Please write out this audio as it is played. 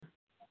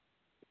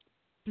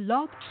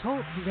Blog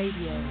Talk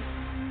Radio.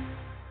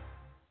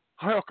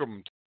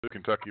 Welcome to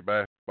Kentucky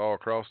Basketball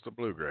Across the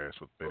Bluegrass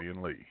with Betty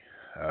and Lee.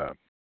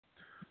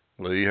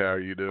 Lee, how are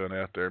you doing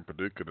out there in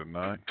Paducah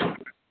tonight?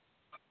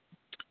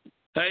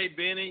 Hey,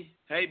 Benny.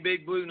 Hey,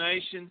 Big Blue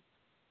Nation.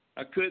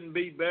 I couldn't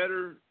be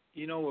better.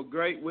 You know, a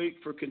great week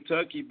for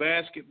Kentucky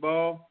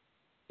basketball,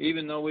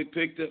 even though we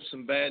picked up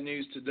some bad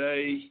news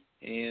today,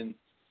 and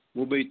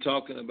we'll be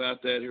talking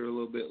about that here a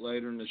little bit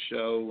later in the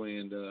show.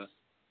 And,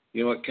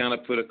 you know, it kind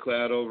of put a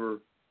cloud over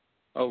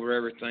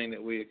everything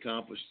that we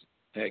accomplished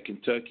at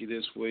Kentucky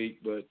this week.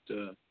 But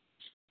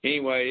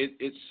anyway,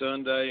 it's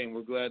Sunday, and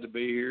we're glad to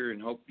be here and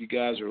hope you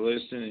guys are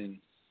listening, and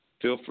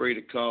feel free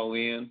to call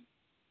in.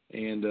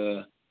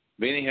 And,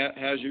 Benny,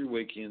 how's your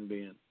weekend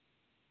been?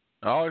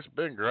 Oh, it's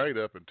been great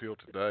up until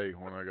today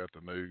when I got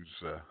the news.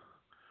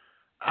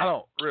 I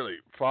don't really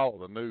follow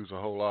the news a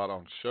whole lot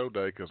on show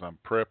day because I'm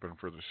prepping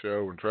for the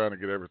show and trying to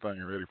get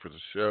everything ready for the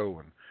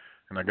show.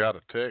 And I got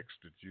a text,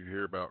 did you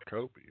hear about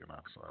Kobe? And I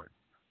was like,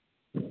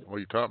 what are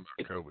you talking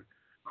about, Kobe?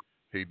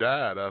 He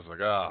died. I was like,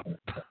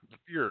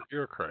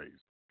 you're crazy.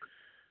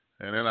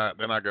 And then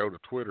I go to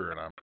Twitter and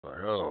I'm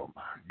like, oh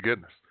my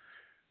goodness.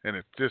 And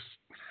it just,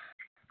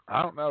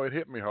 I don't know, it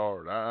hit me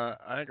hard.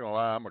 I ain't gonna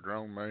lie, I'm a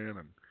grown man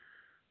and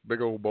big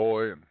old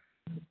boy, and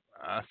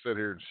I sit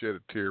here and shed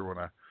a tear when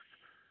I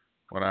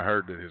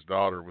heard that his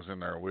daughter was in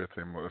there with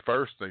him. Well, the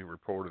first thing he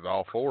reported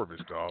all four of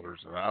his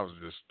daughters, and I was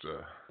just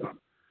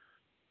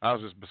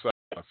beside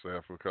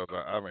myself because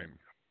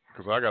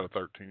because I got a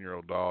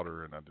 13-year-old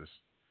daughter, and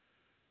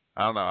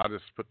I don't know, I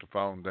just put the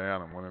phone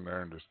down and went in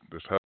there and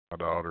just hugged my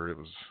daughter.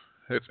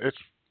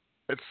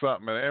 It's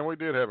something, and we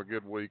did have a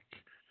good week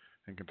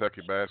in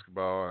Kentucky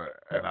basketball,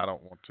 and I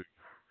don't want to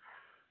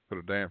put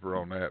a damper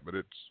on that, but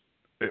it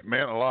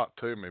meant a lot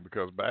to me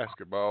because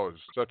basketball is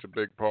such a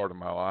big part of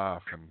my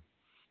life, and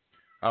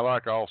I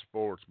like all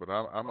sports, but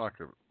I'm like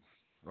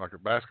a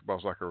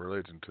basketball's like a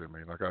religion to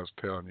me. Like I was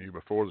telling you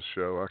before the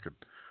show, I could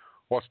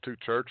watch two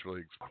church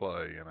leagues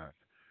play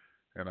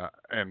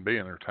and be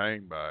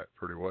entertained by it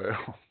pretty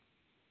well.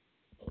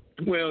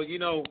 Well, you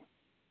know,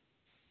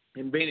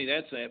 and Benny,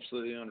 that's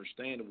absolutely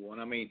understandable.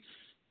 And I mean,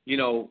 you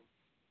know,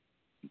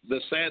 the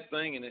sad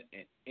thing,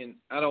 and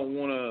I don't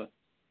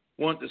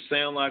want to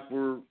sound like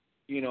we're,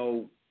 you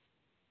know,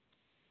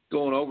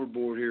 going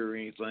overboard here or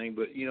anything,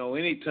 but, you know,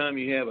 anytime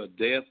you have a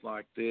death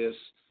like this,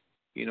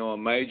 you know, a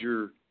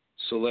major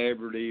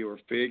celebrity or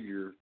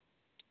figure,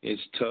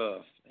 it's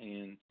tough.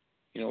 And,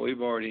 you know,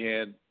 we've already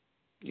had,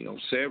 you know,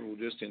 several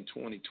just in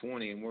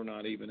 2020, and we're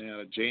not even out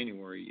of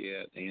January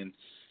yet. And,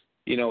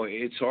 you know,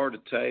 it's hard to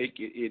take.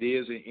 It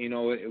is, you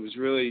know, it was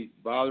really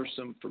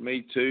bothersome for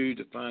me, too,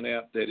 to find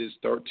out that his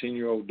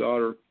 13-year-old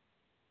daughter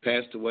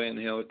passed away in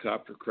a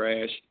helicopter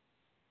crash.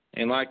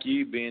 And like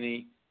you,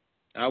 Benny,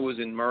 I was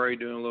in Murray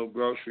doing a little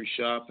grocery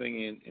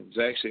shopping, and it was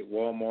actually at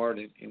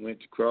Walmart, and went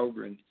to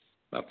Kroger, and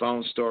my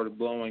phone started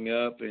blowing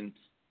up, and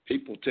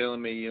people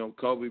telling me, you know,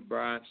 Kobe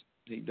Bryant,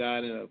 he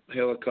died in a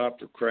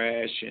helicopter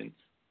crash. And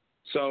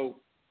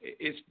so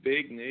it's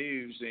big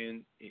news,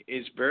 and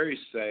it's very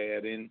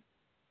sad. And,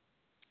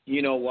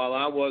 you know, while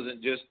I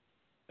wasn't just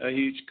a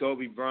huge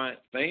Kobe Bryant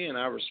fan,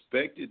 I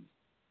respected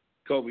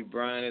Kobe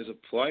Bryant as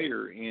a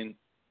player. And,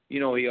 you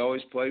know, he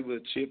always played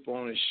with a chip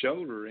on his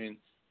shoulder. And,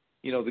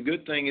 you know, the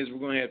good thing is we're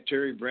going to have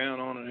Terry Brown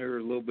on here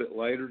a little bit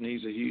later, and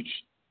he's a huge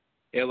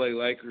L.A.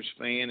 Lakers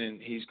fan,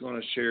 and he's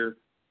going to share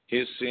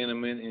his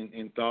sentiment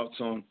and thoughts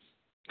on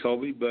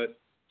Kobe. But,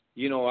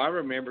 you know, I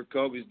remember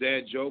Kobe's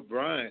dad, Joe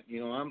Bryant.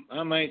 You know,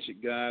 I'm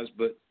ancient, guys,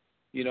 but,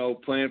 you know,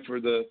 playing for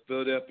the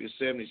Philadelphia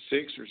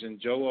 76ers, and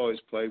Joe always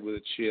played with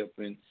a chip,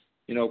 and,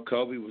 you know,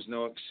 Kobe was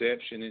no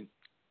exception. And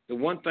the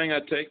one thing I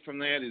take from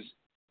that is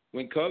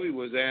when Kobe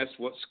was asked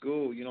what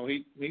school, you know,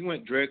 he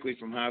went directly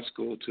from high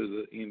school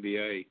to the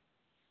NBA,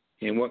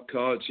 and what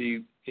college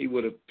he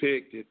would have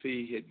picked if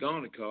he had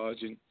gone to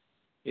college, and,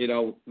 you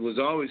know, was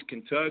always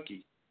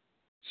Kentucky.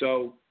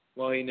 So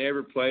while he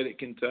never played at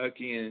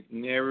Kentucky and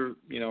never,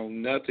 you know,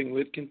 nothing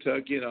with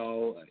Kentucky at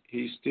all,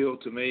 he's still,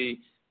 to me,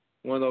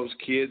 one of those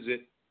kids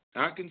that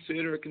I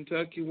consider a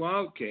Kentucky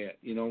Wildcat,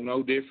 you know,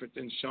 no different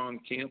than Sean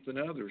Kemp and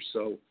others.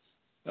 So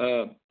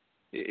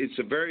it's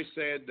a very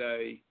sad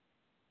day.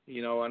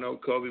 You know, I know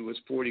Kobe was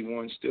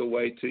 41, still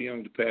way too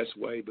young to pass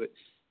away, but,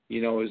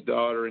 you know, his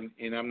daughter,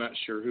 and I'm not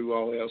sure who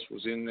all else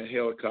was in the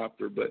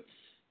helicopter, but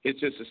it's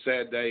just a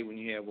sad day when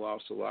you have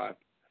loss of life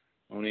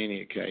on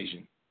any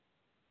occasion.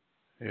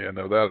 Yeah,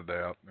 no doubt a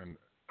doubt. And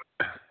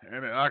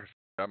like I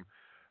said,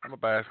 I'm a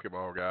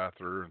basketball guy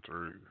through and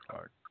through.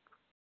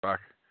 Like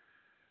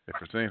if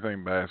it's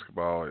anything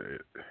basketball,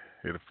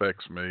 it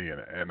affects me.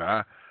 And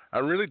I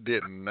really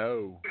didn't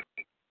know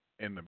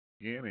in the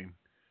beginning.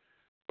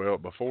 Well,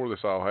 before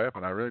this all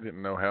happened, I really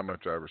didn't know how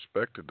much I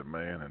respected the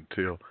man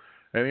until,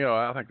 and you know,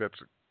 I think that's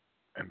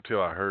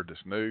until I heard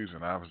this news,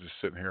 and I was just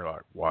sitting here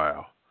like,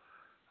 wow,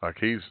 like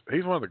he's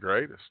one of the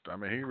greatest. I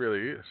mean, he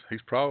really is.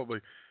 He's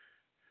probably,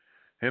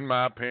 in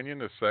my opinion,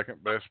 the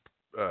second best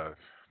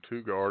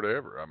two guard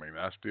ever. I mean,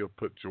 I still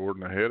put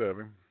Jordan ahead of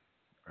him,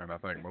 and I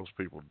think most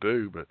people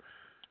do,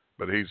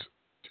 but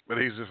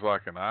but he's just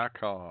like an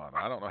icon.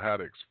 I don't know how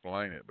to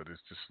explain it, but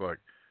it's just like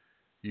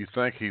you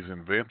think he's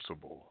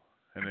invincible,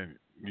 and then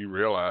you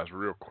realize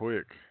real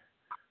quick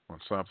when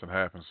something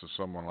happens to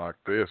someone like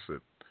this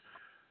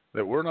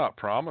that we're not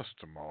promised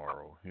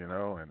tomorrow,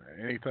 and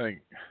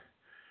anything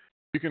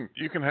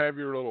you can have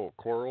your little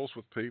quarrels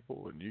with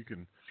people,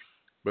 and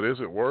but is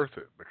it worth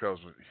it? Because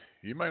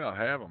you may not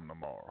have them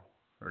tomorrow,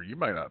 or you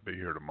may not be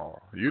here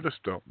tomorrow. You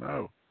just don't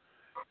know.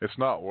 It's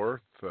not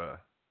worth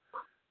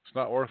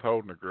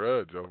holding a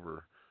grudge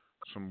over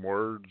some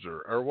words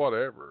or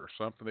whatever, or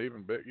something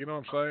even big. You know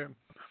what I'm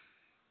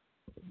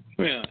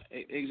saying? Yeah,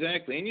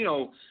 exactly.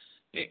 And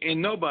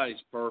and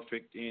nobody's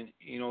perfect. And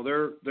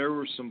there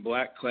were some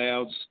black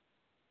clouds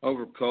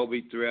over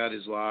Kobe throughout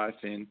his life,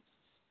 and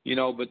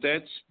but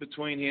that's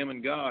between him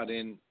and God.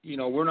 And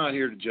we're not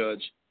here to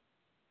judge.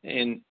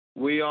 And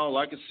we all,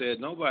 like I said,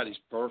 nobody's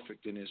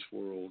perfect in this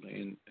world.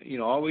 And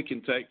all we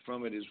can take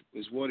from it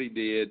is what he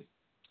did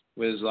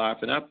with his life.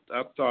 And I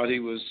thought he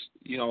was,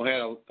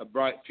 had a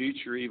bright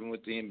future even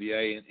with the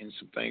NBA and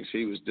some things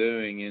he was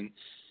doing, and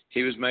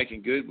he was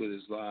making good with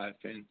his life.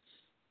 And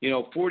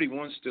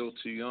 41's still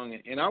too young.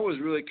 And I was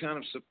really kind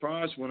of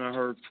surprised when I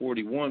heard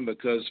 41,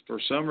 because for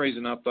some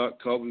reason I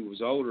thought Kobe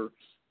was older.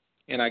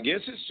 And I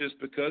guess it's just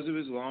because of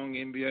his long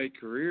NBA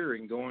career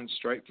and going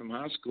straight from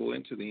high school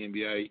into the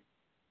NBA.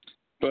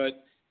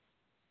 But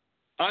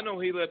I know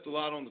he left a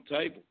lot on the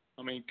table.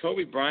 I mean,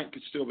 Kobe Bryant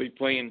could still be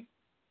playing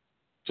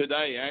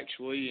today,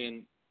 actually.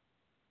 And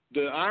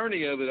the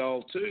irony of it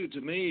all, too,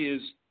 to me,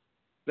 is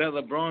that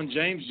LeBron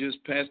James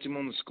just passed him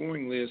on the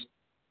scoring list.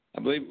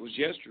 I believe it was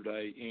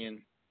yesterday. And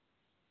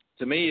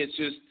to me, it's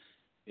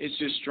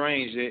just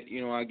strange that,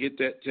 I get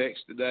that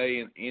text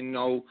today and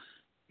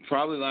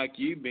probably like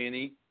you,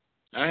 Benny,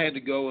 I had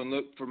to go and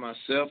look for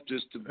myself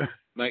just to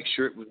make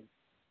sure it was,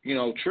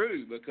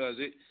 true, because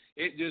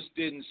it just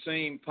didn't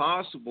seem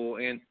possible.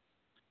 And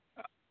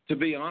to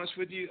be honest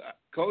with you,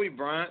 Kobe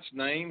Bryant's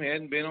name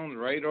hadn't been on the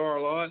radar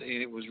a lot, and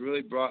it was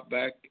really brought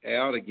back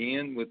out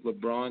again with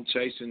LeBron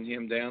chasing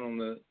him down on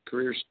the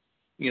career,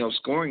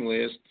 scoring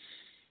list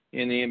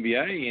in the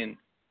NBA. And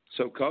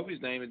so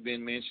Kobe's name had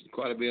been mentioned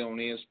quite a bit on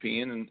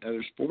ESPN and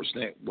other sports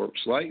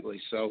networks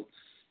lately. So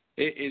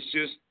it's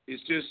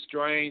just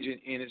strange, and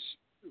it's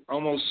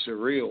almost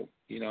surreal,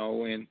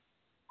 And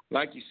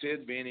like you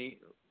said, Benny,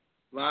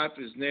 life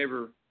is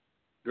never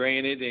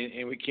granted,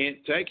 and we can't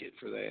take it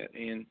for that.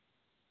 And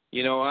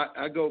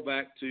I go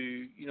back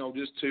to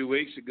just 2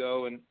 weeks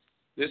ago, and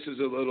this is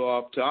a little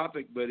off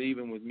topic, but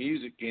even with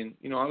music, and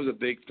I was a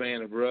big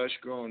fan of Rush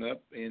growing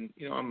up, and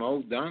I'm an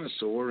old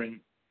dinosaur, and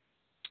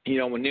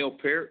when Neil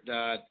Peart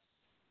died,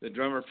 the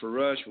drummer for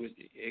Rush was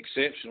an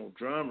exceptional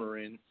drummer,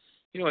 and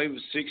he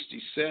was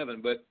 67,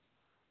 but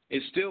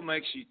it still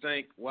makes you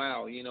think,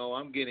 wow,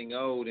 I'm getting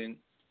old, and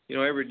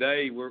every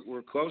day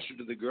we're closer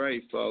to the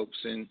grave, folks,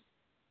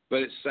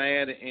 but it's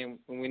sad, and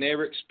we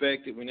never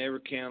expect it, we never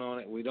count on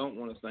it, we don't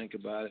want to think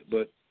about it,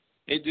 but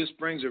it just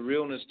brings a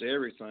realness to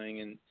everything.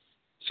 And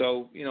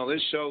so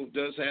this show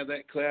does have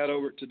that cloud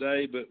over it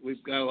today, but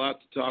we've got a lot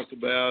to talk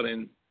about,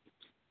 and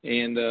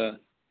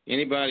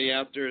anybody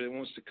out there that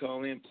wants to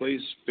call in,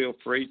 please feel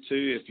free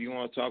to. If you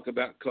want to talk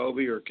about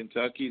Kobe or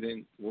Kentucky,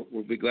 then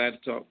we'll be glad to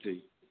talk to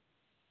you.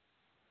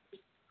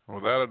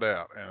 Without a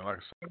doubt, and like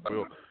I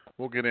said,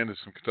 we'll get into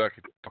some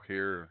Kentucky talk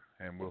here,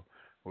 and we'll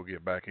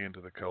get back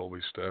into the Kobe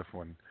stuff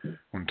when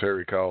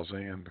Terry calls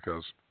in,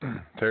 because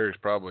Terry's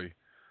probably,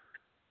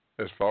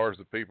 as far as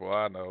the people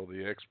I know,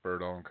 the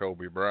expert on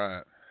Kobe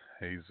Bryant.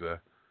 He's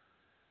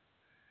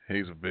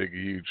a big,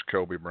 huge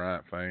Kobe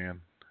Bryant fan,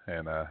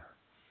 and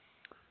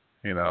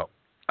he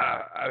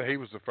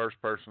was the first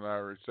person I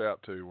reached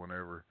out to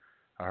whenever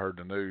I heard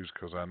the news,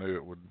 because I knew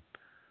it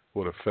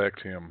would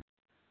affect him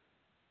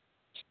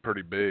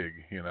pretty big,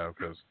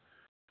 because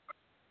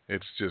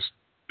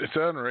it's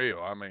unreal.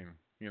 I mean,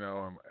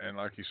 and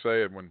like you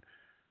said, when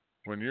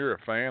you're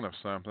a fan of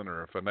something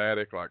or a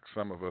fanatic like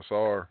some of us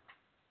are,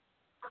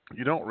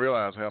 you don't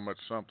realize how much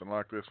something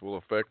like this will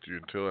affect you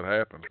until it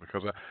happens,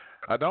 because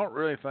I don't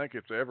really think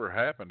it's ever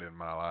happened in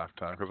my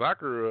lifetime, because I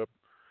grew up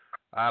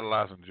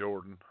idolizing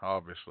Jordan,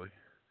 obviously.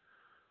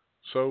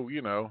 So,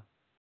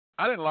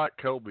 I didn't like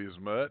Kobe as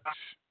much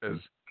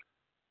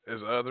as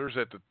others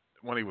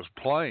when he was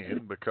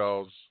playing,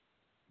 because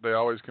they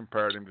always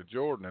compared him to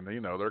Jordan, and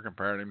they're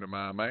comparing him to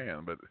my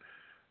man.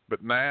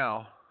 But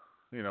now,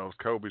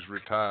 Kobe's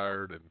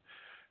retired,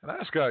 and I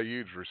just got a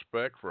huge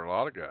respect for a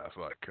lot of guys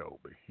like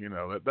Kobe.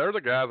 They're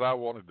the guys I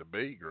wanted to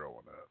be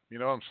growing up. You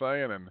know what I'm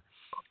saying? And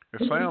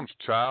it sounds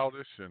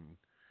childish, and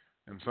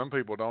some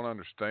people don't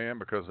understand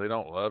because they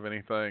don't love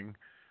anything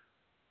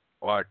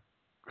like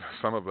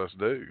some of us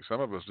do. Some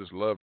of us just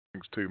love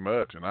things too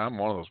much, and I'm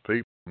one of those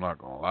people. I'm not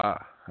gonna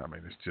lie. I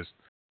mean,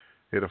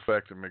 it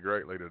affected me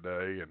greatly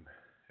today,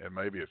 and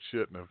maybe it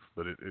shouldn't have,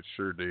 but it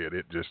sure did.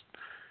 It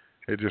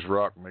just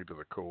rocked me to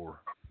the core.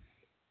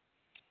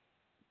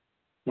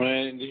 Well,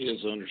 it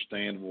is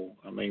understandable.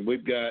 I mean,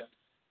 we've got,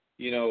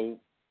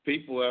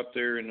 people out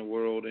there in the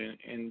world,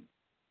 and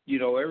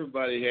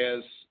everybody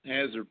has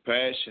their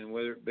passion,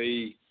 whether it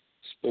be,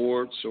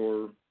 sports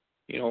or,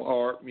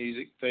 art,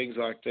 music, things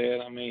like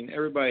that. I mean,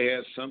 everybody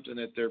has something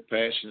that they're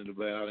passionate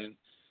about. And,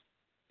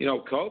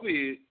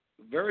 Kobe,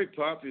 very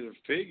popular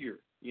figure,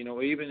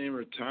 even in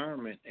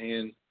retirement.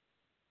 And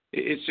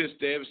it's just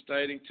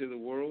devastating to the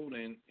world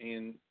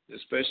and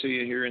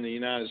especially here in the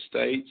United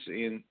States.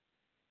 And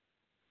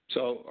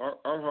so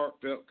our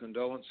heartfelt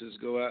condolences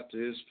go out to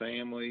his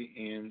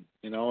family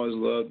and all his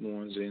loved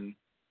ones. And,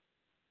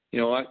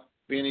 like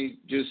Benny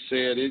just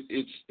said,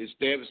 it's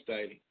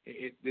devastating.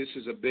 This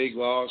is a big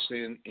loss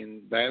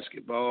in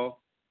basketball.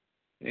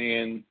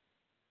 And,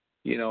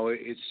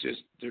 it's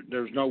just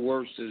there's no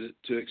words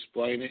to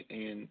explain it.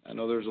 And I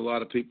know there's a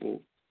lot of people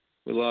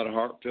with a lot of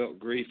heartfelt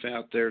grief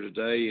out there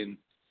today, and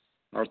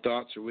our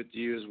thoughts are with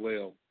you as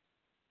well.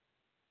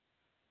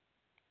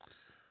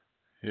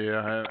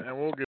 Yeah, and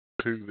we'll get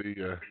to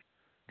the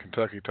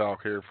Kentucky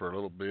talk here for a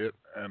little bit,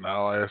 and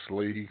I'll ask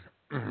Lee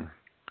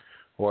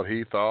what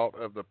he thought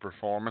of the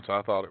performance.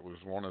 I thought it was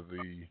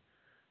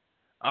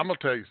I'm going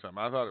to tell you something.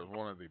 I thought it was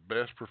one of the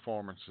best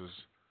performances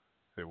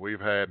that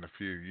we've had in a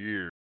few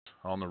years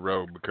on the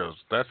road, because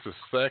that's the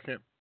second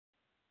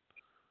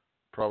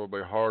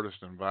probably hardest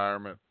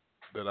environment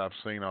that I've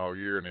seen all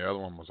year, and the other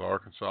one was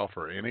Arkansas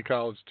for any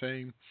college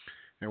team.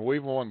 And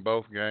we've won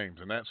both games,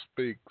 and that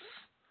speaks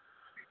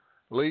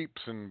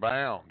leaps and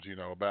bounds,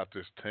 about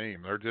this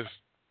team.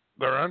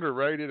 They're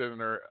underrated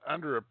and they're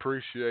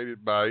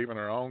underappreciated by even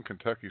our own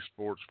Kentucky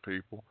sports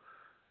people.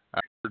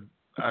 I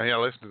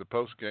listened to the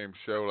post-game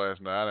show last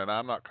night, and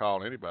I'm not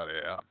calling anybody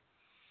out,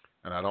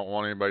 and I don't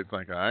want anybody to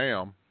think I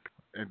am.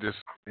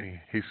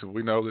 He said,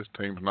 we know this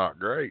team's not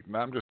great, and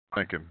I'm just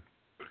thinking,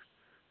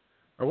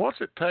 what's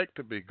it take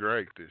to be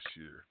great this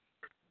year?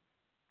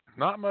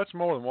 Not much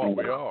more than what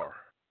we are.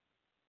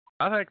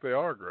 I think they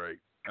are great,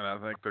 and I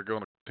think they're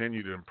going to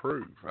continue to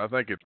improve. I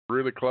think it's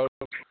really close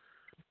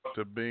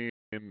to being.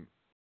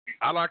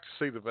 I like to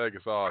see the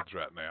Vegas odds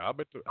right now.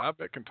 I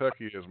bet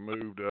Kentucky has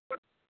moved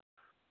up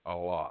a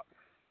lot.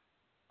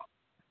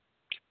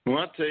 Well,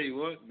 I'll tell you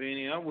what,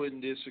 Benny, I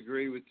wouldn't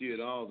disagree with you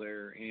at all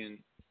there. And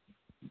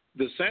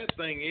the sad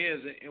thing is,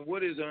 and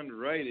what is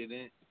underrated,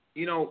 and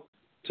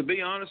to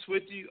be honest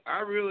with you,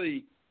 I've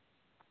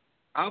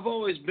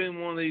always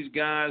been one of these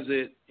guys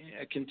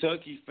a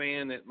Kentucky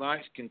fan that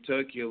likes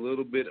Kentucky a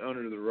little bit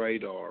under the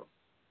radar.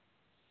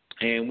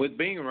 And with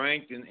being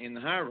ranked in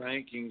the high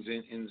rankings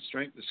in the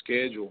strength of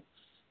schedule,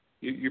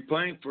 you're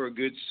playing for a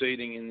good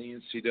seeding in the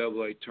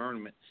NCAA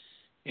tournament.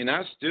 And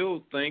I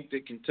still think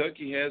that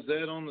Kentucky has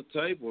that on the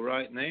table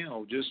right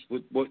now, just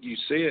with what you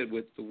said,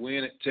 with the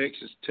win at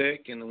Texas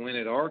Tech and the win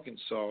at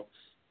Arkansas,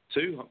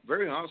 two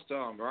very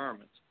hostile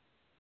environments.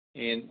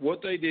 And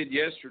what they did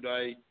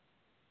yesterday,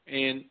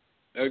 and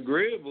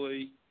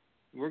agreeably,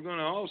 we're going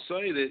to all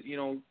say that,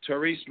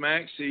 Tyrese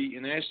Maxey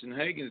and Ashton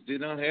Hagans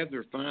did not have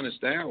their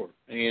finest hour.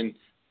 And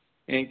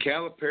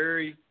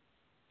Calipari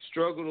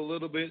struggled a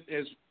little bit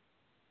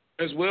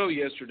as well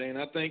yesterday. And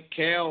I think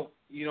Cal,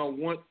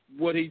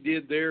 what he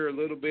did there a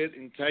little bit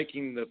in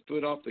taking the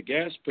foot off the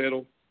gas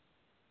pedal,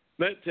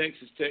 let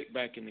Texas Tech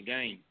back in the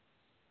game.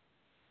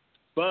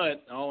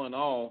 But all in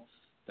all,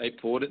 they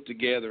pulled it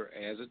together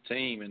as a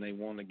team and they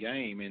won the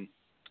game. And,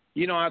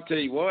 I'll tell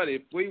you what,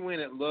 if we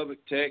win at Lubbock,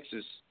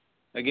 Texas,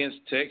 against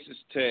Texas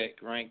Tech,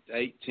 ranked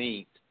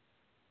 18th,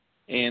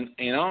 and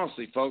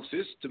honestly, folks,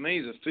 this to me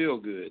is a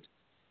feel-good,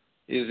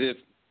 is if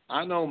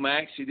I know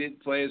Maxey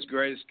didn't play his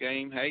greatest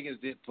game,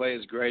 Hagans didn't play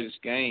his greatest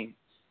game,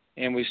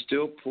 and we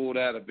still pulled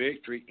out a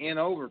victory in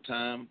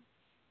overtime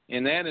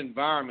in that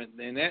environment,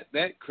 and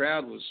that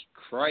crowd was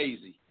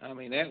crazy. I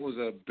mean, that was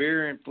a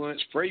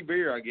beer-influenced, free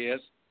beer, I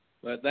guess,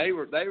 but they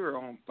were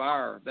on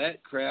fire.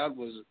 That crowd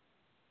was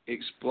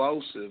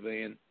explosive,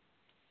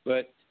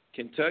 but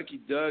Kentucky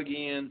dug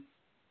in,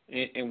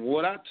 and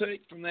what I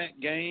take from that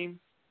game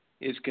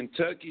is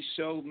Kentucky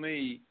showed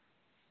me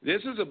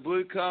this is a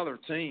blue-collar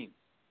team.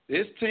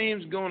 This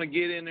team's going to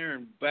get in there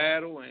and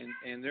battle,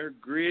 and they're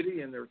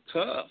gritty and they're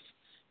tough.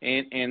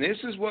 And this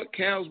is what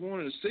Cal's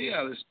wanted to see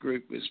out of this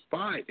group, is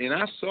fight. And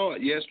I saw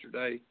it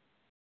yesterday,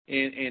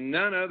 and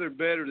none other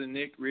better than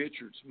Nick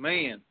Richards.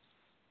 Man,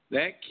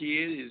 that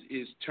kid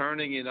is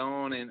turning it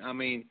on, and, I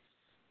mean,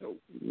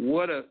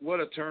 what a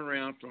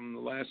turnaround from the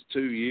last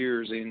 2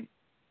 years. And,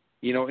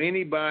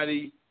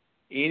 anybody,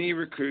 any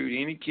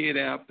recruit, any kid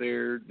out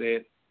there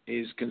that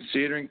is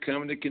considering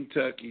coming to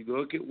Kentucky,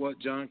 look at what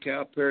John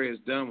Calipari has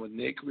done with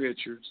Nick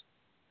Richards,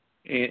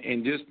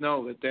 and just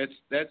know that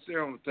that's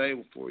there on the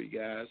table for you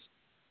guys.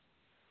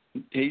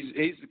 He's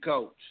the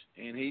coach,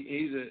 and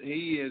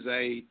he is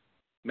a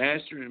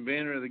master and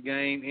inventor of the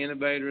game,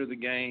 innovator of the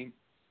game,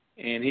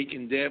 and he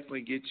can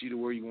definitely get you to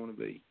where you want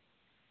to be.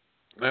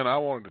 And I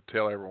wanted to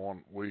tell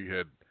everyone we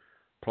had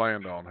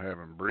planned on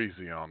having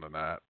Breezy on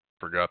tonight.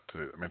 Forgot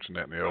to mention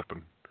that in the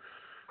open,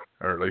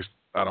 or at least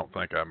I don't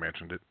think I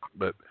mentioned it.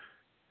 But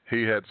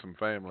he had some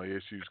family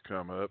issues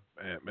come up,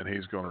 and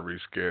he's going to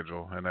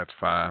reschedule, and that's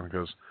fine,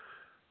 because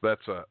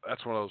that's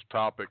one of those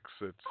topics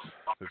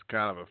that's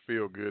kind of a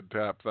feel-good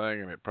type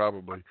thing, and it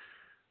probably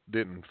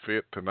didn't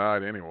fit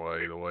tonight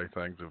anyway, the way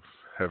things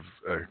have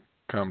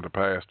come to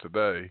pass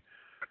today.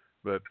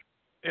 But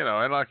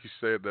and like you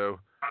said though,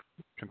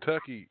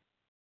 Kentucky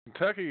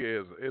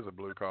is a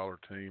blue collar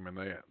team, and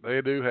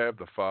they do have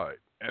the fight,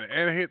 and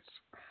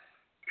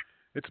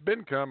it's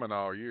been coming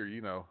all year.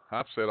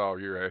 I've said all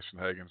year Ashton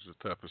Hagen's the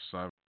toughest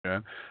son of a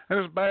gun, and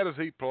as bad as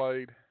he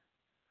played,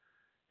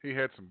 he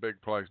had some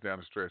big plays down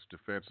the stretch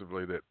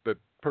defensively that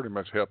pretty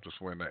much helped us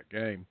win that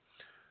game.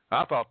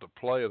 I thought the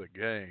play of the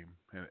game,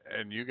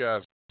 and you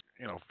guys,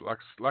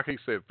 like he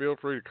said, feel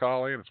free to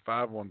call in. It's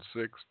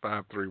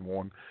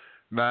 516-531-9474.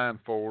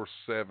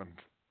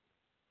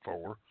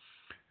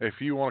 If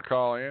you want to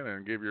call in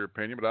and give your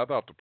opinion, but I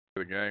thought the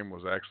play of the game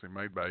was actually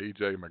made by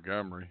E.J.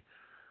 Montgomery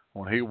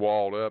when he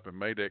walled up and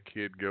made that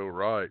kid go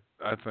right.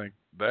 I think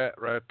that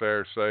right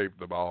there saved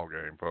the ball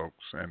game,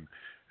 folks. And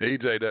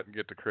E.J. doesn't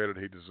get the credit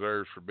he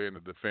deserves for being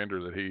the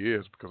defender that he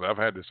is, because I've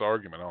had this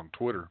argument on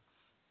Twitter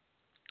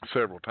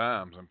several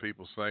times, and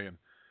people saying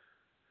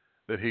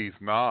that he's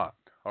not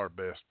our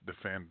best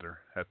defender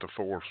at the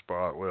 4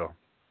 spot. Well,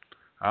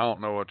 I don't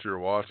know what you're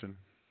watching,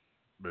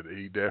 but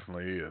he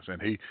definitely is.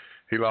 And he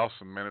lost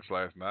some minutes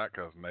last night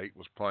because Nate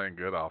was playing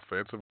good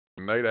offensively.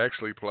 Nate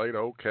actually played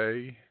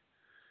okay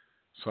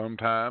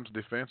sometimes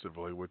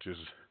defensively, which is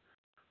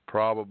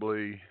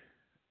probably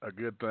a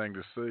good thing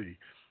to see.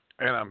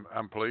 And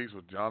I'm pleased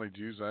with Johnny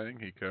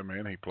Juzang. He come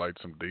in, he played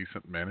some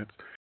decent minutes.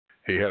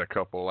 He had a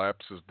couple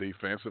lapses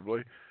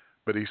defensively,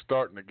 but he's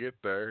starting to get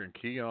there, and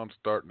Keon's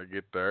starting to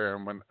get there.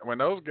 And when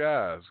those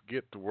guys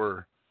get to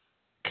where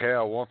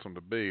Cal wants them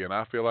to be, and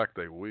I feel like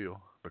they will,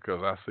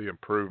 because I see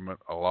improvement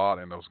a lot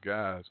in those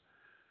guys,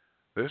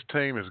 this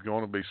team is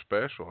going to be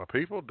special.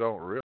 People don't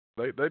really,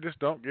 they just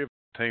don't give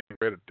the team the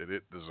credit that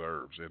it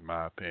deserves, in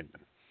my opinion.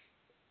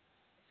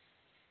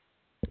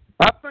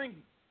 I think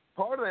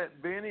part of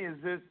that, Benny,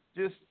 is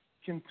just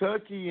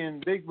Kentucky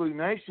and Big Blue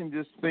Nation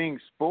just being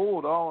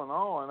spoiled all in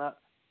all. And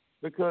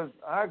because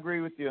I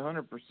agree with you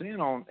 100%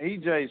 on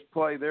EJ's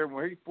play there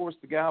where he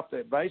forced the guy off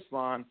that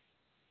baseline.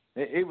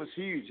 It was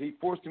huge. He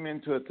forced him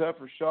into a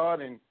tougher shot,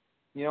 and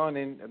and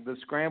then the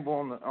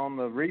scramble on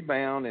the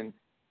rebound, and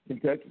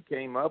Kentucky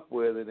came up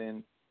with it.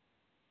 And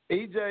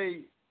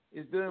EJ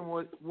is doing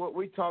what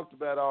we talked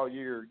about all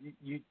year.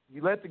 You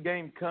let the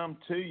game come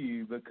to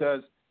you,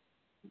 because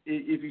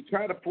if you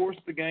try to force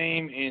the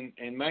game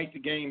and make the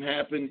game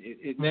happen,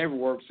 it never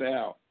works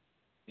out.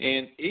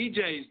 And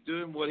EJ is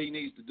doing what he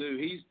needs to do.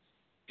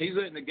 He's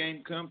letting the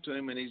game come to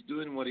him, and he's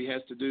doing what he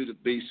has to do to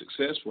be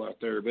successful out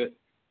there. But,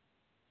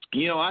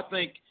 I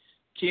think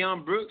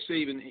Keon Brooks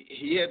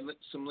he had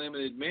some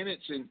limited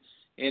minutes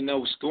and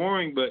no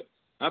scoring, but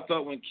I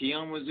thought when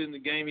Keon was in the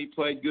game, he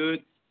played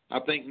good. I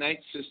think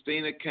Nate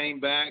Sestina came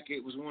back.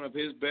 It was one of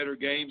his better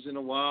games in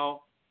a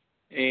while,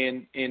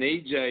 and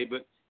EJ.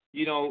 But,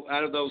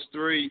 out of those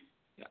three,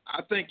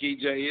 I think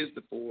EJ is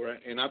the 4,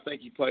 and I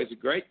think he plays a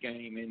great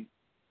game. And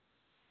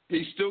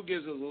he still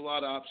gives us a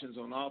lot of options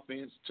on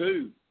offense,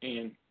 too.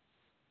 And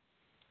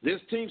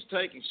this team's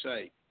taking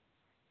shape.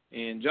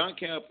 And John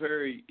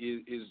Calipari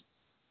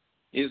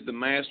is the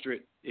master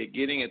at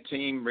getting a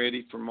team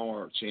ready for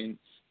March. And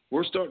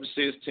we're starting to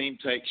see his team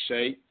take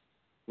shape.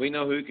 We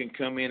know who can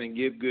come in and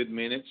give good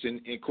minutes.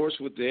 And of course,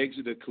 with the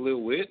exit of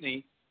Khalil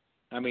Whitney,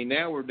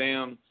 now we're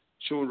down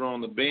shorter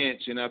on the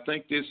bench. And I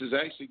think this is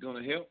actually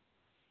going to help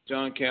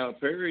John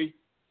Calipari,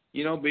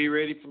 be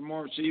ready for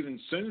March even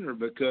sooner,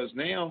 because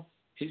now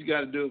he's got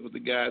to do it with the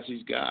guys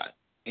he's got.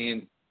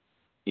 And,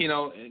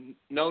 and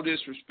no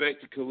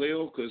disrespect to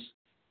Khalil, because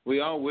we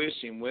all wish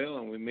him well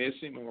and we miss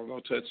him, and we're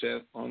going to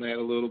touch on that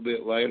a little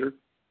bit later.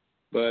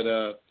 But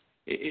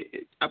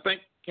I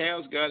think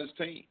Cal's got his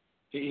team.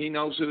 He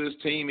knows who his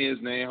team is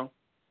now,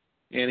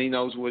 and he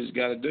knows what he's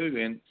got to do.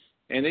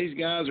 And these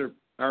guys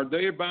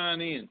they're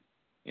buying in,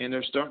 and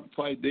they're starting to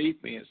play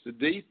defense. The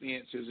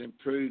defense has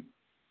improved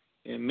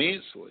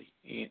immensely.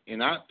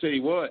 And I'll tell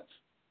you what,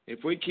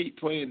 if we keep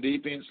playing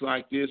defense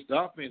like this, the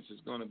offense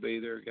is going to be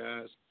there,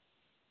 guys.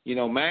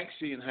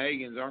 Maxey and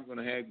Hagens aren't going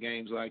to have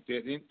games like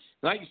that. And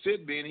like you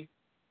said, Benny,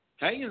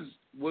 Hagens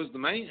was the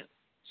man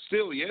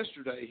still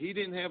yesterday. He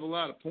didn't have a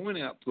lot of point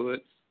output,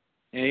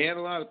 and he had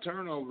a lot of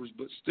turnovers,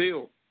 but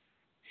still,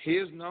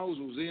 his nose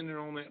was in there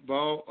on that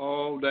ball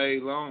all day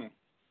long.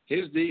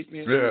 His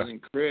defense was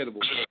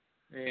incredible.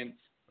 And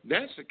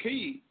that's the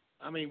key.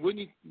 Wouldn't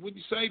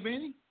you say,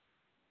 Benny?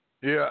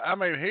 Yeah,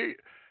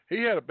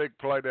 he had a big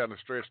play down the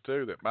stretch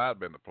too that might have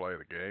been the play of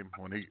the game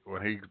when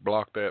he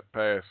blocked that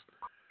pass.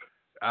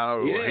 I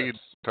know he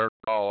turned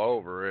it all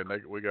over, and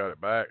we got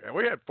it back. And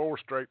we had 4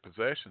 straight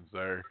possessions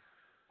there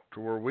to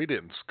where we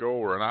didn't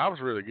score, and I was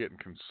really getting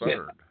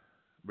concerned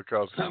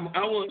because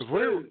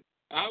we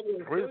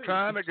were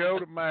trying to go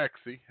to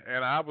Maxey,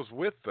 and I was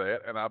with that,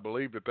 and I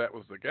believed that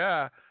was the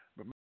guy,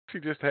 but Maxey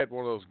just had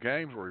one of those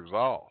games where he was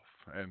off.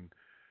 And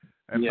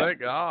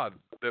thank God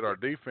that our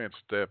defense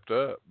stepped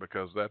up,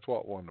 because that's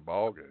what won the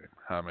ball game.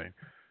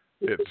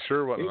 It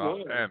sure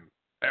wasn't.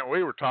 And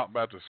we were talking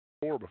about the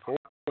score before,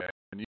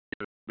 and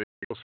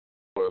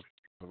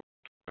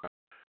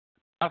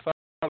I thought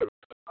it was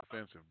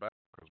defensive back,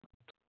 because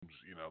teams,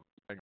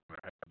 they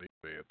have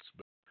defense.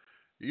 But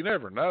you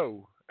never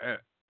know.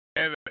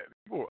 And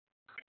people,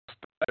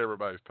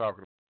 everybody's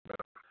talking about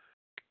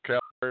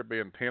Calipari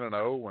being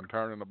 10-0 when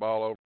turning the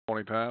ball over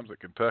 20 times at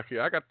Kentucky.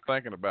 I got to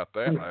thinking about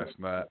that last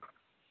night,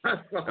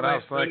 and I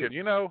was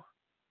thinking,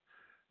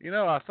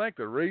 I think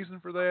the reason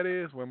for that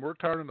is when we're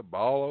turning the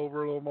ball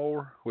over a little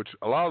more, which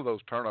a lot of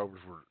those turnovers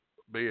were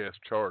BS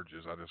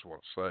charges, I just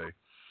want to say.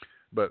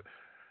 But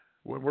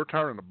when we're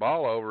turning the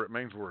ball over, it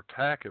means we're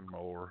attacking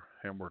more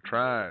and we're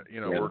trying,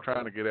 we're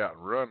trying to get out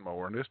and run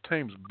more. And this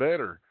team's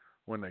better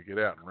when they get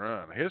out and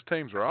run. His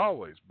teams are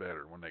always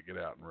better when they get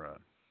out and run.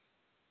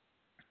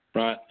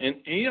 Right. And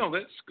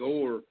that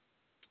score,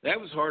 that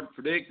was hard to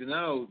predict. And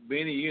I know,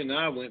 Benny, you and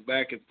I went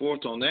back and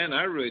forth on that, and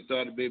I really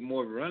thought it'd be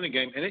more of a running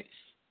game. And it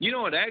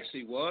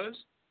actually was,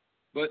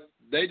 but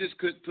they just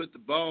couldn't put the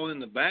ball in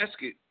the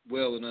basket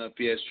well enough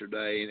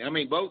yesterday. And I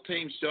mean, both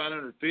teams shot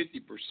under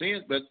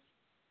 50%, but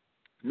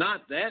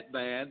not that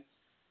bad.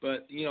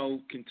 But,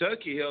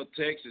 Kentucky held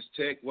Texas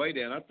Tech way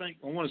down. I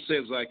want to say it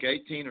was like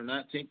 18 or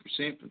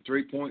 19% from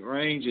three-point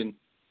range. And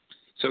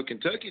so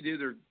Kentucky did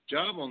their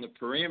job on the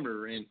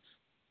perimeter. And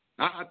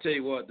I tell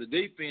you what, the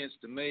defense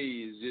to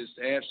me is just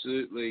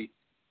absolutely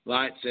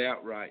lights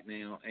out right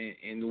now.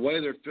 And the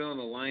way they're filling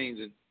the lanes,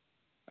 and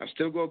I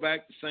still go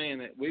back to saying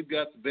that we've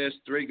got the best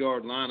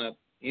three-guard lineup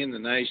in the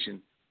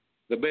nation,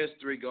 the best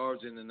three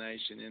guards in the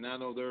nation. And I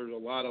know there's a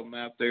lot of them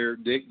out there,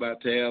 Dick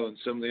Vitale and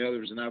some of the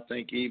others, and I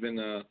think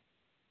even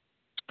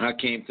I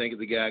can't think of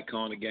the guy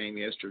calling the game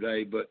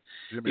yesterday, but,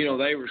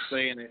 they were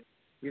saying that,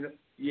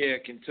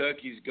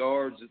 Kentucky's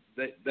guards,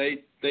 they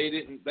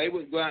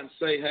wouldn't go out and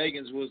say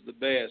Hagens was the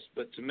best,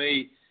 but to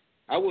me,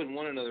 I wouldn't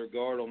want another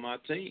guard on my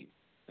team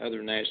other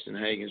than Ashton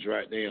Hagens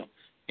right now.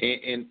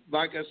 And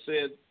like I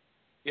said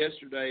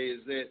yesterday,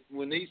 is that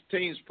when these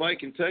teams play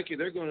Kentucky,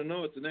 they're going to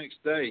know it the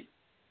next day.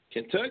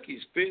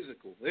 Kentucky's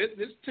physical.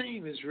 This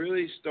team is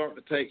really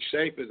starting to take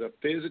shape as a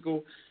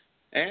physical,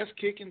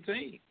 ass-kicking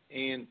team.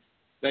 And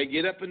they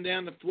get up and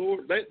down the floor.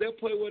 They'll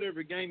play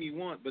whatever game you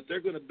want, but they're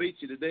going to beat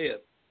you to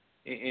death.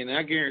 And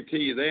I guarantee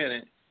you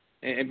that.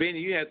 And Benny,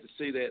 you have to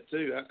see that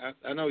too.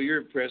 I know you're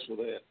impressed with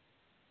that.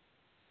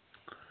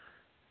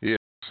 Yes,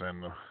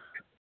 and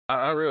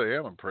I really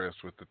am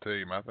impressed with the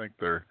team. I think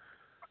they're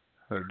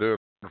doing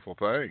wonderful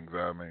things.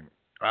 I mean,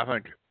 I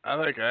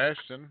think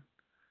Ashton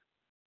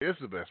is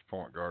the best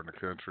point guard in the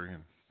country,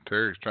 and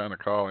Terry's trying to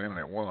call in and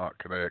it will not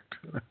connect.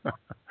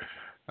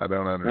 I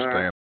don't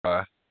understand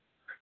why.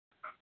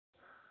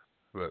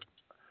 But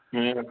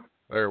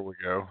there we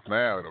go.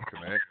 Now it'll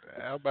connect.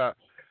 How about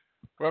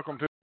welcome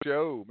to the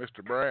show,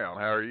 Mr. Brown.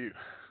 How are you?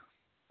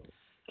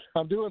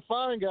 I'm doing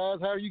fine, guys.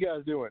 How are you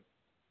guys doing?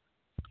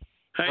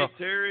 Hey,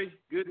 Terry.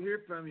 Good to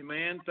hear from you,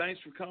 man.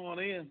 Thanks for calling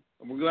in.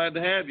 We're glad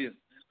to have you.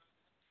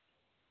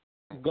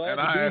 I'm glad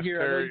to be here.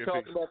 Terry, I know you're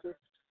talking about this.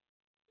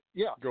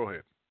 Yeah. Go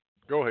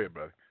ahead,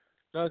 buddy.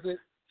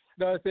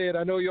 I said,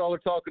 I know you all are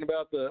talking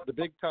about the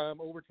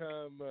big-time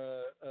overtime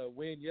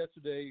win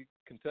yesterday,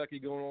 Kentucky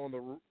going on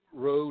the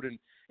road and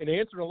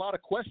answering a lot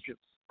of questions.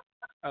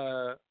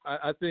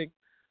 I think,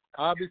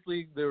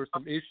 obviously, there were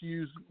some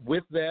issues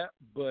with that,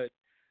 but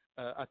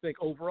I think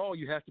overall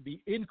you have to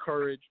be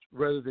encouraged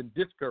rather than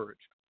discouraged.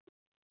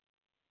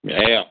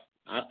 Yeah,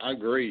 I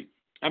agree.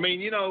 I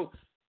mean,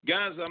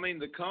 guys,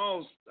 the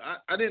calls,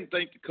 I didn't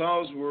think the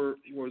calls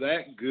were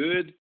that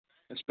good,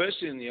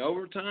 especially in the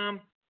overtime.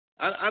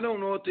 I don't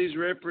know what these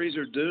referees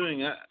are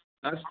doing.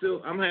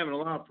 I'm having a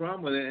lot of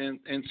problem with it,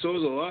 and so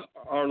is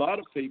a lot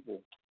of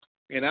people.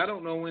 And I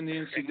don't know when the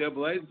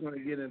NCAA is going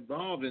to get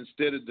involved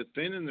instead of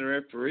defending the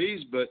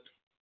referees. But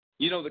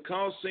the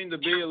calls seem to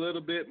be a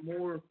little bit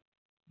more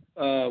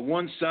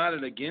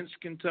one-sided against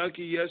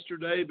Kentucky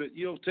yesterday. But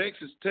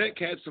Texas Tech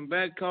had some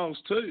bad calls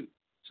too.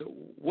 So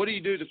what do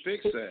you do to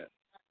fix that?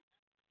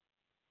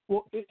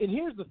 Well, and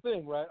here's the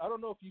thing, right? I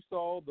don't know if you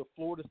saw the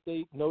Florida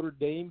State Notre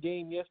Dame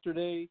game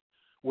yesterday,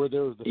 where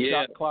there was the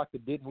shot clock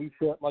that didn't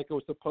reset like it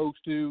was supposed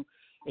to,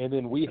 and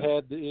then we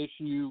had the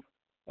issue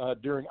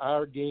during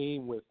our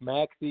game with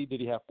Maxey.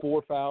 Did he have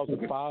 4 fouls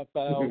or 5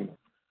 fouls?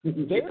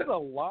 There's a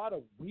lot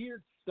of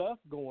weird stuff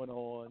going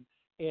on,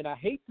 and I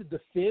hate to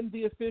defend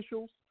the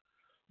officials,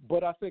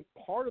 but I think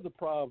part of the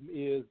problem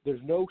is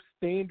there's no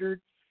standard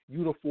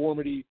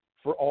uniformity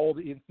for all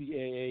the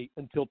NCAA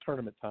until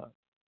tournament time,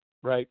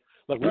 right?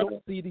 Like, we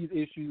don't see these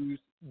issues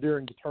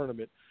during the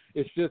tournament.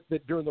 It's just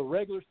that during the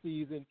regular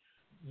season,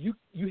 you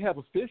have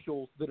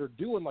officials that are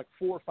doing like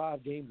 4 or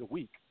 5 games a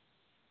week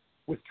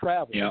with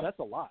travel. Yeah. And that's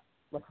a lot.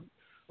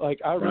 Like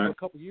I remember a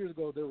couple of years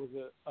ago, there was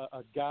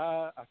a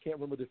guy, I can't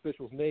remember the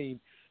official's name.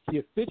 He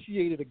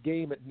officiated a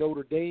game at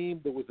Notre Dame.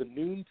 There was a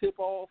noon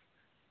tip-off,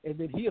 and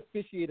then he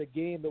officiated a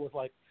game that was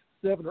like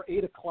 7 or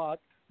 8 o'clock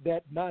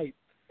that night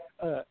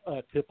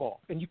tip-off.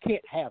 And you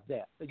can't have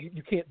that.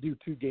 You can't do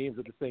 2 games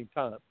at the same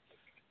time.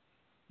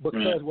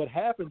 Because what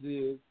happens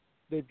is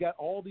they've got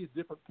all these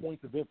different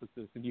points of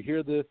emphasis, and you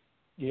hear this,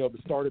 the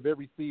start of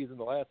every season,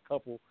 the last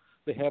couple,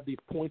 they have these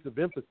points of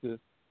emphasis.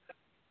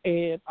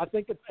 And I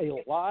think it's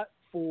a lot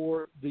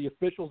for the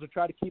officials to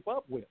try to keep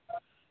up with.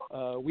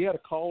 We had a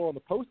caller on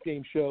the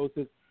post-game show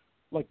that says,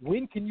 Like,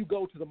 when can you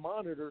go to the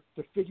monitor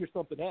to figure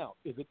something out?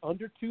 Is it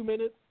under 2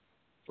 minutes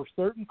for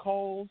certain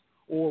calls,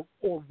 or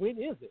when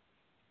is it?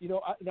 You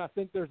know, and I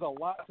think there's a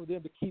lot for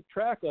them to keep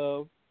track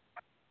of,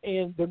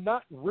 and they're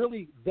not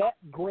really that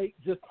great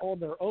just on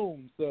their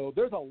own. So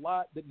there's a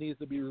lot that needs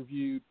to be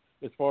reviewed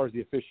as far as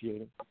the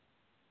officiating.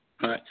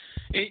 All right.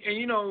 And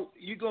you know,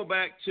 you go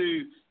back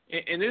to,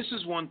 and this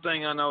is one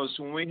thing I noticed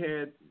when we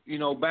had, you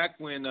know, back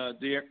when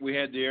we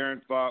had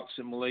De'Aaron Fox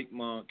and Malik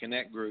Monk and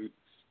that group,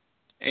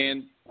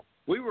 and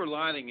we were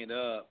lighting it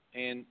up,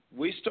 and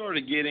we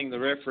started getting the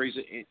referees.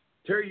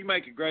 Terry, you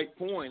make a great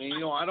point, and you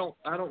know, I don't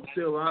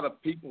see a lot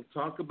of people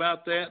talk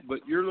about that, but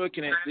you're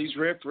looking at these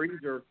referees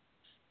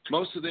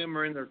most of them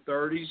are in their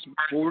 30s,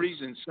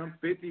 40s, and some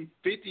 50,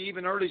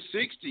 even early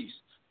 60s,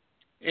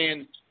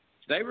 and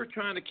they were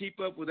trying to keep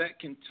up with that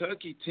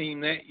Kentucky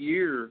team that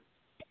year,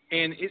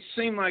 and it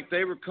seemed like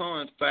they were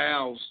calling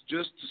fouls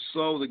just to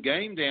slow the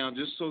game down,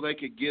 just so they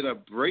could get a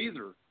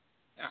breather.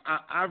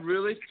 I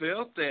really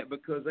felt that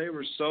because they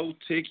were so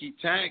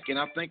ticky-tack, and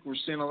I think we're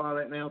seeing a lot of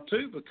that now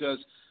too, because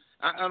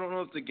I don't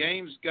know if the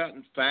game's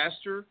gotten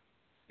faster,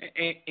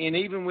 and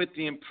even with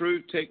the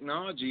improved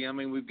technology, I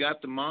mean, we've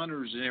got the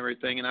monitors and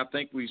everything, and I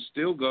think we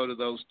still go to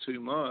those too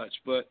much.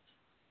 But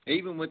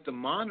even with the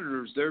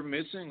monitors, they're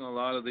missing a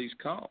lot of these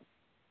calls.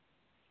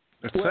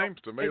 It seems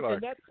to me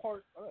like that's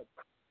part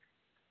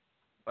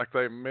like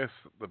they miss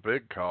the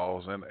big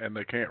calls, and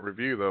they can't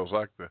review those,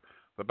 like the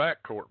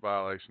backcourt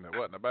violation. It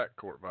wasn't a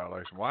backcourt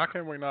violation. Why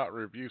can we not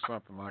review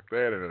something like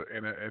that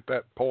at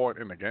that point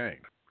in the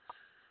game?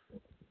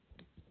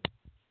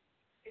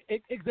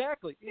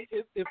 Exactly.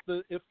 If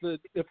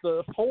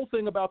the whole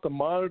thing about the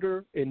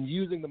monitor and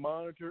using the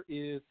monitor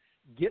is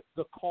get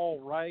the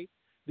call right,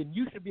 then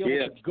you should be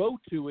able to go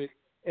to it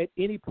at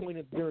any point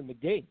during the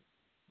game.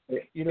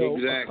 You know,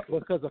 exactly.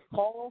 Because a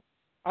call,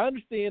 I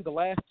understand the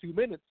last 2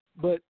 minutes,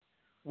 but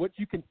what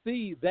you can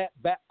see, that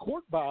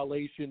backcourt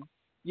violation,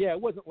 yeah, it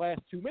wasn't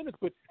last 2 minutes,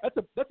 but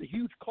that's a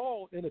huge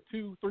call in a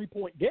 2-3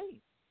 point game,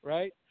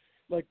 right?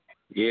 Like,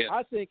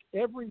 I think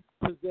every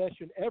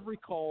possession, every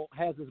call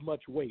has as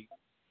much weight.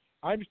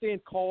 I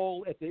understand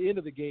call at the end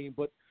of the game,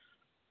 but,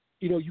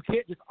 you know, you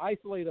can't just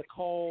isolate a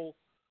call,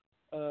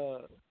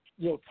 you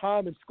know,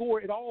 time and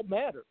score. It all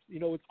matters. You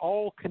know, it's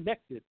all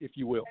connected, if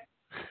you will.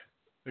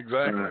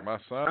 Exactly. My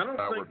son and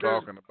I were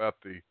talking about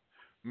the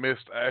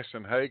missed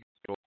Ashton Hagen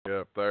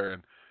up there,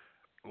 and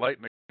late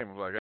in the game,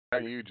 was like, how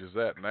huge is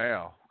that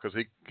now? Because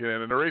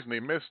and the reason he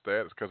missed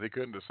that is because he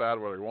couldn't decide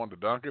whether he wanted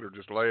to dunk it or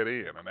just lay it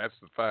in, and that's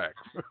the fact.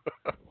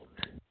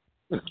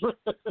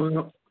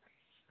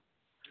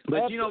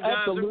 But, you know,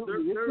 guys,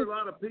 there are a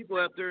lot of people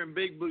out there in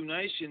Big Blue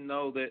Nation,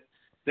 though,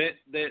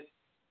 that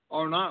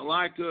are not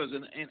like us.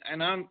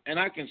 And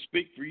I can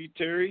speak for you,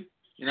 Terry,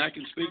 and I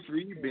can speak for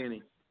you,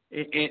 Benny.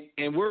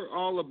 And we're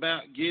all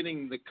about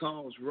getting the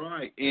calls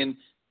right. And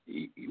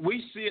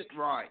we see it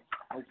right,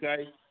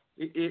 okay?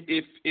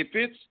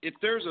 If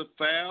there's a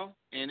foul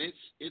and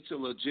it's a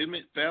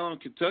legitimate foul in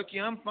Kentucky,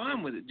 I'm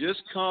fine with it.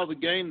 Just call the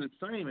game the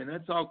same, and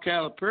that's all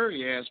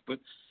Calipari asks. But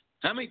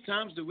how many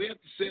times do we have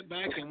to sit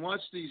back and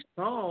watch these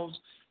calls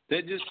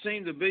that just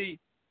seem to be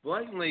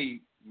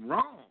blatantly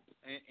wrong?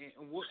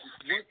 And what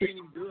can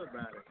you do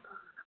about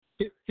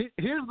it?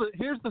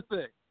 Here's the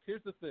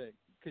thing.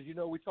 Because, you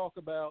know, we talk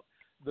about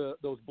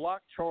those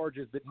block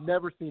charges that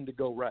never seem to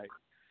go right.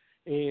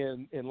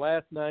 And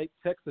last night,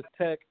 Texas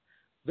Tech,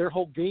 their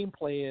whole game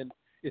plan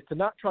is to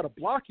not try to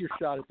block your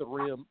shot at the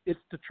rim. It's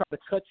to try to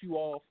cut you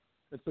off,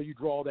 and so you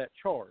draw that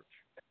charge,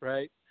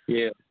 right?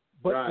 Yeah.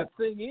 But the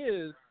thing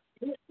is,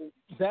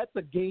 that's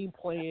a game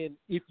plan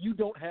if you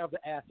don't have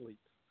the athletes.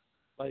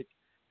 Like,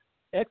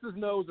 X's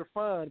and O's are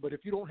fine, but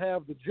if you don't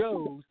have the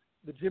Joes,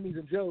 the Jimmies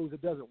and Joes,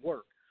 it doesn't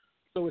work.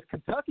 So as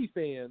Kentucky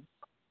fans,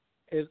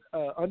 as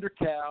under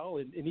Cal,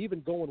 and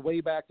even going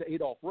way back to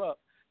Adolph Rupp,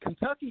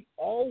 Kentucky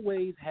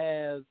always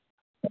has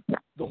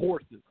the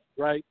horses,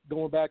 right?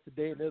 Going back to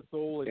Dan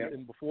Issel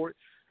and before.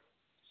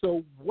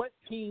 So what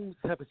teams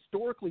have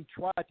historically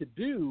tried to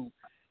do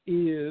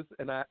is,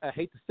 and I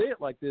hate to say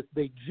it like this,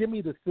 they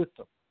jimmy the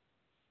system,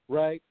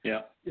 right?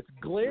 Yeah. It's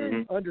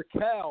glaring under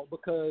Cal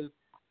because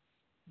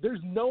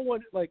there's no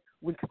one, like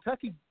when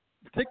Kentucky,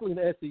 particularly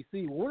in the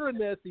SEC, we're in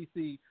the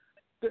SEC,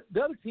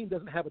 the other team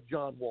doesn't have a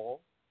John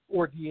Wall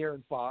or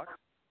De'Aaron Fox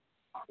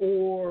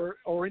or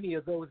any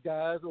of those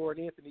guys or an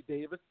Anthony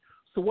Davis.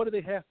 So what do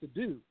they have to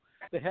do?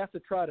 They have to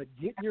try to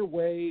get in your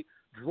way,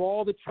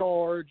 draw the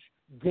charge,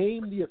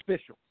 game the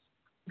officials,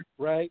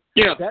 right?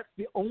 Yeah. That's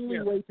the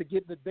only way to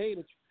get an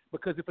advantage,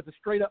 because if it's a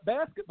straight-up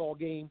basketball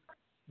game,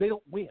 they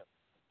don't win,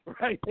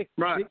 right? They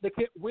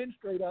can't win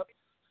straight up.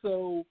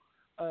 So,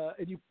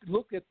 and you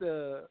look at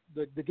the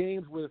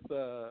games with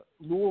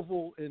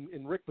Louisville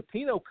and Rick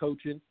Pitino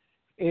coaching,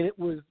 and it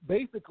was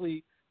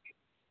basically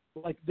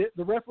like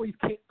the referees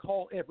can't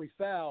call every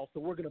foul, so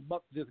we're going to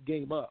muck this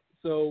game up.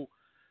 So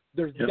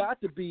there's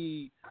got to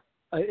be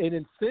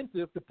an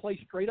incentive to play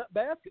straight-up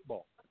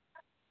basketball.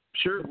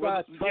 Sure.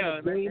 Besides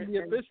trying to game the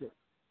officials.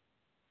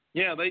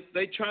 Yeah,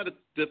 they try to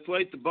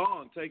deflate the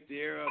ball and take the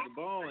air out of the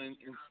ball and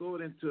throw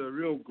it into a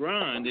real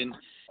grind, and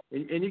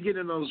you get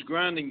in those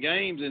grinding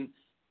games, and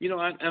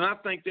I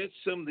think that's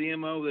some of the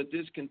MO that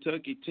this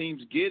Kentucky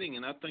team's getting,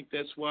 and I think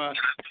that's why,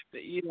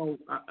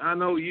 I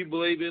know you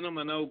believe in them,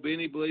 I know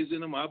Benny believes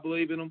in them, I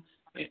believe in them,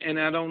 and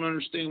I don't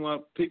understand why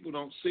people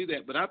don't see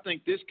that, but I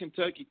think this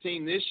Kentucky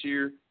team this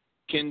year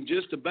can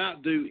just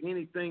about do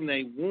anything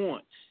they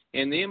want,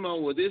 and the MO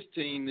with this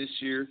team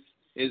this year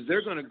is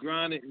they're going to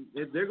grind it.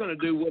 They're going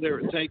to do whatever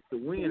it takes to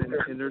win,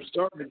 and they're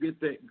starting to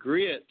get that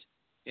grit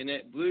and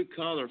that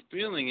blue-collar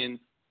feeling. And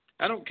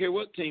I don't care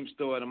what teams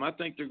throw at them. I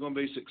think they're going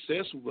to be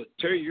successful. But,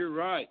 Terry, you're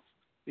right.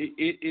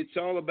 It's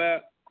all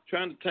about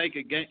trying to take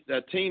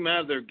a team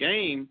out of their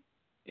game,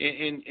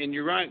 and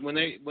you're right. When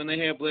they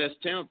have less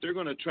talent, they're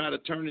going to try to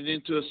turn it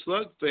into a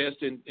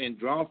slugfest and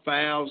draw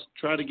fouls,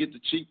 try to get the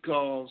cheap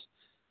calls.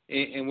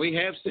 And we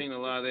have seen a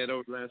lot of that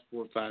over the last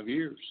 4 or 5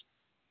 years.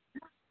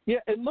 Yeah,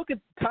 and look at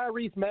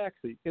Tyrese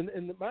Maxey. And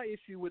my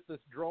issue with this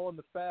drawing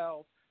the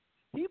foul,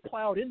 he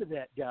plowed into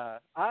that guy.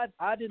 I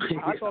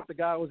thought the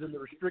guy was in the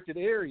restricted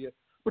area,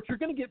 but you're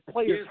going to get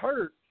players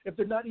hurt if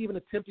they're not even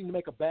attempting to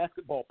make a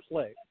basketball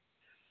play.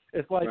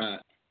 It's like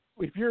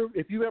if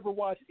you ever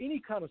watch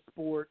any kind of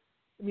sport,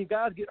 I mean,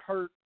 guys get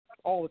hurt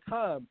all the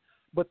time,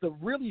 but the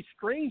really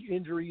strange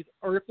injuries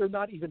are if they're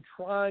not even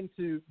trying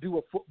to do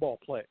a football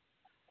play.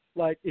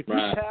 Like if you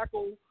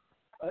tackle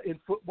in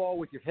football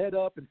with your head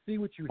up and see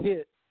what you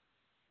hit,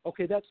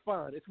 okay, that's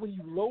fine. It's when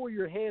you lower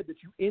your head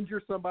that you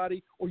injure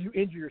somebody or you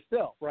injure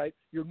yourself, right?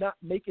 You're not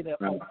making a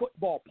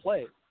football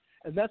play.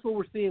 And that's what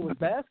we're seeing with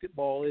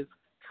basketball is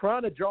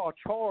trying to draw a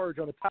charge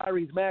on a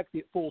Tyrese Maxey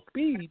at full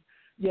speed.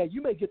 Yeah,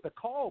 you may get the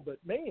call, but,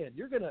 man,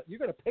 you're gonna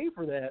pay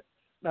for that.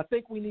 And I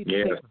think we need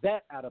to take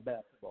that out of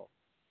basketball.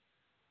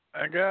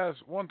 And, guys,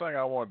 one thing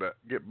I wanted to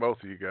get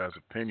both of you guys'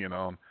 opinion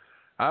on,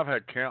 I've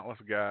had countless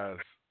guys,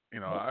 I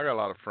got a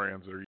lot of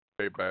friends that are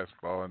UK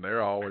basketball, and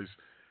they're always –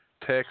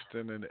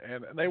 texting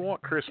and they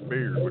want Chris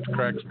Beard, which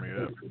cracks me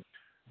up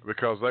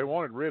because they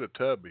wanted rid of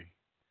Tubby,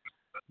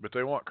 but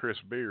they want Chris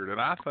Beard,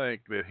 and I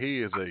think that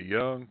he is a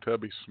young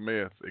Tubby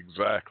Smith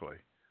exactly.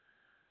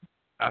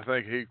 I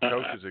think he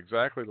coaches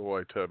exactly the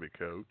way Tubby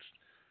coached,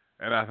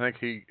 and I think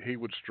he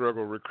would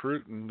struggle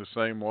recruiting the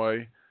same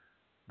way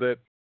that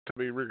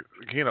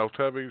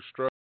Tubby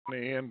struggled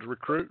in the end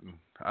recruiting.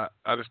 I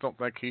just don't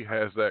think he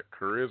has that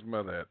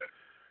charisma, that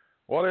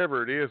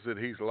whatever it is that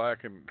he's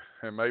lacking,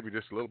 and maybe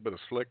just a little bit of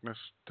slickness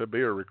to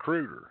be a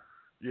recruiter,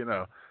 And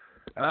I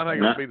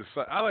think it would be the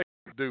same. I think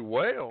he'd do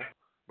well,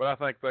 but I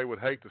think they would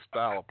hate the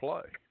style of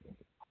play.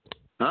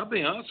 I'll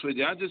be honest with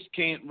you. I just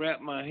can't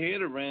wrap my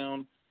head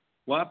around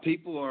why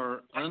people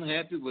are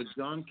unhappy with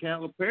John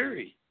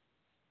Calipari.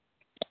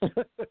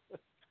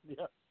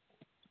 Yeah.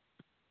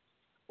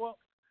 Well,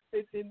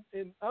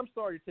 and I'm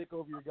sorry to take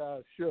over your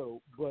guys'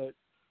 show, but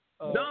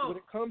when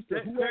it comes to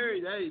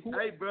Terry,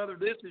 hey, brother,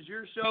 this is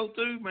your show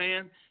too,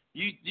 man.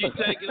 You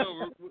take it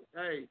over.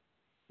 Hey,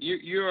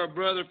 you're a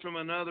brother from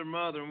another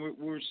mother, and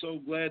we're so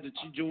glad that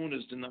you joined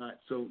us tonight.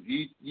 So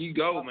you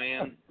go,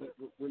 man.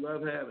 We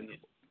love having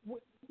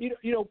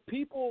you.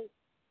 People.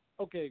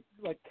 Okay,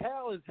 like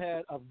Cal has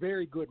had a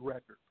very good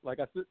record.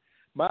 Like I said,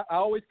 I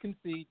always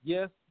concede.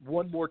 Yes,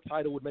 one more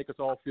title would make us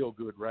all feel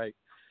good, right?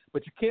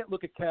 But you can't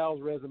look at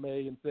Cal's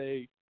resume and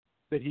say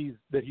that he's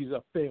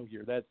a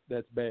failure.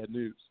 That's bad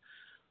news.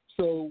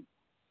 So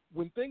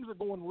when things are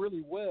going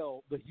really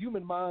well, the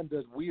human mind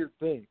does weird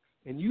things,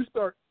 and you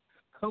start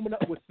coming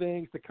up with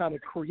things to kind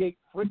of create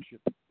friction.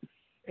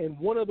 And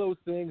one of those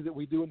things that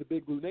we do in the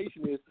Big Blue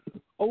Nation is,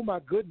 oh my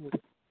goodness,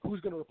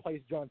 who's going to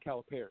replace John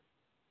Calipari?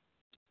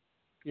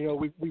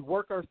 We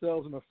work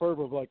ourselves in the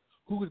fervor of like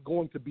who is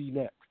going to be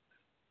next,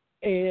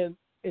 and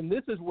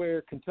this is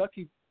where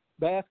Kentucky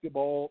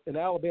basketball and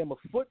Alabama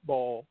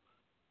football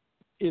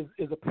is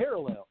a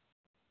parallel.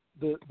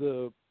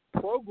 The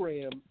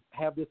programs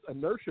have this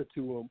inertia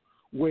to them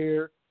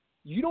where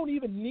you don't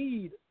even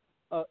need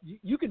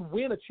you can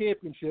win a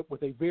championship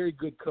with a very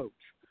good coach.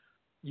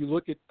 You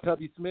look at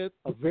Tubby Smith,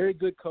 a very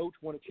good coach,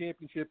 won a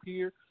championship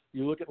here.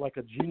 You look at like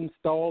a Gene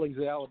Stallings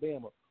at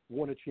Alabama,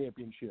 won a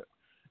championship.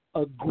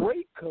 A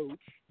great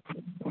coach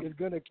is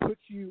going to put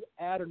you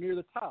at or near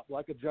the top,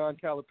 like a John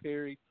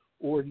Calipari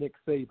or Nick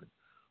Saban.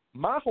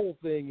 My whole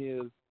thing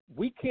is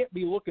we can't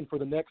be looking for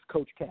the next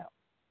Coach Cal,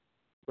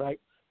 right?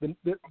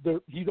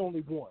 He's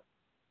only one.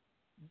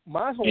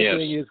 My whole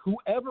thing is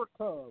whoever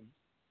comes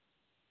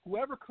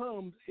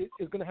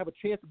is going to have a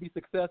chance to be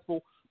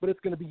successful, but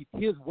it's going to be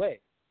his way.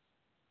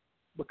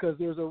 Because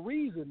there's a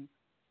reason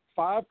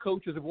 5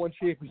 coaches have won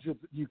championships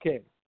at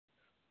UK.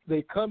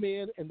 They come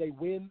in and they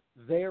win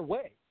their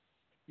way.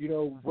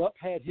 Rupp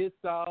had his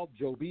style,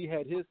 Joe B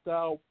had his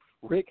style,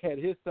 Rick had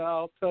his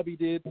style, Tubby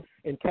did,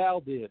 and Cal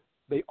did.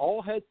 They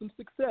all had some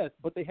success,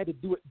 but they had to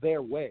do it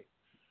their way.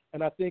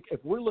 And I think if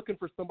we're looking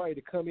for somebody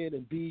to come in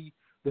and be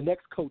the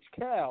next Coach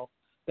Cal,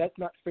 that's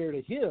not fair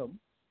to him.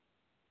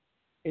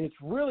 And it's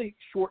really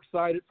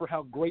short-sighted for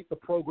how great the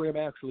program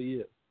actually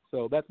is.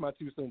 So that's my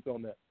 2 cents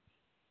on that.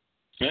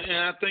 And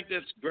I think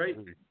that's a great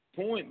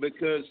point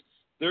because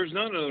there's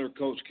none other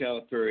Coach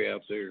Calipari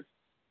out there.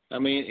 I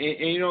mean,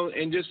 and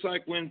and just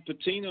like when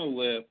Pitino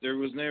left, there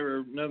was never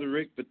another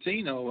Rick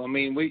Pitino. I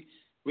mean, we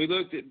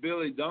looked at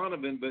Billy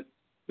Donovan, but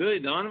Billy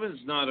Donovan's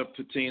not a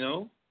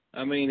Pitino.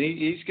 I mean,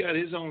 he's got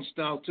his own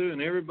style too,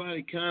 and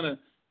everybody kind of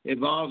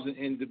evolves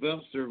and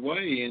develops their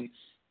way.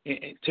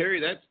 And Terry,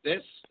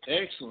 that's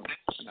excellent.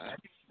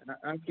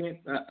 I can't.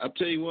 I'll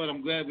tell you what.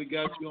 I'm glad we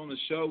got you on the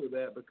show with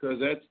that, because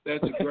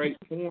that's a great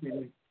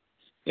point.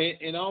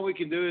 And all we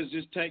can do is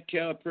just take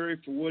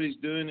Calipari for what he's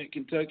doing at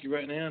Kentucky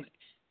right now.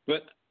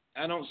 But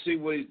I don't see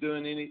what he's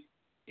doing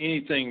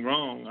anything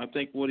wrong. I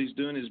think what he's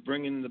doing is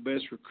bringing in the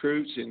best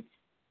recruits. And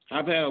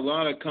I've had a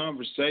lot of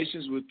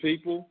conversations with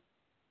people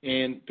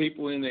and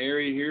people in the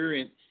area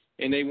here,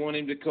 and they want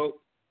him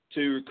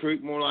to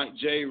recruit more like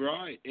Jay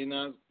Wright. And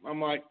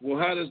I'm like, well,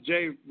 how does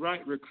Jay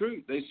Wright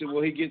recruit? They said,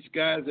 well, he gets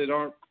guys that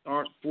aren't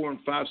 4-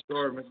 and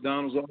 5-star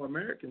McDonald's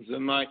All-Americans.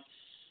 I'm like,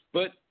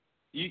 but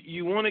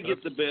you want to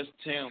get the best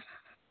talent.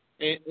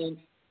 And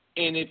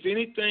if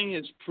anything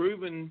has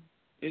proven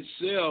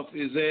itself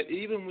is that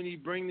even when you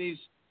bring these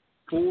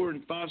 4-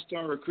 and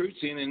 5-star recruits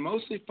in, and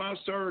mostly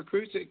 5-star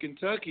recruits at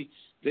Kentucky,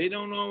 they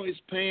don't always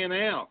pan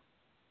out.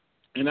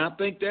 And I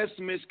think that's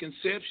the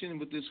misconception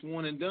with this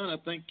one and done. I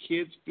think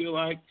kids feel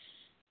like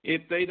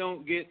if they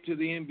don't get to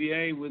the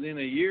NBA within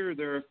a year,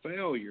 they're a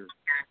failure.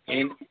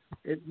 And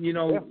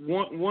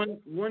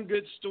one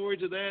good story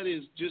to that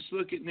is just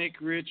look at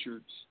Nick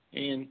Richards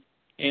and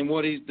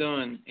what he's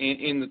done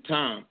in the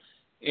time.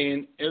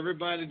 And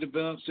everybody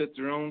develops at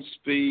their own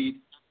speed.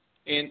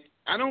 And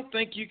I don't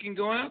think you can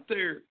go out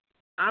there.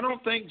 I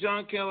don't think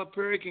John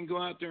Calipari can go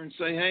out there and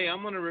say, hey,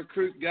 I'm going to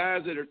recruit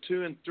guys that are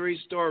 2- and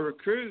 3-star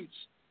recruits,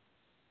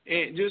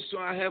 and just so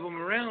I have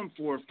them around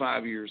 4 or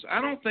 5 years. I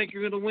don't think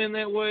you're going to win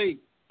that way.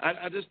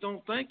 I just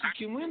don't think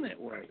you can win that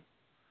way.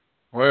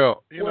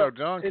 Well,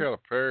 John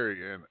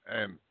Calipari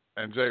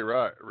and Jay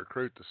Wright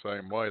recruit the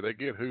same way. They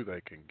get who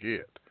they can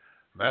get.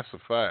 That's the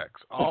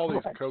facts. All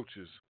these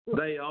coaches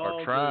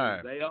are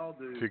trying to get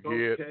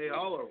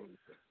all of them,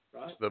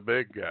 right? the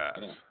big guys,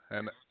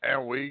 and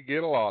we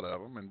get a lot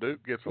of them, and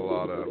Duke gets a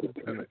lot of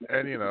them,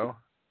 and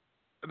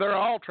they're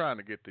all trying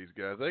to get these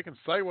guys. They can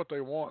say what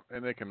they want,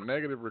 and they can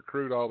negative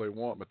recruit all they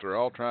want, but they're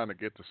all trying to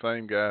get the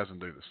same guys and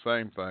do the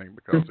same thing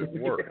because it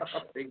works.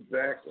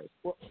 Exactly.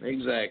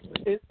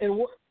 Exactly.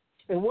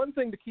 And one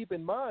thing to keep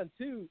in mind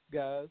too,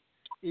 guys,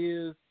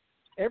 is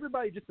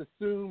everybody just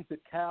assumes that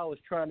Cal is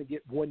trying to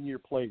get one-year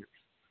players.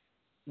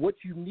 What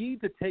you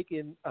need to take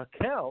in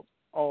account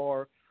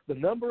are the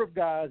number of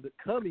guys that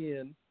come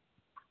in.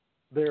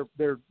 They're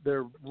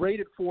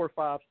rated 4 or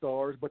 5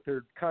 stars, but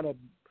they're kind of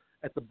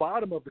at the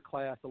bottom of the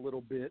class a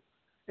little bit,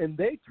 and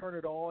they turn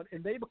it on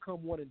and they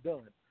become one and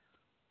done.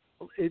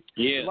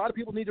 A lot of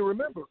people need to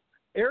remember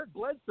Eric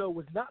Bledsoe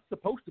was not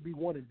supposed to be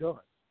one and done,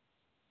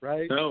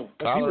 right? No,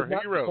 Tyler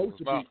Hero was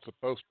not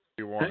supposed to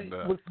be one and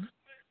done.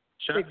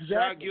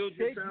 Shai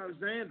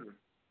Gilgeous-Alexander.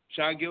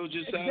 Shai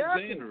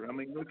Gilgeous-Alexander. I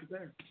mean, look at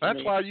that.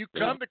 That's why you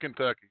come to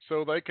Kentucky,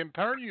 so they can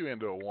turn you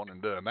into a one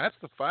and done. That's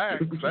the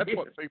fact. That's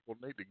what people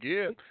need to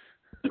get.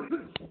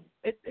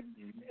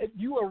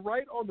 You are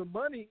right on the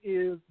money.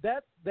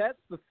 That's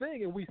the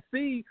thing, and we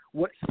see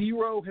what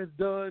Hero has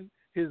done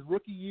his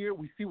rookie year.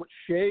 We see what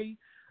Shea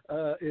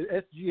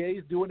SGA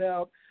is doing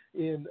out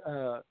in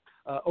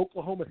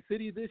Oklahoma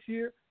City this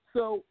year.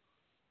 So,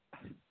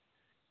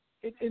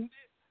 and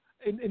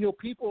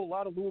people, a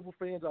lot of Louisville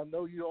fans, I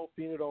know you all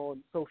seen it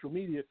on social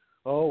media.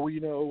 Oh,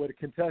 at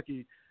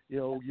Kentucky,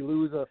 you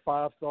lose a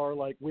 5-star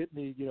like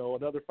Whitney,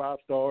 another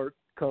 5-star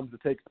comes to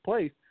take the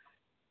place.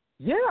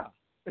 Yeah.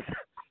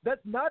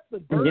 That's not the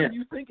burden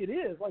you think it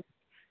is. Like,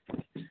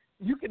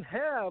 you can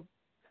have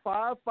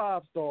 5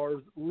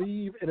 5-stars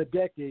leave in a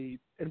decade,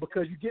 and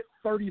because you get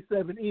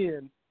 37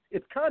 in,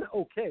 it's kind of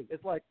okay.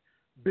 It's like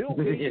Bill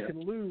Gates can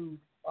lose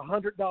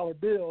 $100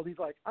 bill, and he's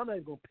like, I'm not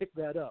even going to pick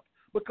that up.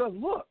 Because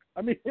look,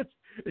 I mean, it's,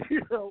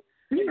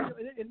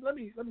 and let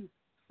me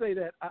say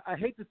that I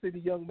hate to see the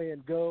young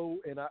man go,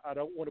 and I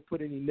don't want to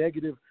put any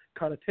negative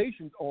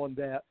connotations on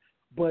that,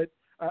 but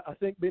I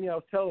think, Benny, I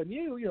was telling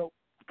you,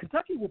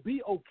 Kentucky will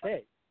be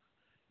okay.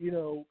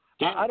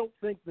 I don't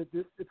think that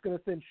it's going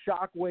to send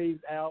shockwaves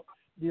out.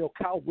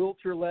 Kyle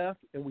Wiltshire left,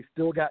 and we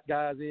still got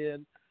guys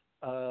in.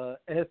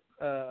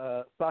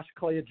 Sasha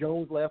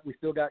Clea-Jones left. We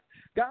still got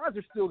guys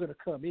are still going to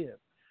come in.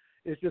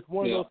 It's just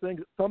one of those things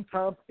that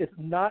sometimes it's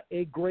not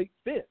a great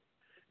fit.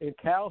 And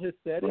Cal has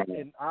said it,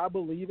 and I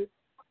believe it.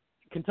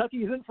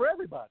 Kentucky isn't for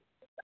everybody.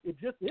 It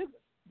just isn't.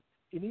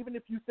 And even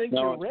if you think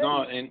you're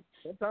ready,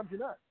 sometimes you're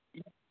not.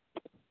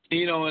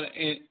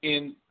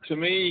 And to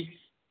me,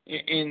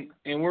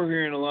 and we're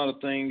hearing a lot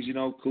of things,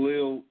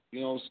 Khalil,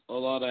 a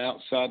lot of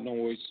outside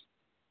noise.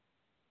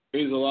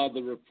 There's a lot of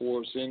the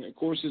reports. And, of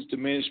course, it's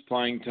diminished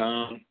playing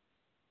time.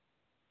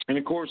 And,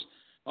 of course,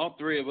 all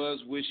three of us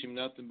wish him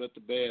nothing but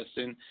the best.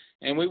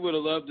 And we would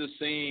have loved to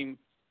see him,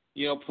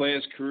 play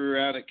his career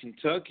out at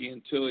Kentucky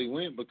until he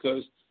went,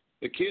 because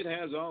the kid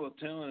has all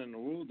the talent in the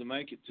world to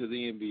make it to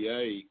the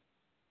NBA.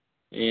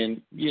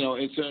 And,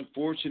 it's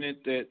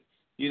unfortunate that,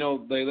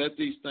 they let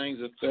these things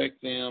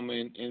affect them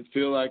and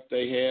feel like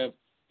they have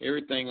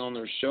everything on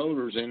their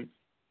shoulders.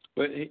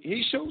 But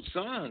he showed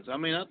signs. I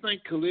mean, I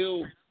think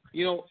Khalil,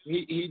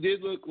 he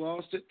did look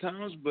lost at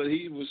times, but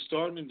he was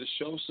starting to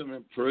show some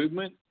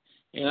improvement.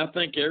 And I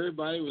think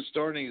everybody was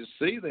starting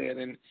to see that.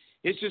 And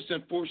it's just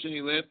unfortunate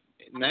he left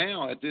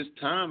now at this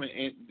time,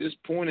 at this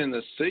point in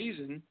the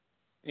season,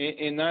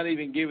 and not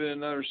even give it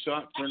another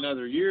shot for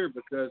another year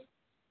because,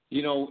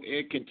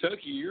 at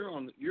Kentucky, you're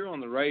on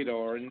the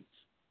radar. And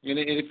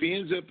if he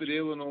ends up at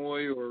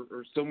Illinois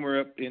or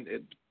somewhere up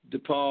at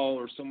DePaul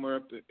or somewhere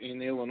up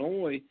in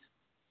Illinois,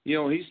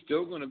 he's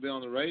still going to be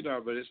on the radar,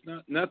 but it's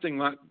nothing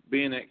like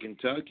being at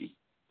Kentucky.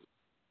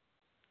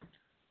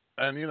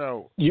 And, I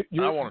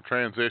want to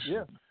transition.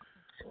 Yeah.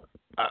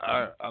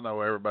 I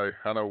know everybody,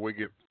 I know we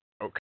get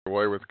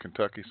away with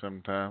Kentucky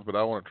sometimes, but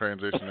I want to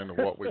transition into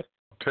what we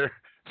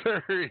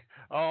Terry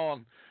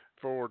on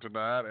for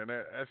tonight, and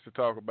that's to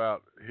talk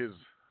about his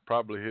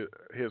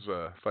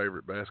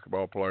favorite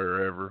basketball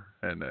player ever,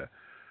 and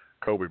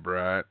Kobe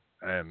Bryant,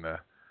 and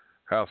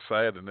how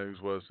sad the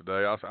news was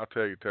today. I'll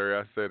tell you, Terry,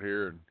 I sat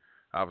here and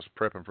I was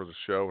prepping for the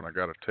show, and I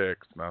got a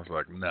text, and I was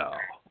like, no.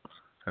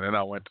 And then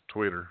I went to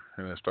Twitter,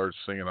 and I started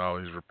seeing all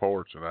these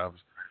reports, and I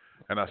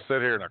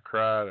sat here and I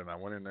cried, and I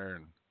went in there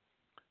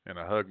and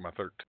I hugged my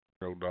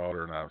 13-year-old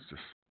daughter, and I was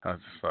just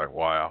like,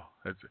 wow.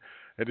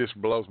 It just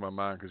blows my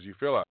mind because you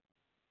feel like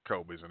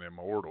Kobe's an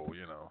immortal,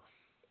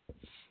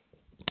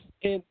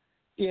 And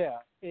yeah,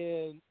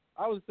 and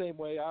I was the same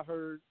way. I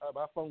heard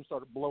my phone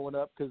started blowing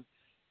up because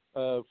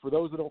for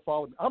those that don't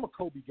follow me, I'm a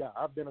Kobe guy.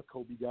 I've been a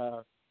Kobe guy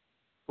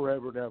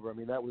forever and ever. I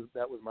mean, that was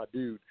my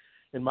dude.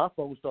 And my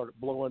phone started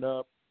blowing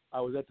up.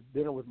 I was at the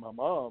dinner with my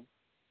mom,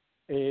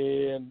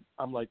 and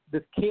I'm like,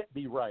 this can't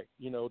be right.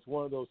 It's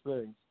one of those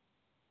things.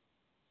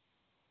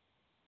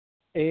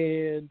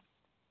 And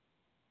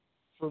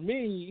for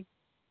me,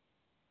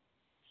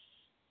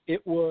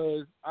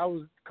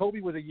 Kobe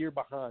was a year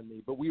behind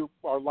me, but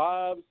our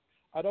lives,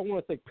 I don't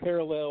want to say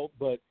parallel,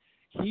 but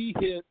he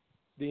hit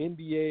the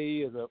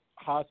NBA as a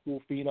high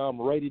school phenom,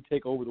 ready to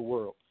take over the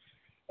world.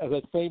 At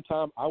the same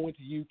time, I went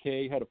to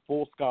UK, had a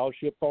full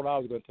scholarship, thought I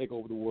was going to take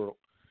over the world.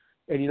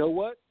 And you know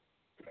what?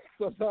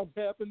 Sometimes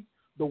happens,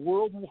 the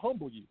world will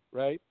humble you,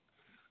 right?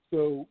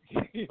 So,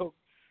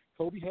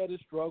 Kobe had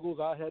his struggles,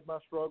 I had my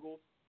struggles,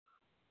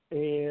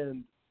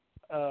 and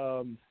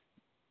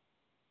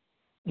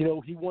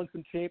he won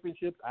some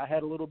championships. I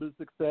had a little bit of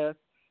success.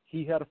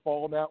 He had a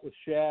falling out with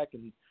Shaq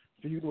and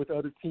feuding with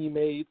other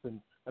teammates,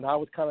 and I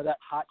was kind of that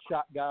hot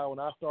shot guy when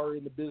I started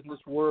in the business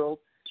world.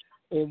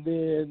 And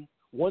then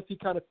once he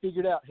kind of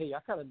figured out, hey, I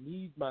kind of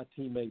need my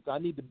teammates, I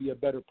need to be a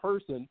better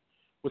person,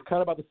 was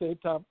kind of about the same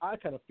time I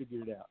kind of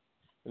figured it out.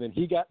 And then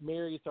he got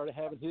married, started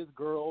having his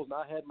girls, and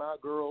I had my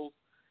girls.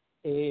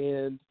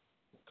 And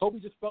Kobe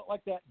just felt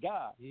like that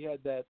guy. He had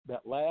that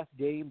last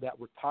game, that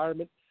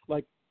retirement.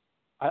 Like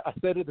I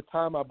said at the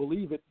time, I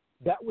believe it,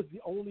 that was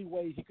the only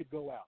way he could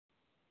go out,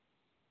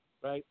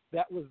 right?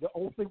 That was the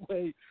only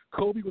way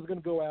Kobe was going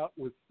to go out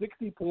with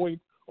 60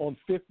 points on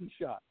 50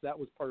 shots. That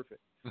was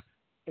perfect.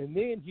 And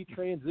then he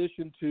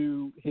transitioned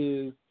to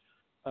his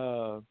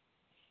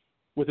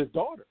with his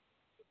daughter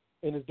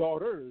and his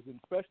daughters, and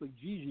especially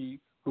Gigi,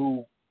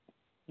 who,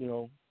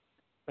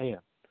 man,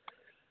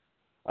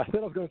 I said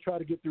I was going to try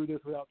to get through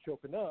this without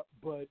choking up,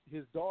 but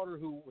his daughter,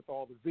 who with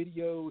all the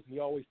videos he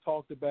always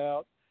talked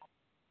about,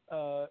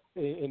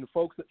 and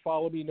folks that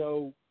follow me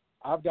know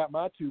I've got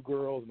my two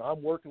girls and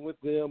I'm working with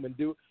them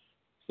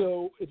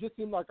so it just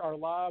seemed like our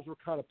lives were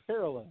kind of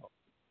parallel.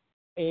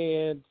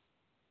 And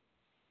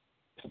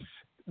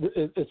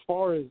as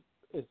far as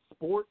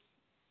sports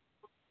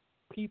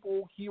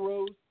people,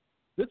 heroes,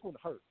 this one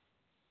hurt.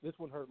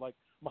 Like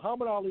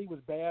Muhammad Ali was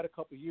bad a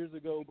couple of years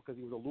ago because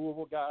he was a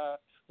Louisville guy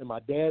and my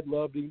dad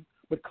loved him,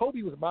 but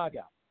Kobe was my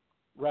guy,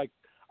 right?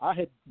 I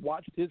had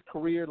watched his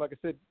career. Like I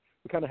said,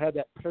 we kind of had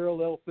that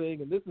parallel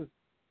thing, and this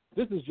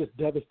is just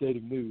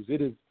devastating news.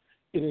 It is,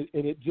 and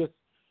it just,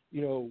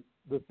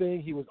 the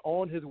thing, he was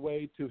on his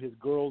way to his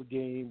girls'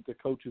 game, the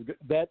coaches,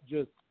 that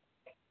just,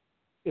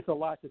 it's a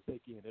lot to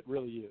take in. It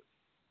really is.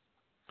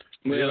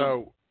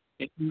 Well,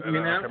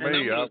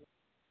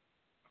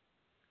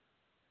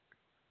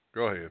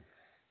 go ahead.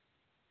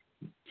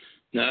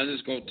 No, I'm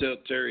just going to tell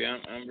Terry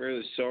I'm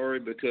really sorry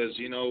because,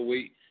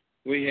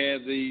 we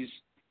have these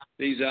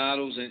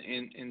idols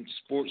and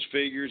sports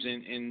figures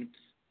and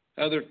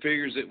other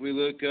figures that we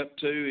look up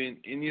to,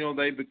 and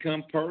they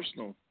become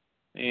personal,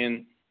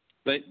 and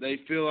they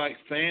feel like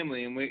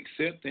family, and we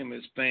accept them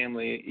as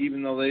family,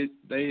 even though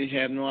they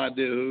have no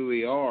idea who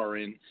we are,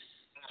 and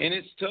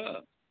it's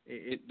tough.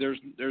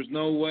 There's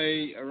no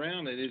way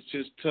around it. It's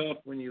just tough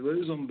when you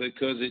lose them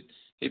because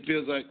it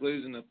feels like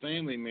losing a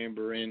family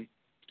member, and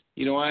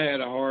I had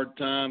a hard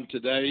time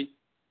today.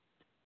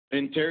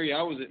 And Terry,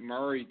 I was at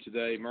Murray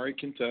today,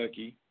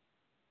 Kentucky,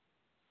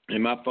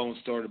 and my phone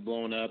started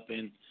blowing up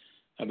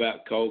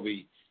about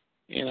Kobe.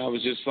 And I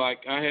was just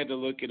like, I had to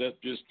look it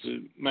up just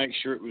to make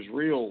sure it was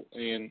real.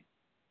 And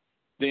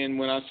then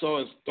when I saw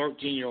his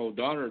 13-year-old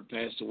daughter had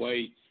passed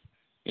away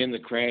in the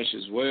crash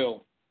as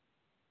well,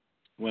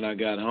 when I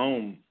got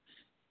home,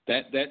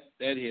 that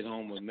hit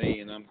home with me,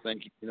 and I'm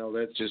thinking,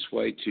 that's just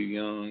way too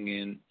young.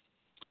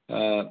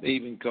 And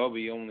even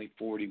Kobe only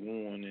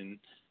 41,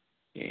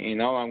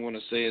 and all I'm going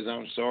to say is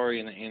I'm sorry,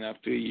 and I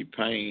feel your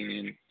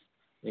pain,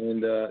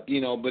 and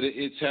but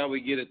it's how we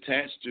get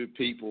attached to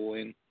people,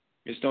 and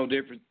it's no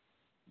different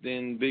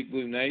than Big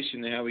Blue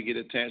Nation and how we get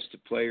attached to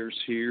players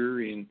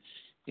here and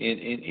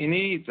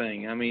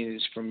anything. I mean,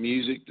 it's from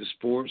music to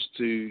sports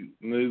to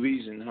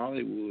movies and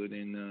Hollywood,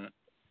 and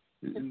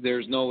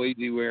there's no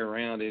easy way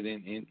around it,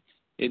 and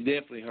it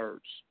definitely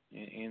hurts,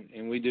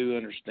 and we do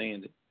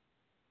understand it.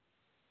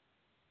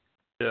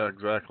 Yeah,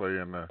 exactly.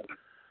 And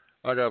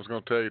like I was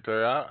going to tell you,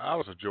 Terry, I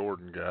was a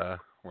Jordan guy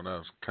when I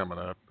was coming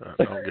up.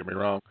 Don't get me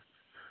wrong.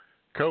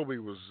 Kobe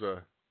was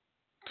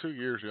 2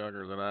 years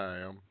younger than I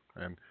am,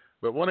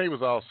 but when he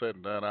was all said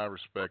and done, I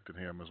respected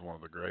him as one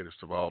of the greatest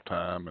of all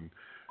time. And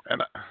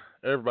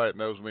everybody that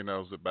knows me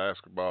knows that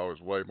basketball is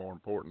way more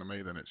important to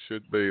me than it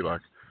should be.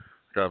 Like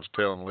I was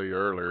telling Lee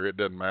earlier, it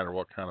doesn't matter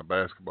what kind of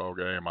basketball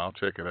game. I'll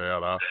check it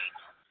out.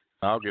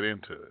 I'll get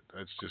into it.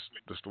 It's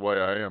just the way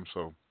I am.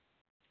 So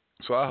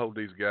I hold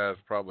these guys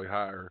probably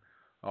higher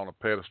on a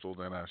pedestal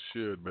than I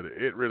should. But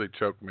it really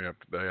choked me up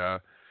today.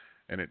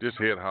 And it just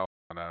hit home.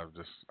 And I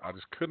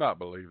just could not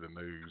believe the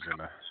news.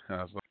 And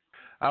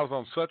I was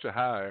on such a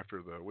high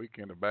after the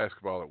weekend of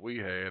basketball that we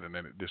had, and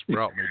then it just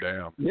brought me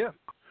down. Yeah.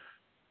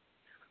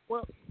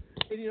 Well,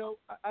 and,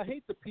 I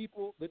hate the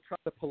people that try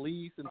to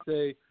police and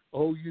say,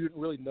 "Oh, you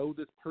didn't really know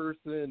this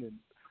person,"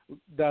 and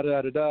da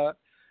da da da.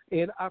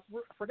 And I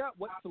forgot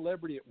what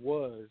celebrity it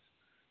was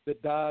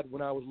that died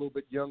when I was a little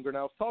bit younger, and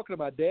I was talking to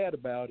my dad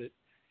about it,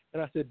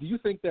 and I said, "Do you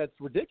think that's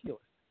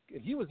ridiculous?"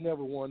 And he was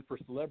never one for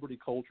celebrity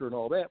culture and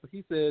all that, but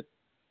he said,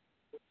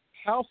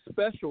 "How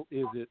special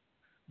is it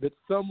that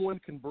someone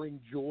can bring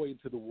joy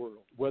into the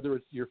world, whether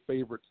it's your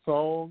favorite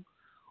song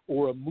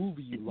or a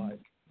movie you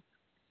like,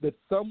 that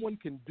someone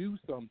can do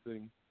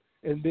something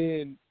and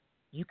then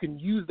you can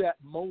use that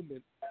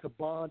moment to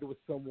bond with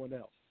someone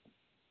else."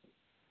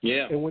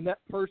 Yeah. And when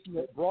that person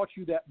that brought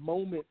you that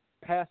moment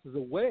passes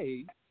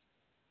away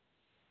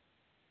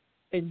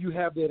and you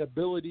have that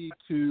ability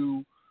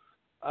to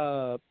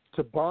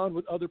bond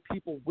with other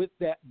people with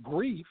that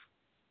grief,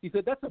 he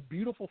said that's a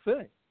beautiful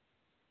thing.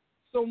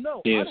 So,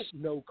 no, yes. I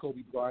didn't know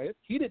Kobe Bryant.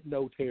 He didn't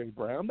know Terry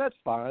Brown. That's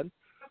fine.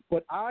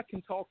 But I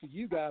can talk to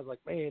you guys like,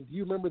 man, do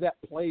you remember that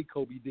play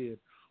Kobe did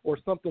or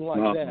something like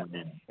that?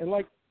 Man. And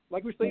like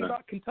we're saying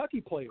about Kentucky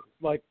players,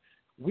 like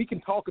we can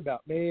talk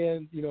about,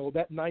 man,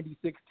 that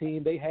 96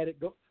 team, they had it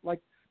go.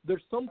 Like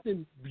there's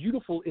something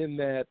beautiful in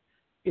that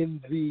in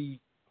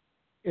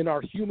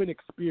our human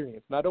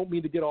experience. And I don't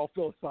mean to get all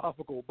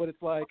philosophical, but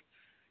it's like,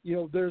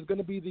 there's going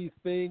to be these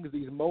things,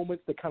 these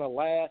moments that kind of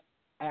last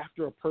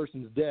after a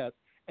person's death.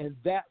 And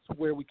that's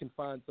where we can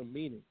find some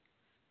meaning.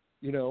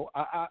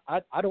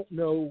 I don't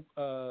know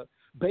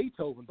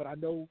Beethoven, but I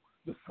know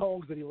the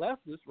songs that he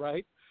left us,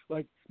 right?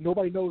 Like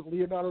nobody knows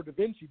Leonardo da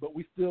Vinci, but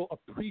we still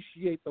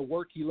appreciate the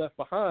work he left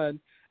behind.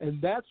 And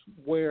that's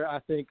where I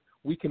think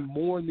we can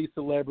mourn these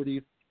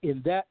celebrities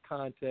in that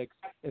context,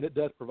 and it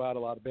does provide a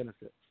lot of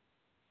benefits.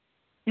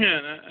 Yeah,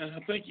 and I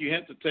think you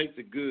have to take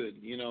the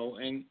good,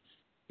 and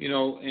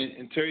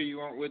Terry, you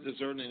weren't with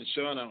us early in the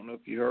show, and I don't know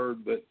if you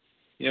heard, but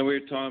we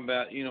were talking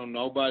about,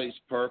 nobody's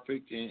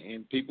perfect,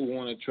 and people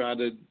want to try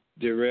to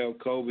derail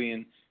Kobe,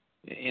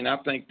 and I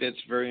think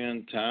that's very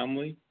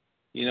untimely.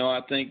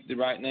 I think that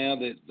right now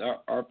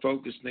that our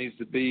focus needs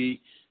to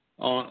be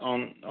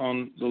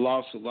on the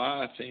loss of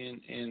life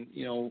and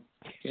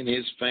and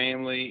his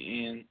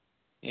family, and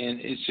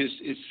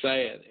it's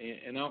sad,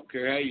 and I don't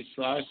care how you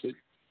slice it,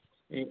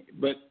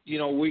 but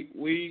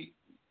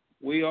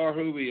we are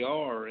who we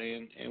are,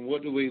 and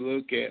what do we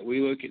look at? We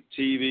look at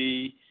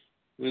TV.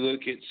 We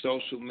look at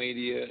social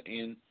media,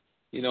 and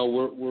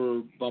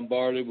we're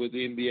bombarded with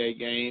NBA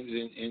games,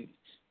 and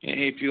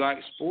if you like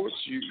sports,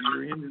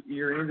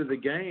 you're into the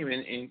game,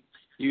 and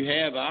you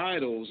have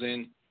idols,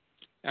 and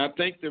I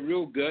think the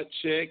real gut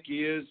check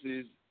is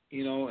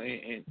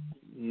and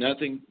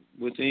nothing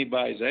with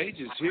anybody's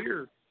ages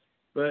here,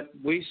 but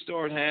we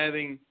start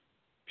having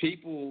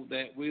people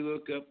that we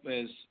look up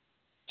as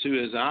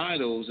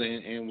idols,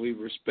 and we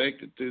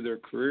respect it through their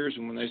careers,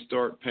 and when they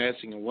start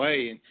passing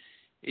away, and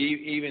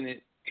even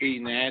it be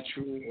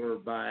natural or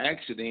by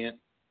accident,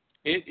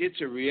 it's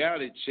a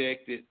reality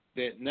check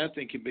that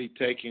nothing can be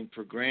taken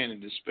for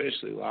granted,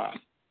 especially life.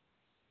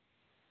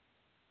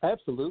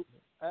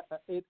 Absolutely.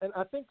 And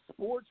I think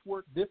sports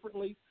work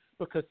differently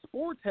because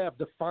sports have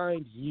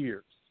defined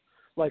years.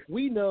 Like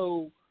we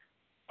know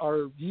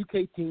our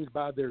UK teams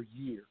by their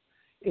year.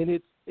 And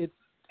it's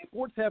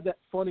sports have that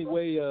funny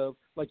way of,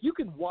 like, you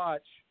can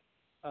watch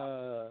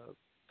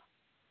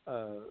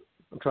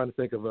I'm trying to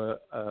think of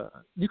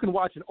you can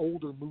watch an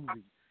older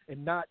movie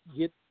and not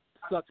get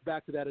sucked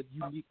back to that at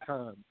a unique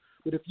time.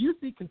 But if you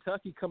see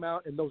Kentucky come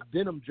out in those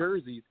denim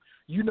jerseys,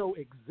 you know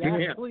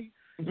exactly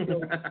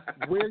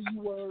where you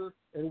were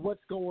and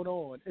what's going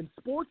on. And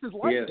sports is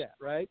like that,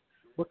 right?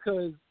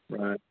 Because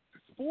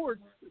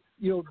sports,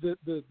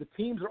 the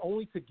teams are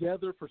only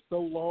together for so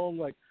long.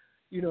 Like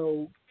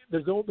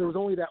there was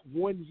only that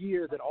 1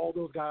 year that all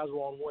those guys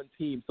were on one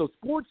team. So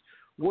sports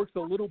works a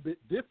little bit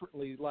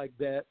differently like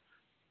that.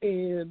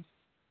 And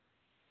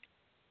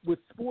with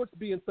sports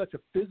being such a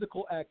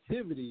physical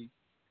activity,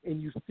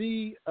 and you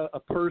see a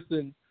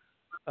person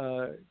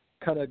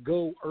kind of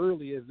go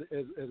early, as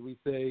we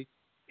say,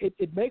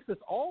 it makes us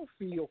all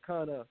feel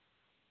kind of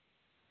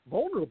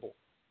vulnerable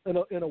in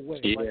a way.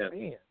 Yeah. Like,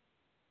 man,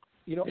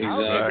 Exactly. I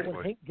remember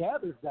when Hank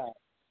Gathers died,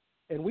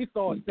 and we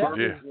thought that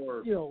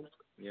was,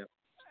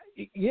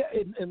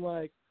 and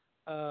like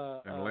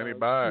and Lenny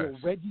Bias,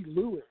 Reggie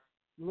Lewis,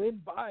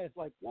 Lynn Bias,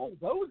 like, whoa,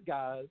 those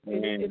guys,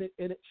 and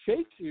it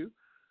shakes you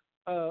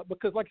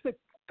because, like I said,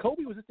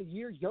 Kobe was just a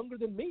year younger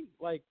than me.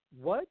 Like,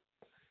 what?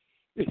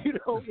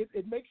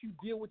 It makes you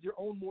deal with your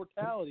own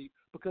mortality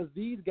because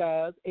these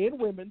guys and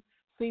women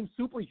seem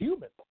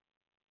superhuman.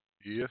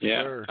 Yes,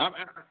 yeah. sir. I'm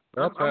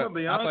going to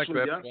be honest with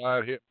you. I think that's why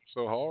it hit me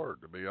so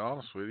hard, to be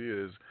honest with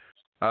you, is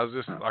I was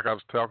just, like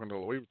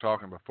we were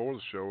talking before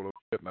the show a little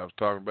bit, and I was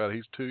talking about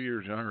he's 2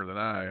 years younger than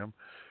I am,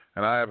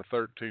 and I have a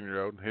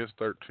 13-year-old and his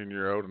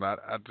 13-year-old, and I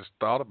just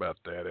thought about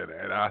that,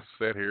 and I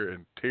sat here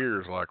in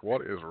tears like,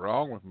 what is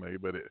wrong with me?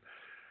 But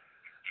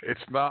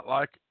it's not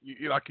like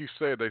you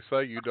said, they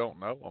say you don't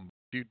know them.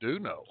 You do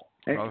know.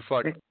 It's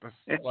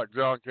like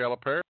John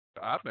Calipari.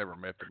 I've never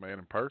met the man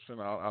in person.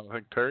 I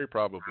think Terry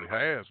probably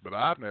has, but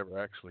I've never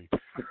actually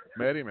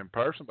met him in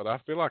person. But I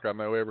feel like I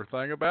know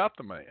everything about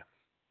the man.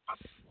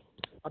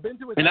 I've been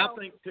to his and house. I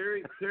think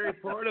Terry,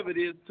 part of it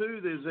is too,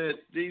 is that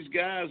these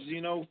guys,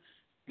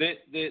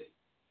 that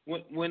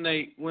when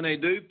they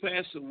do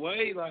pass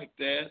away like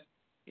that,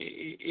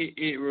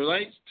 it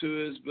relates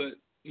to us. But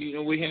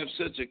we have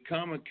such a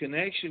common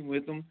connection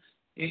with them,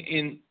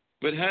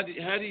 But how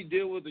do you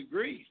deal with the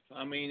grief?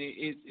 I mean,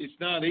 it's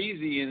not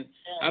easy, and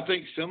I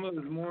think some of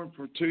it's more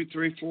for 2,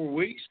 3, 4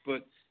 weeks.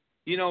 But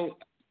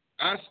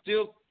I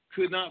still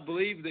could not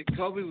believe that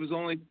Kobe was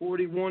only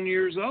 41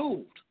 years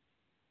old.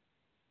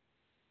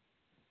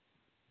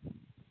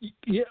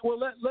 Yeah, well,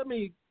 let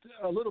me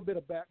a little bit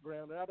of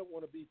background, and I don't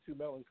want to be too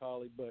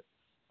melancholy, but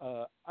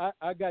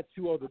I got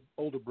 2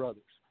 older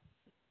brothers.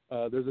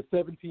 There's a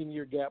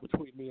 17-year gap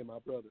between me and my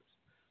brothers,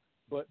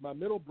 but my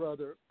middle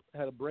brother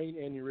had a brain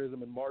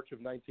aneurysm in March of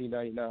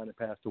 1999 and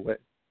passed away.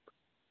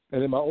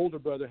 And then my older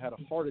brother had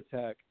a heart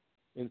attack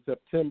in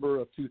September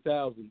of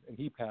 2000, and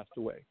he passed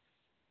away.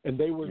 And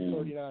they were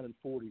 39 and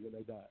 40 when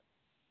they died.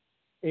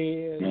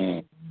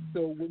 And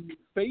so when you're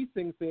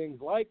facing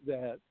things like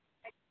that,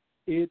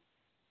 it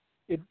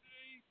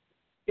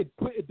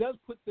does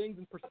put things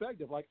in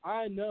perspective. Like,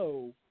 I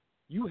know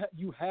you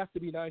have to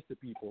be nice to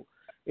people.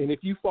 And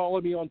if you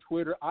follow me on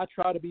Twitter, I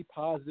try to be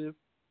positive.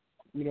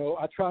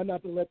 I try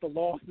not to let the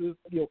losses,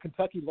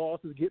 Kentucky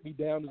losses get me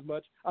down as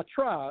much. I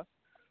try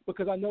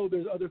because I know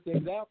there's other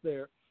things out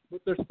there.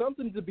 But there's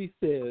something to be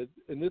said,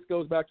 and this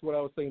goes back to what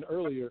I was saying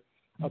earlier,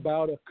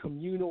 about a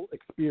communal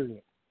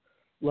experience.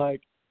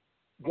 Like,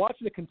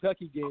 watching a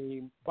Kentucky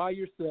game by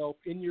yourself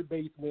in your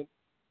basement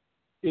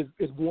is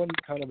one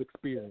kind of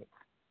experience.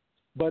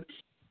 But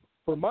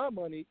for my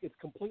money, it's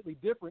completely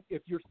different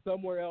if you're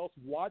somewhere else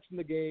watching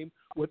the game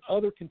with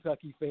other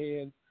Kentucky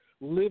fans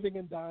living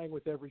and dying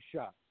with every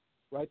shot.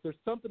 Right, there's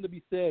something to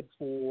be said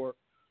for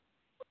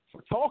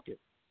talking,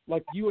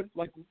 like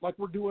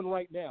we're doing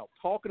right now,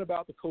 talking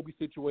about the Kobe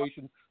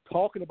situation,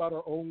 talking about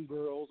our own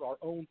girls, our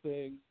own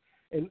things.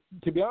 And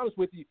to be honest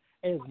with you,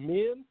 as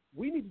men,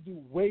 we need to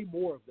do way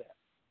more of that.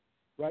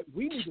 Right,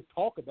 we need to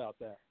talk about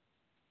that.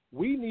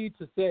 We need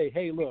to say,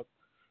 hey, look,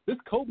 this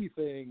Kobe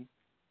thing.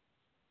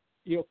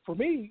 For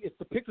me, it's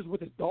the pictures with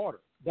his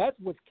daughter. That's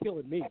what's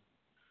killing me.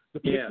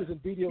 The pictures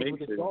and videos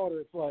with his daughter.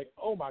 It's like,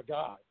 oh my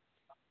God.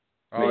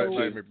 Oh, it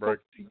made me break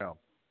down.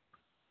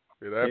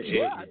 It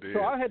absolutely did.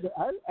 So I had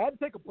to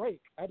take a break.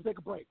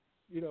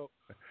 So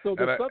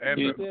there's something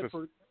to be said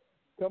for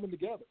coming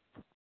together.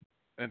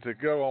 And to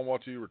go on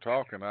what you were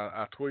talking,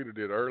 I tweeted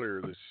it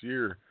earlier this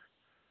year,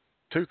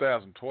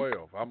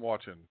 2012. I'm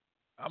watching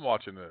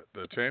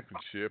the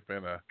championship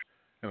in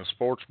a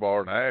sports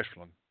bar in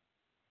Ashland,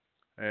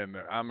 and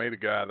I meet a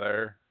guy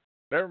there.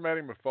 Never met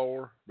him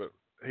before, but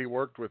he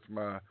worked with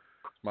my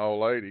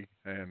old lady,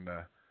 and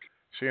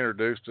she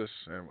introduced us,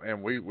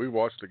 and we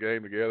watched the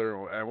game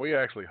together, and we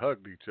actually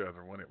hugged each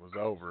other when it was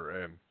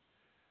over. And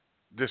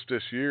this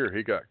year,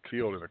 he got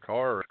killed in a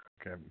car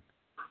wreck,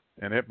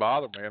 and it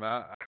bothered me. And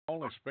I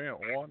only spent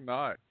one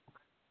night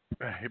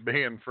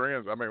being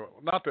friends. I mean,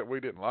 not that we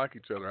didn't like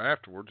each other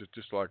afterwards. It's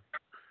just like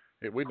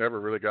we never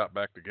really got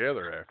back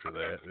together after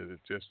that.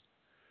 It's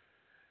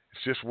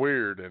just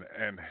weird,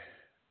 and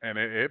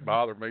it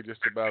bothered me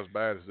just about as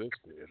bad as this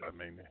did. I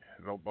mean,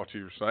 what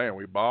you were saying,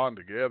 we bond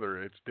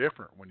together. It's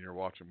different when you're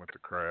watching with the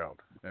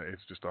crowd.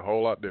 It's just a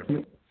whole lot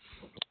different.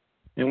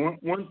 And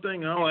one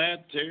thing I'll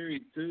add,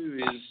 Terry, too,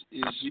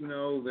 is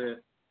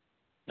that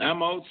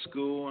I'm old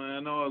school, and I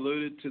know I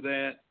alluded to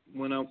that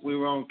when we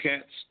were on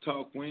Cats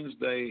Talk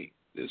Wednesday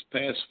this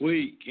past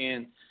week.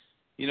 And,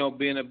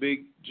 being a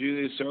big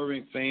Julius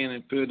Erving fan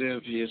and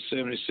Philadelphia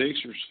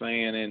 76ers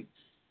fan, and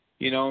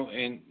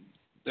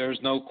there's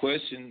no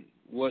question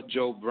what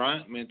Joe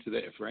Bryant meant to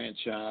that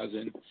franchise.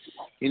 And,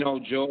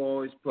 Joe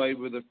always played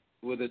with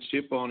a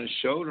chip on his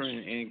shoulder,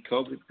 and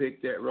Kobe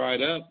picked that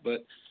right up.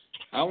 But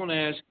I want to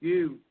ask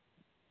you,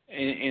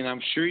 and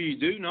I'm sure you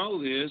do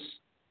know this,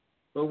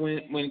 but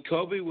when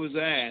Kobe was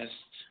asked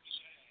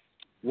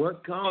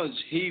what college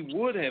he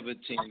would have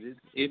attended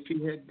if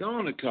he had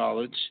gone to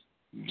college,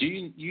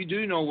 you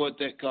do know what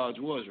that college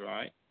was,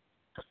 right?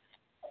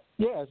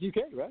 Yeah, it's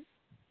UK, right?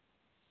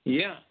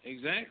 Yeah,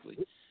 exactly.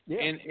 Yeah.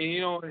 And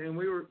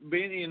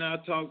Benny and I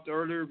talked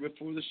earlier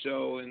before the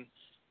show,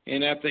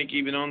 and I think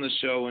even on the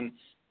show, and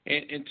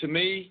to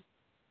me,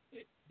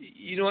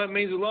 that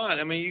means a lot.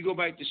 I mean, you go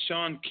back to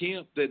Sean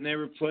Kemp that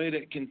never played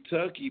at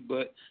Kentucky,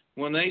 but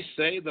when they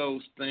say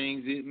those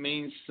things, it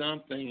means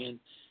something.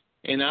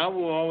 And I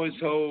will always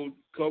hold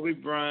Kobe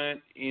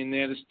Bryant in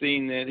that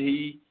esteem that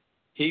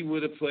he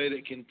would have played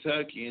at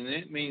Kentucky, and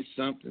that means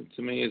something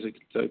to me as a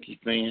Kentucky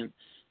fan.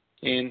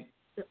 And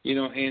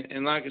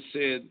and like I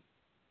said,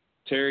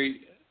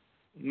 Terry,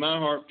 my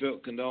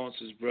heartfelt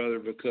condolences, brother,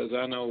 because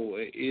I know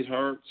it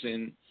hurts,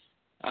 and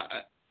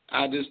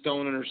I just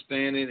don't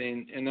understand it.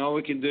 And all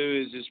we can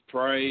do is just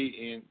pray,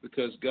 and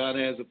because God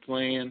has a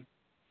plan,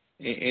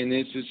 and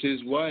this is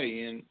His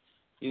way.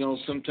 And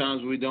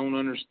sometimes we don't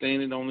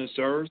understand it on this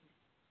earth,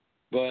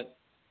 but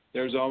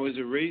there's always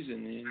a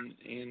reason,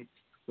 and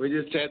we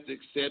just have to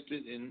accept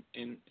it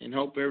and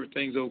hope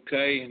everything's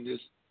okay, and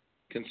just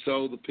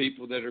console the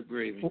people that are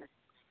grieving.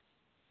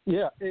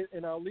 Yeah,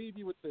 and I'll leave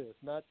you with this,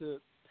 not to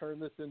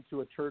turn this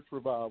into a church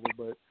revival,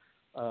 but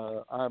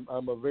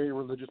I'm a very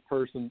religious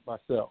person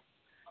myself.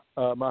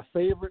 My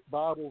favorite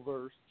Bible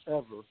verse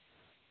ever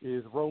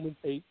is Romans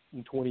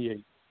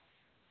 8:28,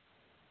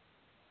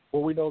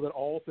 where we know that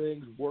all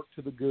things work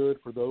to the good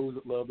for those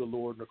that love the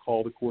Lord and are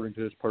called according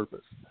to His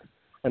purpose.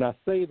 And I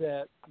say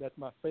that's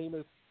my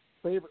favorite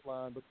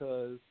line,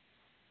 because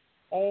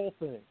all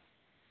things.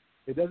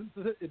 It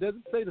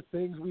doesn't say the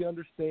things we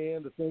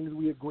understand, the things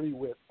we agree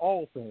with,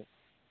 all things.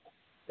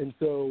 And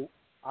so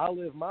I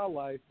live my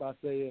life by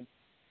saying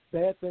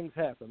bad things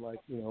happen, like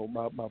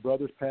my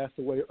brothers passed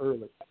away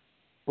early,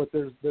 but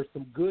there's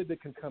some good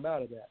that can come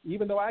out of that.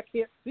 Even though I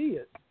can't see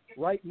it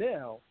right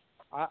now,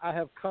 I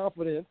have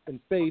confidence and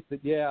faith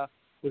that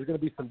there's going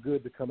to be some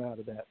good to come out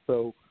of that.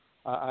 So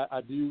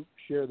I do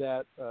share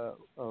that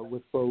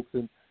with folks.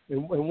 And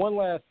one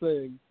last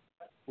thing.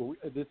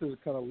 This is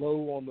kind of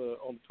low on the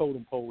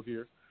totem pole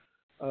here.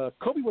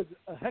 Kobe was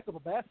a heck of a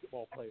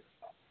basketball player.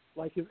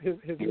 Like his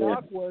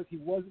knock was he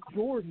wasn't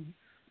Jordan,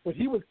 but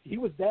he was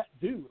that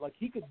dude. Like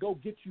he could go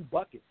get you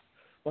buckets.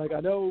 Like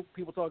I know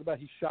people talk about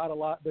he shot a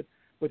lot, but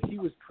he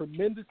was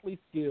tremendously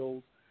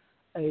skilled,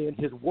 and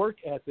his work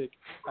ethic.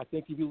 I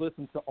think if you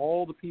listen to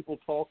all the people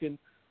talking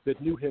that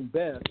knew him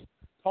best,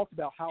 talked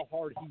about how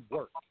hard he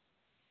worked.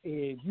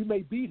 And you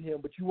may beat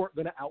him, but you weren't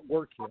going to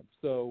outwork him.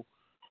 So.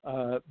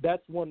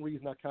 That's one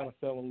reason I kind of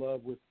fell in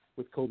love with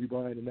Kobe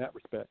Bryant in that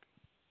respect.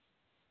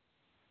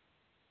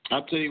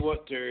 I'll tell you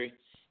what, Terry,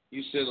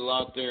 you said a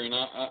lot there, and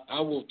I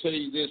will tell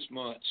you this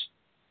much.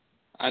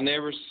 I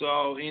never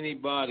saw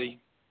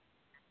anybody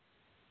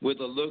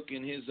with a look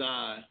in his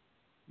eye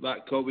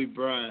like Kobe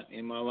Bryant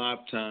in my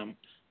lifetime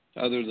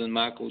other than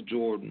Michael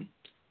Jordan.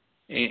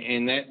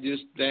 And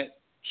that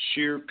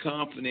sheer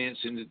confidence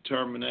and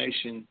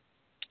determination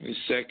is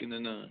second to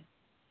none.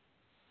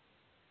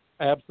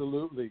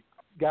 Absolutely.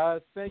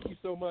 Guys, thank you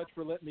so much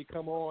for letting me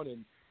come on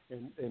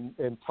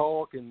and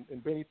talk.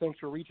 And Benny, thanks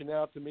for reaching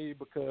out to me,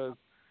 because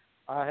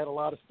I had a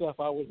lot of stuff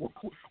I was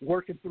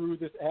working through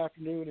this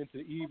afternoon into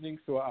the evening,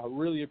 so I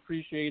really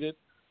appreciate it.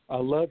 I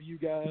love you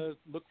guys.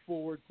 Look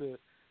forward to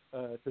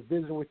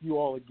visiting with you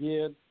all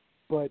again.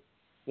 But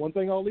one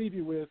thing I'll leave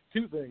you with,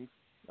 two things.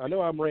 I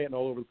know I'm ranting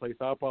all over the place.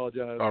 I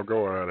apologize. I'll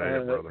go right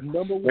ahead, brother.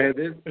 Number one,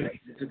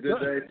 it's a good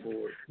day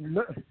for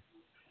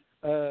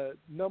it.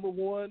 Number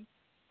one,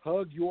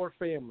 hug your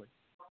family.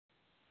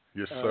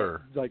 Yes,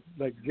 sir. Like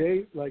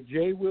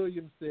Jay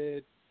Williams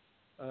said,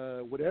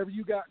 whatever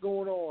you got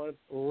going on,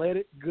 let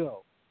it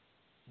go,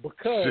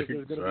 because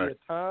there's going to be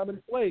a time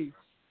and place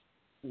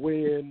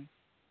when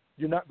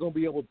you're not going to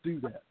be able to do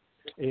that.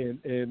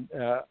 And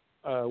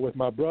with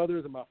my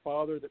brothers and my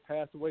father that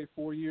passed away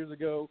 4 years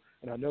ago,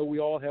 and I know we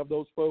all have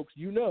those folks.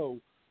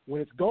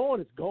 When it's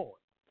gone, it's gone.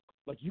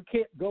 Like you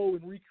can't go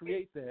and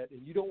recreate that,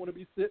 and you don't want to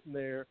be sitting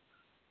there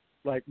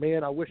like,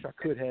 man, I wish I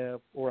could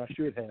have or I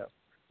should have.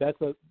 That's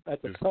a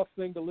tough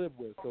thing to live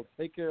with. So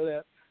take care of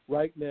that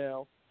right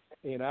now.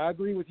 And I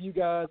agree with you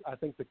guys. I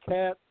think the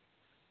Cats,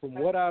 from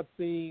what I've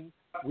seen,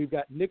 we've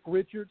got Nick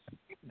Richards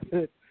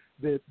that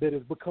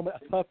has become a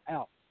tough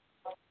out.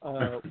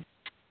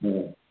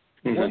 One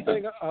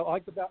thing I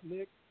liked about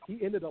Nick,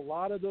 he ended a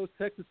lot of those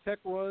Texas Tech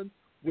runs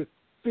with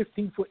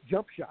 15-foot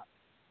jump shots.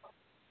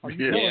 Are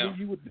you telling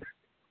me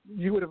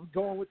you would have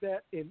gone with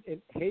that?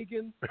 And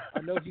Hagan, I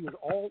know he was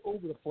all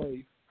over the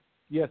place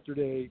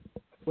yesterday,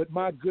 but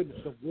my goodness,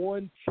 the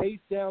one chase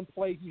down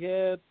play he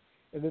had,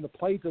 and then the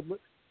play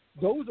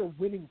those are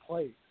winning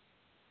plays.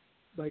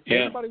 Like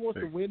everybody wants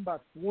to win by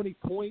 20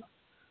 points,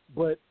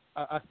 but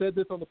I said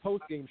this on the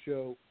post-game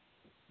show,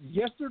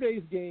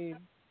 yesterday's game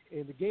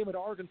and the game at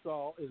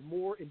Arkansas is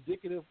more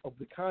indicative of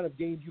the kind of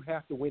games you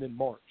have to win in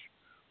March.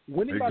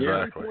 Winning by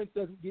 3 points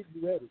doesn't get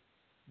you ready.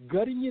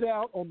 Gutting it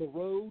out on the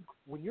road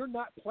when you're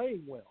not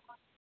playing well,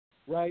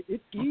 right?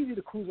 It's easy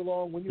to cruise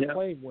along when you're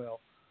playing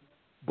well.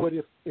 But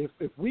if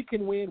we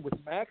can win with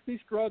Maxey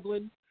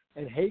struggling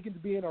and Hagen's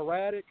being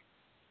erratic,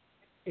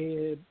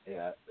 and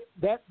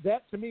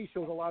that to me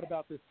shows a lot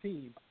about this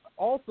team.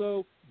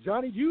 Also,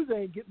 Johnny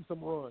Juzang getting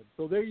some run.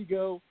 So there you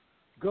go.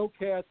 Go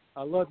Cats.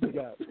 I love you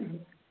guys.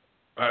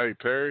 Hey,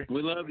 Terry.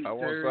 We love you, I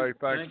want to Terry. say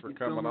thanks for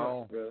coming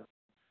on. Bro.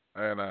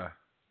 And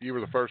you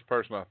were the first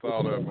person I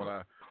thought of when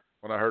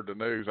I heard the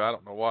news. I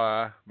don't know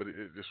why, but it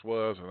just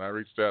was. And I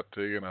reached out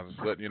to you, and I was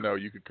letting you know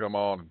you could come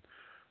on and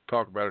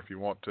talk about it if you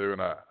want to.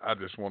 And I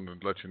just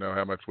wanted to let you know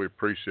how much we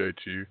appreciate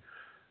you.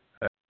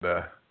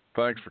 And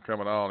thanks for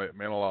coming on. It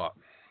meant a lot.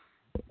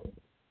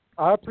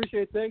 I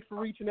appreciate it. Thanks for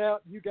reaching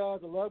out. You guys,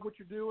 I love what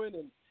you're doing.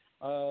 And,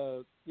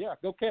 go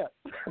Cats.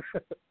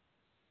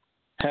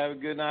 Have a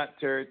good night,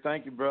 Terry.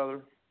 Thank you,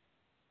 brother.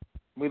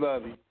 We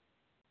love you.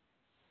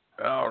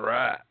 All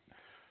right.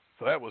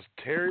 So that was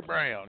Terry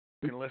Brown.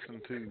 You can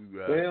listen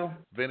to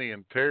Vinny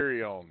and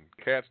Terry on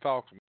Cats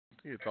Talk.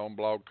 It's on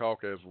Blog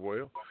Talk as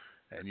well.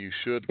 And you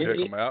should check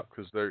them out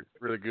because they're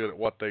really good at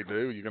what they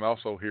do. You can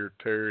also hear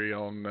Terry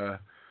on the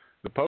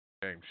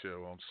post-game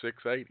show on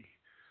 680.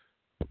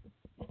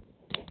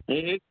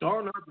 It's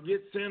hard not to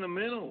get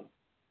sentimental,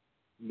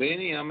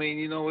 Benny. I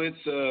mean,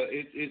 it's a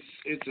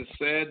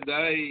sad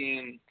day,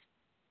 and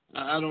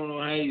I don't know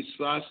how you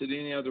slice it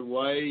any other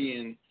way.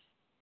 And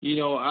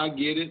I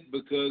get it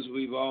because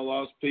we've all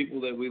lost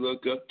people that we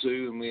look up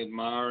to and we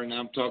admire. And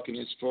I'm talking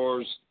as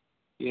far as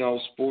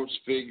sports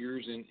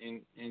figures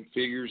and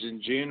figures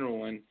in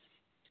general. And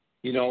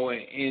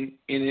and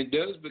it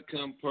does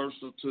become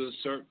personal to a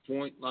certain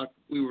point, like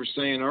we were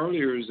saying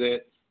earlier, is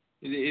that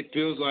it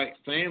feels like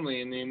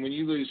family, and then when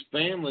you lose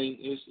family,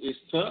 it's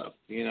tough,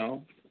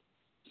 And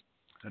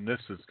this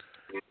is,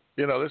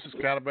 this has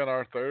kind of been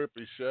our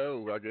therapy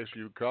show, I guess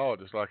you would call it.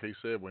 Just like he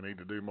said, we need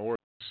to do more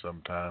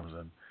sometimes.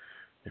 And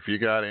if you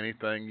got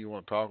anything you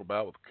want to talk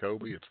about with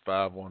Kobe, it's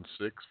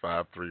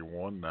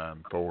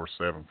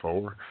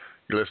 516-531-9474.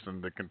 You're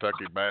listening to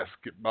Kentucky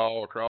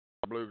Basketball Across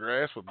the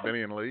Bluegrass with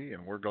Benny and Lee,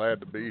 and we're glad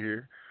to be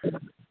here.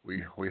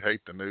 We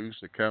hate the news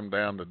that come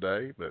down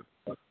today, but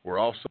we're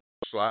also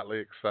slightly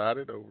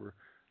excited over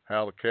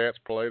how the Cats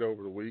played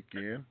over the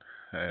weekend.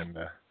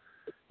 And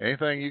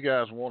anything you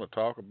guys want to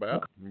talk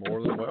about, more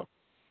than welcome.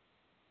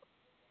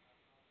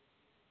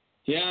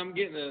 Yeah, I'm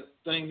getting a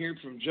thing here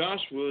from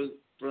Joshua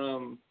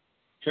from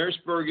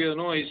Harrisburg,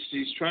 Illinois.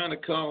 He's trying to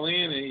call in,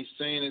 and he's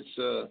saying it's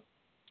the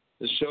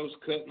show's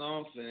cutting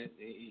off and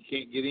he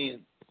can't get in.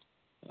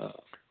 I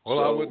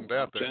wouldn't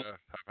doubt that.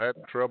 I've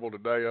had trouble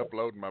today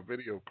uploading my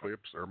video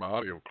clips or my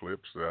audio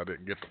clips that I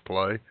didn't get to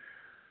play.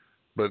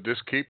 But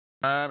just keep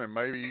in mind, and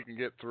maybe you can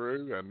get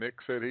through. Nick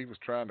said he was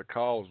trying to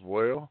call as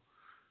well,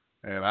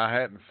 and I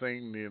hadn't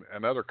seen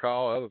another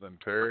call other than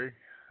Terry.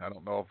 I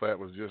don't know if that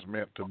was just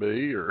meant to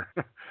be or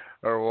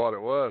what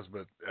it was,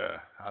 but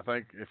I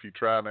think if you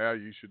try now,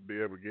 you should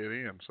be able to get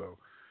in. So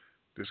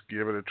just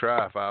give it a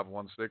try,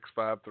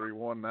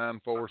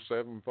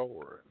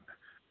 516-531-9474.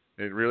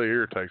 It really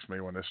irritates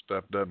me when this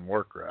stuff doesn't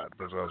work right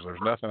because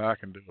there's nothing I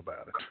can do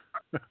about it.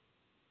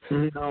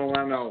 No,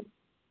 I know.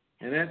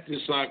 And that's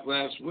just like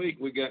last week.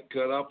 We got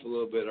cut off a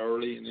little bit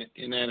early, and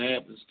that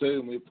happens too.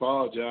 And we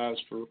apologize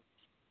for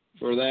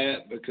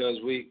that because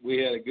we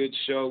had a good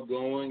show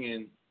going,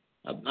 and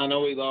I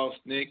know we lost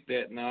Nick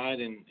that night,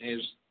 and as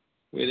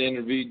we had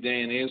interviewed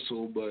Dan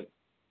Issel,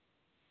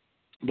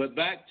 but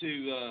back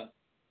to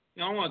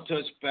I want to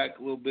touch back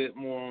a little bit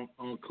more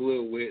on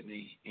Khalil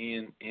Whitney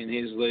and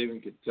his leaving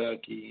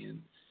Kentucky,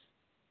 and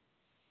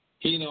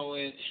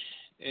and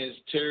as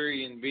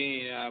Terry and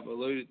Benny I've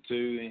alluded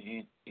to,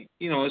 and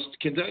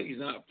Kentucky's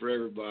not for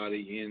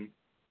everybody,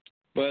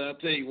 but I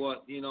tell you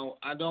what,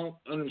 I don't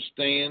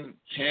understand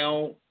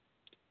how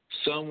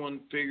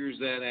someone figures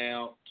that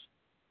out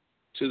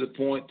to the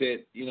point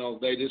that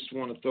they just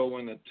want to throw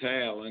in the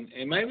towel,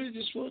 and maybe it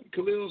just wasn't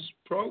Khalil's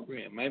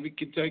program. Maybe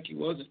Kentucky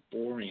wasn't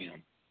for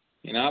him,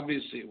 and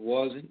obviously it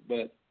wasn't.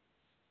 But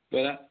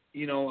I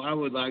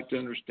would like to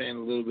understand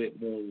a little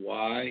bit more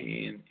why,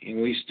 and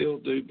we still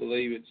do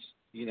believe it's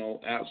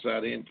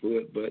outside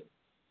input, but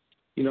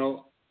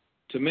to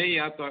me,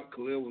 I thought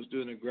Khalil was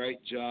doing a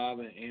great job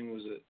and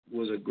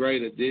was a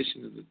great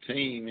addition to the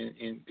team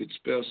and could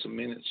spell some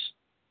minutes.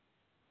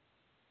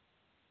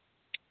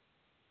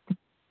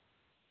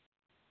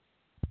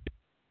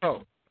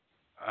 Oh,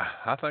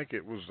 I think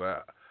it was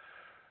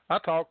I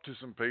talked to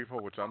some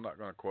people, which I'm not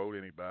going to quote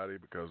anybody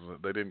because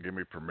they didn't give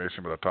me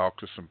permission, but I talked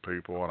to some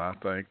people, and I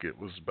think it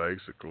was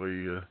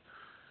basically a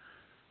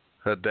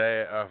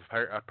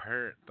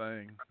parent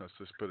thing, let's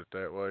just put it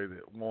that way,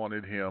 that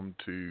wanted him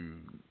to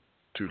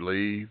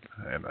leave,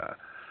 and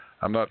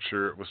I'm not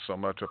sure it was so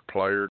much a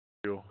player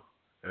deal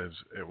as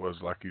it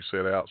was, like you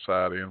said,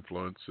 outside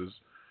influences.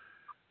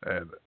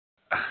 And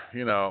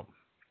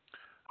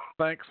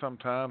think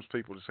sometimes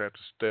people just have to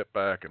step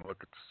back and look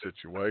at the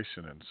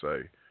situation and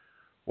say,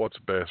 what's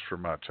best for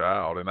my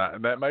child? And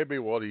that may be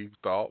what he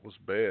thought was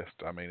best.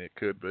 I mean, it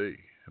could be.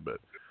 But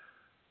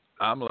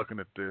I'm looking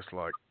at this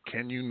like,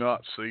 can you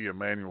not see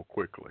Emmanuel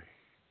Quickly?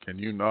 Can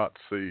you not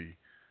see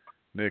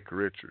Nick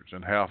Richards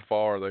and how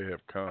far they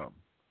have come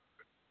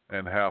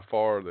and how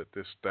far that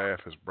this staff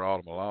has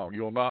brought them along?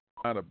 You'll not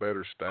find a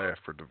better staff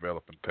for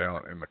developing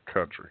talent in the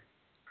country.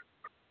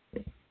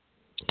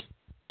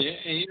 Yeah,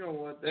 and you know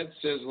what? That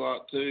says a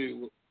lot,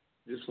 too.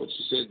 Just what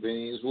you said,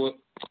 Benny, is what,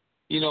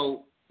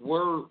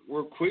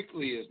 where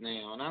Quickly is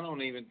now. And I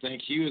don't even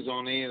think he was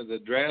on any of the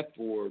draft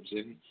boards.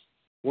 And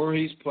where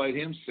he's played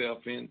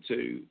himself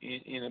into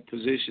in a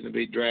position to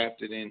be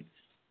drafted in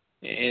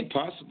and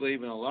possibly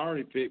even a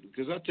lottery pick,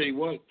 because I tell you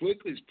what,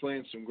 Quickly's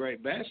playing some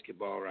great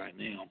basketball right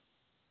now.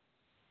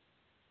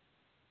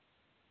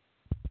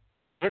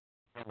 A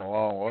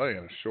long way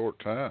in a short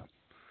time.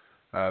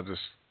 I don't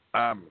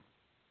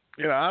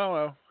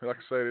know. Like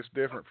I said, it's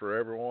different for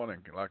everyone,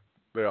 and like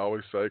they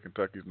always say,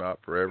 Kentucky's not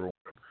for everyone.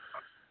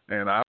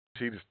 And I wish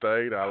he'd have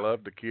stayed. I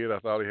loved the kid. I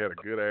thought he had a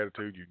good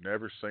attitude. You've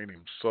never seen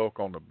him sulk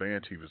on the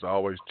bench. He was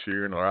always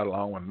cheering right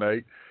along with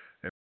Nate.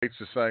 And Nate's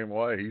the same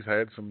way. He's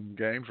had some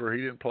games where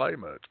he didn't play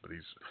much, but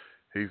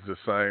he's the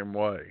same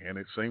way. And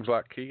it seems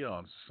like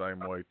Keon's the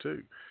same way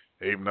too,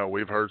 even though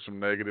we've heard some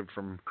negative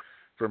from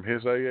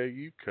his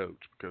AAU coach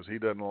because he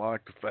doesn't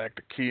like the fact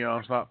that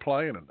Keon's not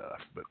playing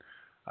enough. But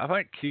I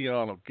think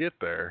Keon will get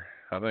there.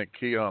 I think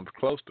Keon's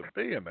close to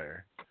being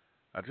there.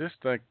 I just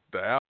think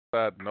the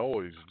outside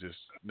noise just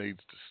needs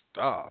to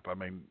stop. I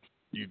mean,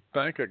 you'd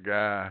think a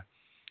guy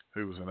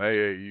who was an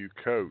AAU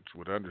coach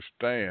would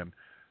understand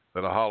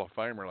that a Hall of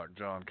Famer like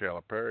John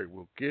Calipari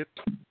will get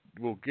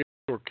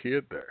your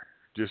kid there.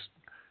 Just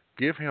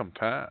give him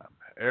time.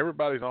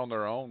 Everybody's on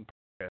their own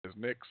path, as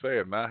Nick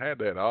said, and I had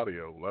that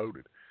audio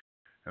loaded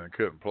and I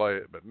couldn't play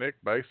it. But Nick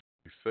basically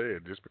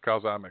said, just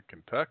because I'm in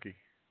Kentucky,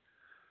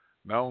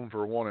 known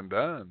for one and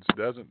dones,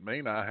 doesn't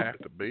mean I have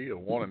to be a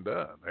one and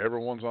done.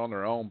 Everyone's on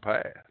their own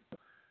path,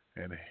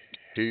 and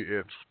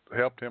it's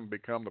helped him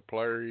become the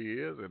player he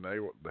is, and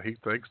he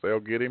thinks they'll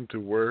get him to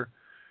where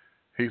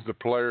he's the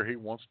player he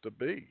wants to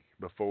be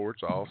before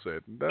it's all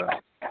said and done.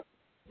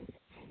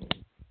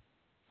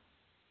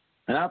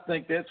 And I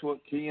think that's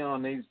what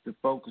Keon needs to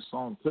focus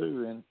on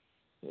too.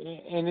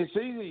 And it's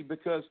easy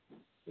because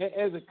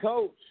as a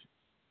coach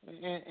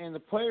and the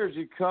players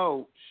you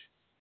coach,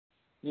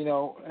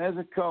 as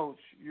a coach,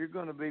 you're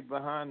going to be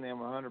behind them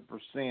 100%,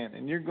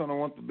 and you're going to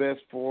want the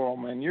best for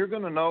them, and you're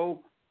going to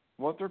know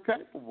what they're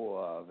capable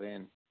of.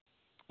 And,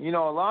 a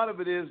lot of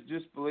it is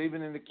just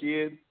believing in the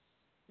kid.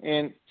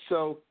 And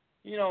so,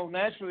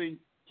 naturally,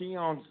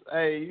 Keon's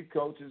AAU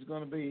coach is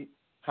going to be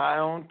high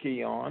on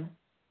Keon,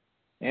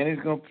 and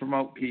he's going to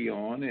promote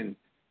Keon.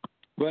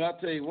 But I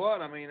tell you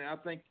what, I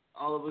think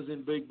all of us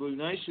in Big Blue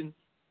Nation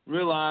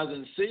realize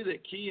and see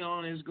that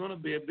Keon is going to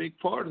be a big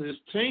part of this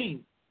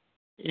team.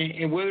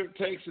 And whether it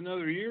takes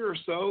another year or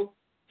so,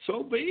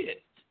 so be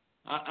it.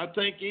 I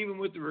think even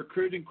with the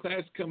recruiting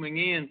class coming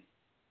in,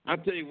 I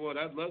tell you what,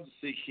 I'd love to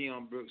see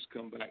Keon Brooks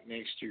come back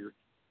next year.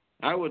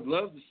 I would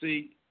love to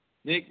see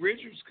Nick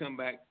Richards come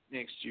back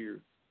next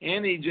year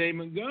and E.J.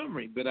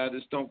 Montgomery, but I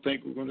just don't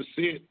think we're going to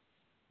see it.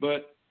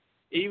 But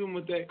even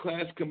with that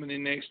class coming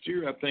in next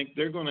year, I think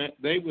they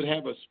would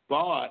have a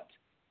spot.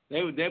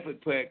 They would definitely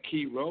play a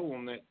key role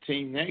on that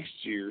team next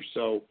year.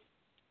 So,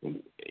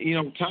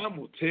 time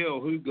will tell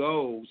who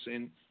goes.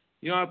 And,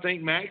 I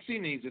think Maxie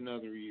needs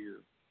another year.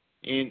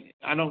 And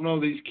I don't know,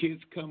 these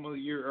kids come a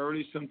year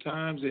early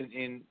sometimes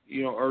and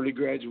early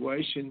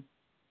graduation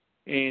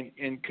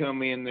and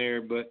come in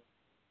there. But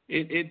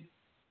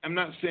I'm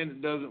not saying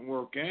it doesn't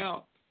work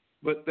out,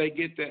 but they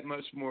get that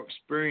much more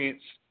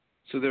experience.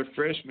 So their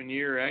freshman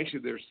year,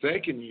 actually their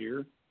second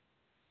year,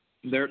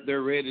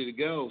 they're ready to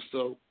go.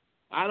 So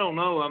I don't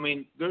know.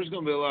 There's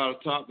going to be a lot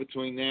of talk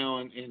between now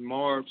and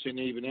March, and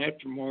even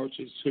after March,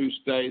 is who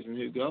stays and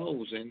who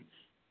goes. And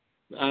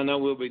I know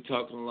we'll be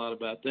talking a lot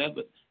about that,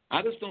 but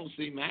I just don't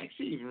see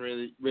Maxie even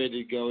really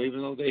ready to go,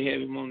 even though they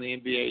have him on the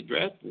NBA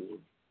draft board.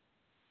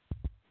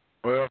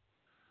 Well,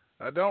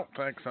 I don't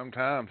think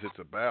sometimes it's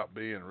about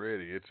being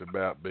ready. It's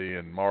about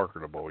being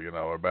marketable,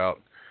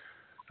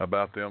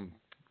 about them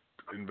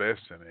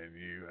investing in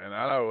you. And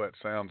I know that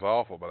sounds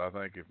awful, but I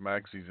think if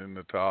Maxie's in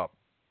the top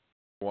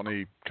one,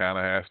 he kind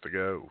of has to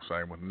go.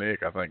 Same with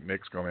Nick. I think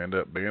Nick's going to end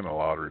up being a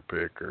lottery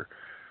pick or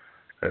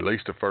at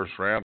least a first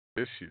round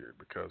this year,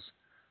 because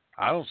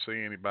I don't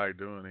see anybody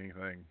doing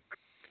anything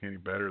any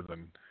better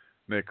than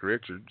Nick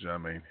Richards.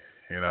 In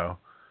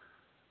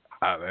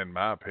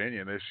my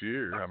opinion, this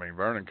year,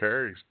 Vernon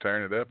Carey's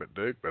tearing it up at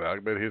Duke, but I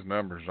bet his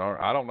numbers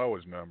aren't. I don't know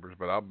his numbers,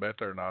 but I'll bet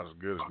they're not as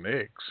good as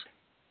Nick's.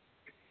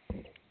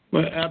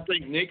 Well, I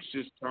think Nick's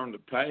just turned the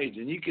page,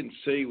 and you can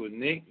see with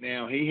Nick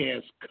now, he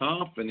has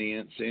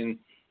confidence, and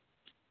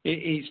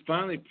he's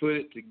finally put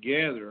it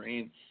together,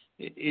 and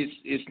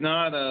it's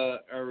not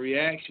a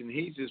reaction.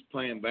 He's just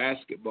playing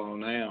basketball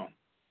now,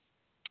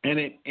 and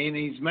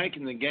he's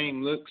making the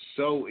game look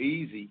so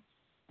easy.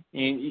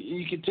 And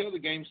you can tell the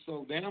game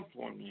slowed down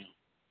for him now.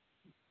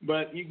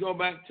 But you go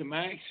back to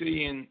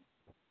Maxie, and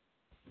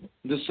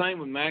the same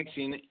with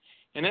Maxie,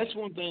 and that's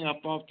one thing I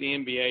fought the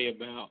NBA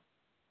about,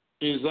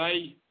 is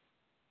they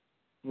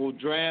will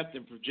draft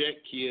and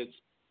project kids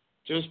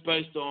just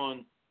based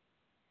on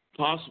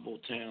possible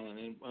talent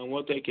and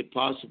what they could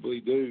possibly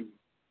do.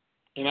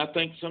 And I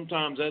think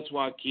sometimes that's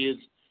why kids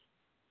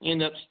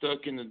end up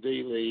stuck in the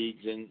D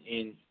leagues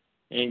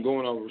and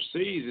going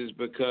overseas, is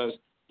because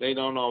they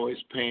don't always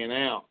pan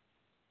out.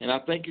 And I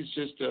think it's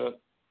just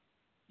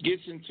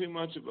gets in too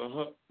much of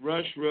a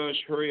rush,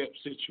 hurry up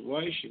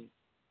situation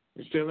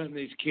instead of letting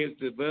these kids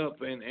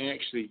develop and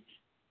actually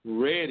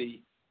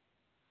ready.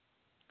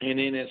 And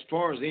then as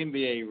far as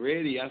NBA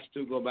ready, I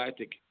still go back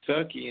to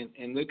Kentucky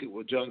and look at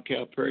what John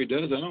Calipari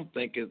does. I don't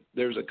think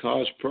there's a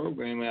college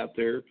program out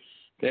there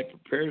that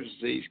prepares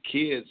these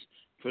kids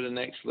for the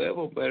next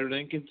level better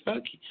than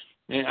Kentucky.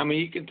 And, I mean,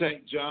 you can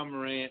take John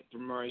Morant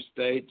from Murray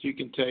State. You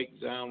can take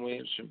Zion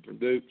Williamson from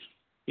Purdue.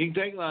 You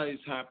can take a lot of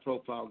these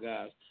high-profile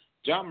guys.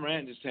 John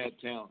Morant just had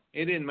talent.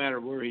 It didn't matter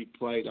where he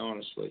played,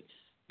 honestly.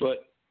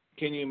 But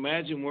can you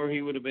imagine where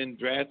he would have been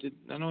drafted?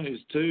 I know he was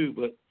 2,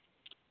 but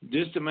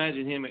just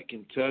imagine him at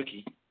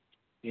Kentucky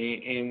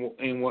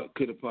and what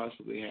could have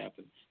possibly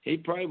happened. He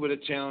probably would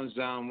have challenged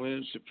Zion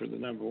Williamson for the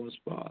number 1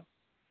 spot.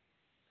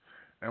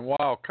 And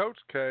while Coach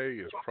K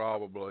is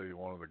probably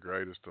one of the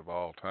greatest of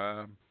all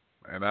time,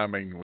 and I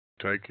mean, when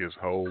you take his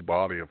whole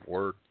body of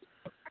work,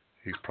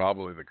 he's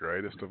probably the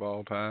greatest of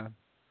all time.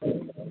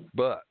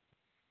 But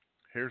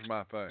here's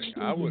my thing.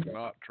 I would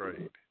not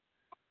trade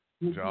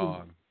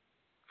John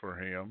for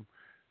him,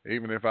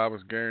 even if I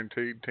was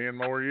guaranteed 10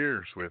 more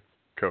years with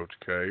Coach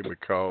K,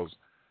 because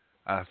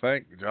I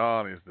think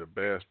John is the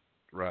best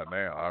right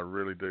now. I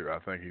really do. I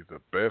think he's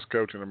the best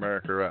coach in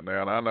America right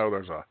now. And I know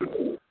there's a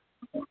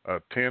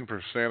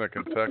 10% of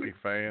Kentucky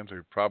fans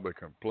who probably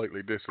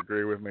completely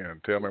disagree with me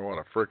and tell me what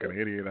a freaking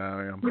idiot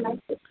I am.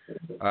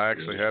 I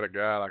actually had a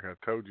guy, like I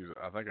told you,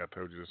 I think I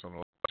told you this on the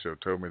last show,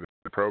 told me that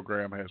the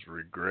program has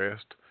regressed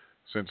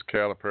since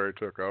Calipari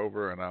took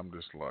over, and I'm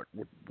just like,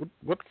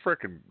 what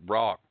freaking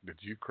rock did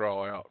you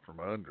crawl out from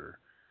under?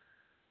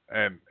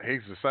 And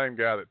he's the same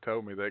guy that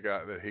told me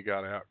that he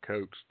got out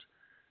coached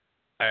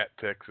at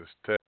Texas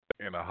Tech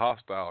in a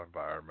hostile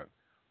environment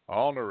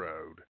on the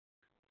road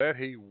that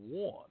he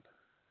won.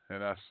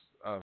 And I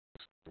said,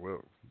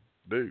 well,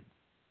 dude,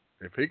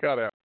 if he got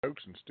out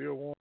coached and still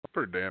won, that's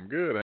pretty damn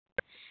good.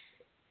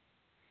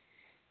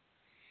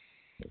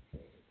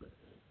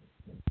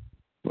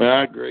 Well,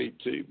 I agree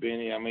too,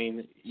 Benny. I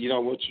mean, you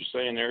know, what you're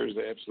saying there is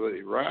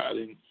absolutely right.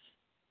 And,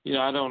 you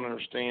know, I don't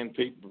understand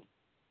people,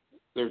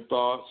 their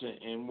thoughts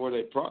and where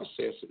they process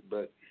it.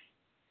 But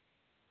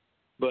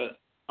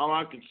all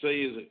I can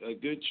say is a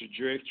good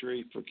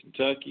trajectory for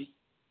Kentucky,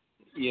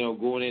 you know,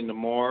 going into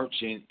March.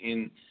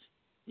 And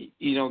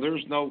you know,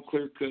 there's no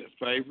clear-cut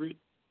favorite.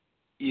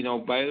 You know,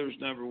 Baylor's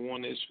number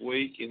 1 this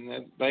week,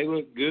 and they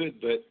look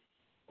good. But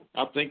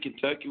I think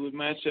Kentucky would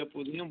match up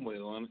with them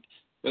well.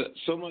 But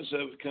so much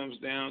of it comes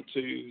down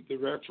to the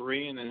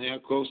refereeing and how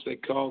close they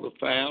call the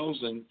fouls.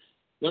 And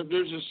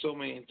there's just so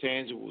many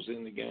intangibles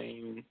in the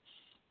game.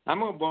 I'm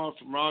going to borrow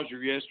from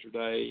Roger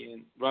yesterday,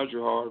 and Roger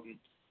Harden,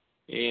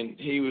 and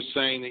he was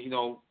saying that, you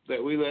know,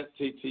 that we let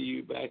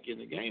TTU back in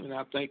the game, and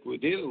I think we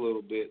did a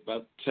little bit by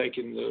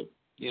taking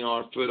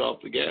our foot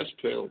off the gas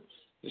pedal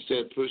instead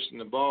of pushing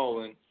the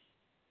ball.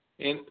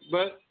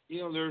 But, you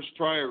know, there's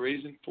probably a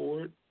reason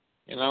for it.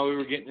 And I know we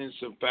were getting in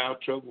some foul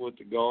trouble with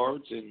the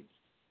guards. And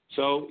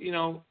so, you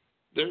know,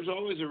 there's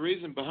always a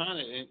reason behind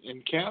it.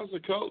 And Cal's the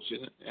coach,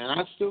 and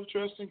I still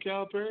trust in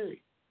Calipari.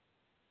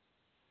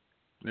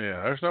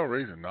 Yeah, there's no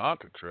reason not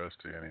to trust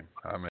in him.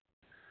 I mean,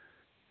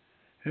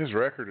 his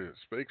record, it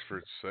speaks for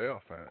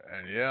itself.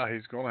 And yeah,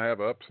 he's going to have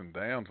ups and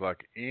downs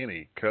like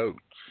any coach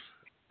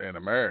in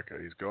America.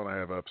 He's going to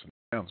have ups and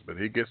downs, but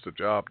he gets the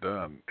job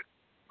done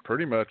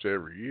pretty much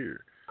every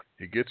year.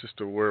 He gets us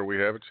to where we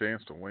have a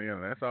chance to win,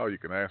 and that's all you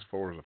can ask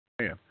for as a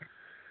fan.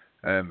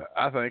 And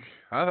I think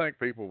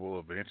people will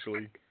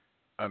eventually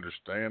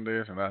understand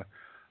this, and I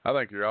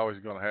think you're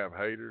always going to have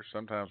haters.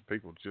 Sometimes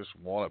people just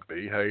want to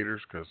be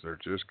haters because they're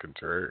just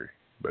contrary,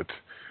 but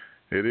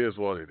it is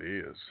what it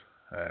is.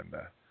 And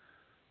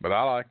but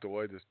I like the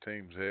way this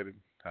team's headed.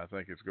 I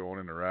think it's going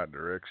in the right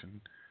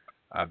direction.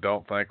 I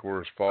don't think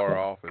we're as far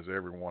off as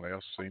everyone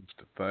else seems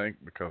to think,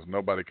 because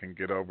nobody can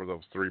get over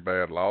those 3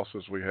 bad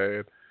losses we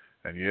had.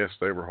 And yes,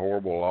 they were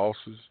horrible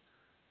losses,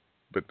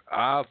 but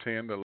I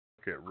tend to look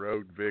at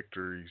road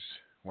victories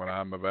when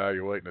I'm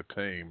evaluating a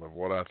team of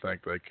what I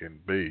think they can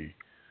be,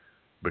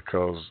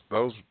 because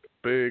those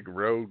big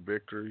road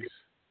victories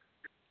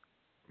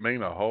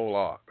mean a whole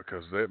lot,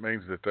 because that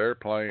means that they're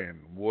playing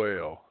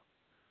well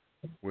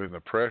when the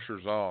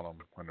pressure's on them,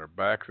 when their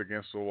back's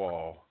against the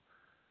wall.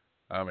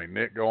 I mean,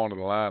 Nick going to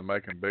the line,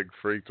 making big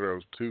free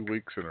throws 2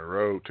 games in a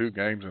row,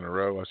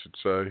 I should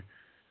say.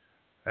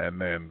 And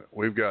then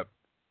we've got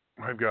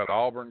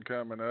Auburn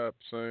coming up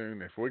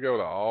soon. If we go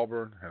to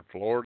Auburn and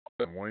Florida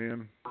and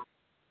win,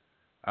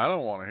 I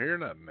don't want to hear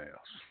nothing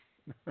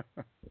else.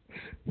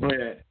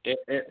 Yeah,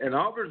 and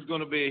Auburn's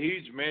going to be a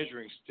huge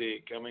measuring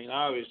stick. I mean,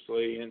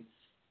 obviously, and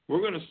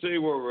we're going to see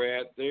where we're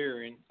at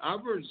there. And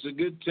Auburn's a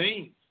good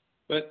team,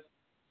 but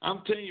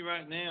I'm telling you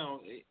right now,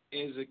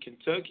 as a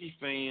Kentucky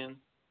fan,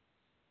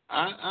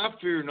 I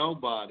fear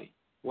nobody.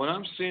 What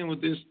I'm seeing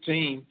with this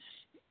team,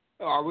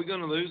 are we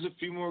going to lose a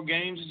few more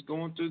games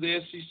going through the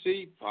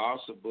SEC?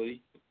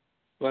 Possibly.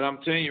 But I'm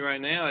telling you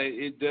right now,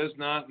 it does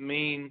not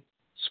mean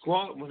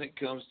squat when it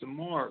comes to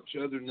March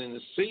other than the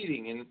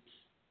seeding. And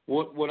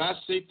what I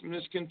see from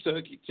this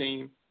Kentucky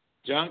team,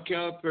 John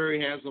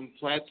Calipari has them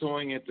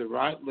plateauing at the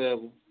right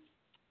level.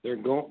 They're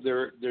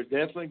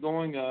definitely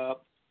going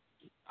up.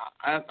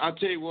 I'll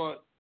tell you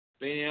what,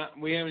 Benny,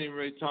 we haven't even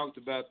really talked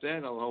about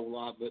that a whole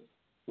lot, but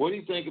what do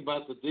you think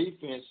about the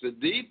defense? The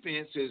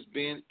defense has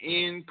been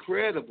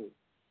incredible.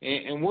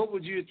 And what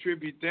would you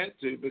attribute that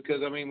to?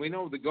 Because, I mean, we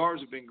know the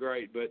guards have been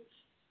great, but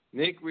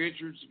Nick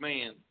Richards,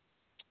 man.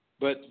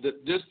 But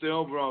just the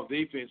overall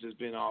defense has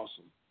been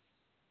awesome.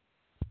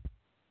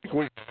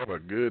 We have a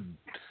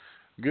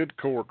good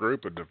core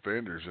group of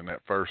defenders in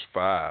that first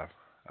five.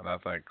 And I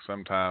think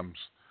sometimes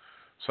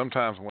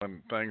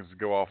when things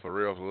go off the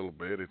rails a little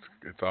bit,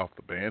 it's off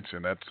the bench,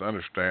 and that's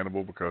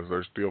understandable because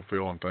they're still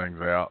filling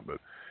things out. But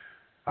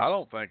I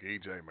don't think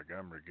E.J.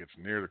 Montgomery gets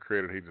near the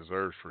credit he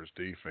deserves for his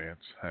defense.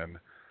 And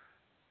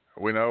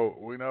we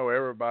know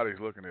everybody's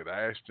looking at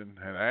Ashton,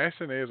 and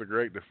Ashton is a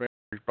great defender.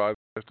 He's probably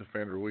the best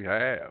defender we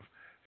have.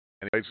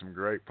 And he made some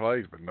great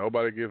plays, but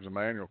nobody gives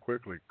Emmanuel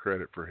Quickly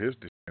credit for his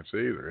defense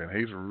either. And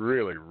he's a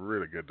really,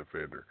 really good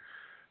defender.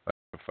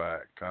 That's a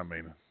fact. I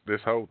mean,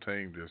 this whole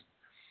team just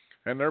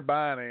 – and they're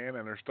buying in,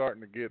 and they're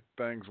starting to get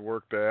things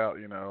worked out,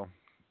 you know.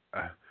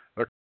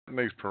 They're cutting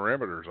these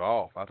perimeters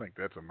off. I think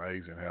that's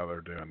amazing how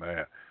they're doing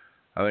that.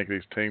 I think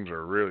these teams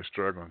are really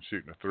struggling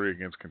shooting a three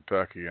against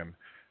Kentucky, and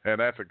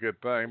that's a good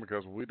thing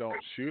because we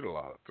don't shoot a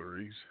lot of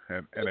threes,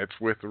 and it's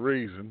with the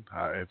reason.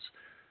 It's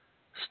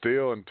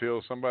still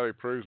until somebody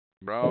proves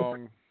me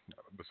wrong,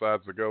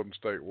 besides the Golden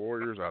State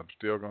Warriors, I'm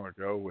still going to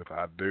go with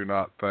I do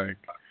not think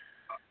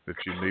that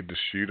you need to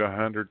shoot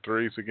 100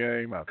 threes a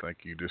game. I think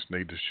you just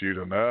need to shoot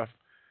enough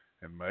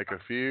and make a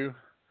few,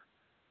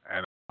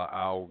 and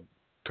I'll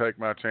take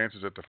my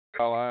chances at the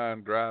foul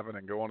line, driving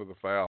and going to the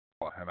foul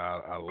line. And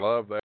I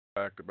love that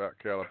fact about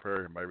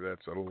Calipari. Maybe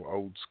that's a little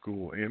old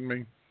school in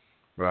me,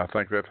 but I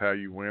think that's how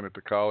you win at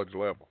the college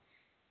level.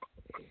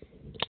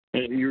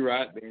 You're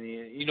right,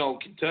 Benny. You know,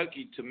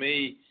 Kentucky, to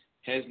me,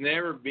 has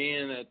never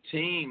been a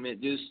team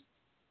that just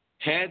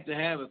had to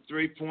have a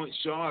three-point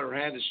shot or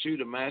had to shoot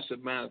a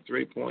massive amount of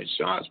three-point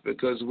shots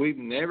because we've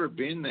never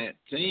been that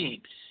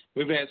team.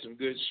 We've had some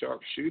good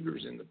sharp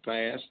shooters in the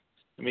past.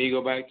 I mean, you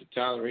go back to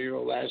Tyler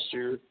Hero last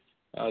year,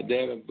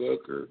 Devin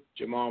Booker,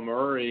 Jamal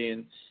Murray,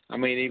 and, I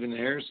mean, even the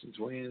Harrison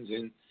twins.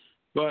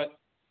 But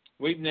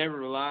we've never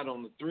relied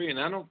on the three,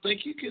 and I don't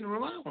think you can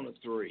rely on the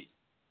three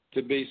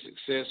to be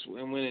successful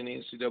and win an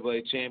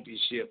NCAA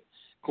championship.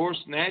 Of course,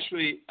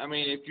 naturally, I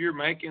mean, if you're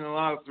making a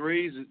lot of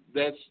threes,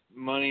 that's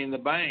money in the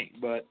bank.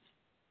 But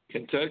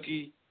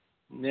Kentucky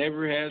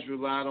never has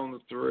relied on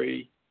the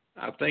three.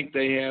 I think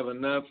they have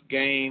enough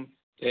game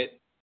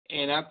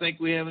and I think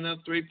we have enough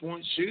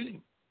three-point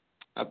shooting.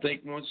 I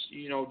think once,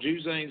 you know,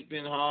 Juzane's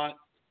been hot,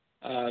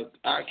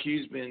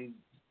 IQ's been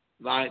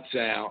lights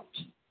out.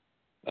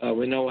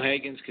 We know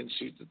Higgins can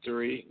shoot the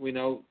three. We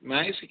know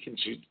Maxey can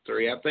shoot the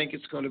three. I think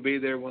it's going to be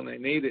there when they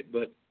need it.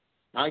 But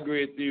I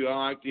agree with you.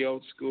 I like the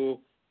old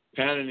school,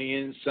 pounding the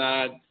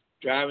inside,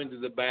 driving to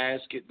the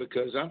basket,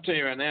 because I'm telling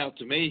you right now,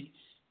 to me,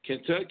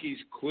 Kentucky's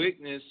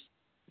quickness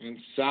and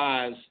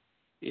size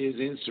is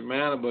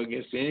insurmountable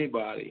against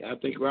anybody. I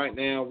think right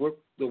now,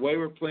 the way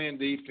we're playing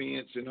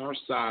defense and our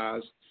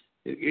size,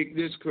 it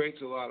just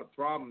creates a lot of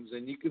problems.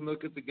 And you can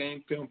look at the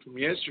game film from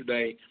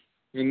yesterday,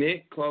 and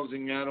Nick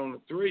closing out on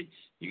the three.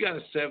 You got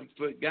a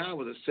 7-foot guy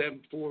with a 7'4"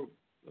 or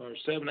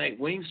 7'8"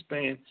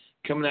 wingspan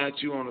coming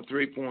at you on a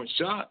three-point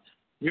shot.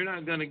 You're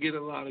not going to get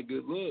a lot of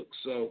good looks.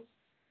 So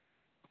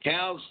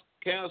Cal's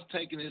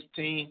taking his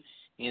team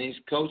and he's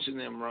coaching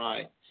them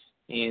right.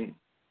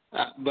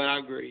 But I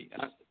agree.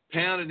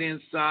 Pound it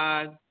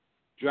inside,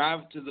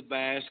 drive it to the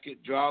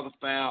basket, draw the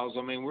fouls.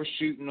 I mean, we're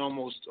shooting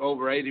almost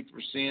over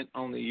 80%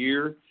 on the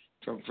year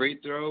from free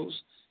throws,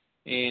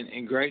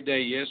 and great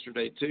day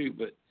yesterday too.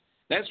 But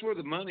that's where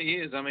the money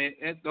is. I mean,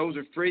 those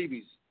are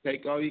freebies.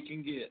 Take all you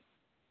can get.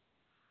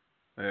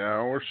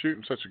 Yeah, we're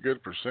shooting such a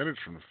good percentage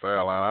from the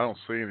foul line. I don't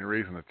see any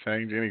reason to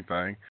change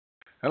anything.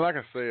 And like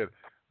I said,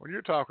 when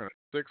you're talking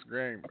six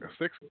games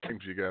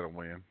you got to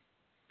win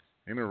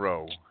in a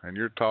row, and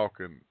you're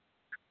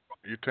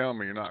telling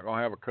me you're not going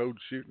to have a coach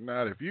shooting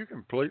night. If you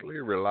completely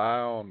rely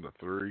on the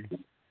three,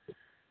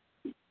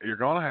 you're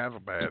going to have a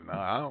bad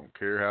night. I don't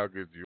care how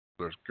good you are.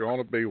 There's going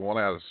to be 1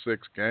 out of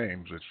 6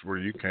 games where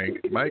you can't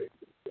make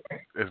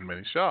as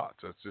many shots.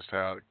 That's just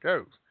how it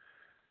goes.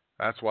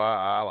 That's why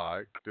I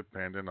like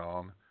depending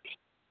on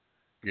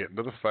getting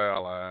to the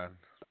foul line,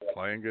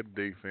 playing good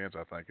defense.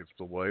 I think it's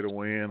the way to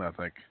win. I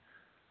think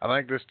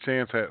this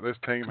team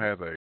has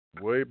a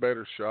way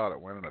better shot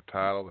at winning a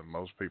title than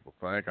most people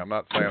think. I'm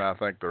not saying I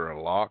think they're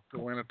a lock to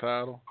win a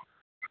title,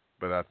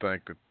 but I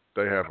think that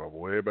they have a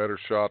way better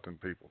shot than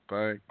people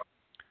think.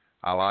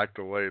 I like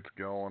the way it's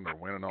going. They're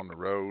winning on the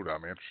road.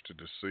 I'm interested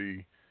to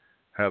see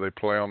how they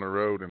play on the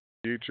road in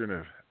the future.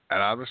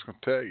 And I'm just going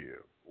to tell you,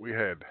 we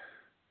had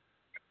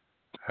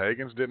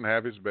Hagens didn't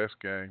have his best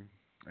game,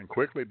 and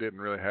Quickly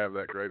didn't really have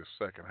that great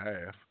a second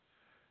half.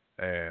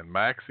 And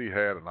Maxey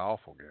had an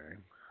awful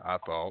game, I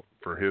thought,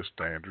 for his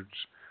standards.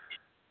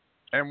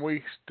 And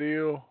we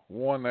still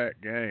won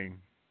that game,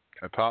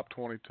 a top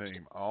 20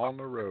 team, on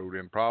the road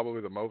in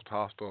probably the most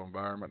hostile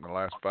environment in the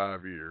last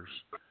 5 years.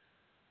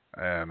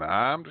 And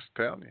I'm just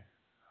telling you,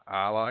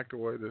 I like the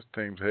way this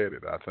team's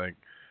headed. I think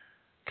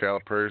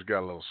Calipari's got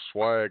a little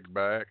swag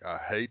back. I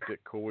hate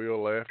that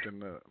Coyle left in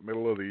the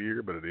middle of the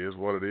year, but it is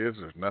what it is.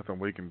 There's nothing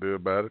we can do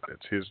about it.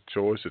 It's his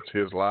choice. It's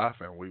his life,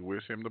 and we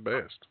wish him the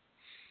best.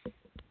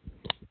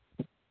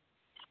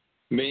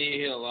 You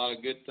hit a lot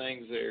of good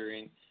things there,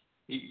 and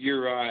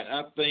you're right.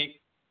 I think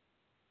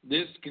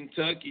this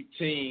Kentucky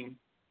team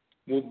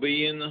will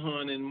be in the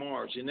hunt in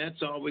March, and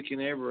that's all we can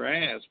ever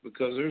ask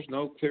because there's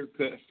no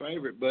clear-cut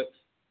favorite. But,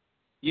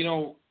 you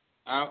know,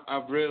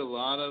 I've read a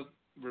lot of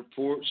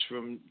reports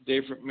from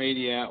different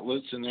media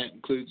outlets, and that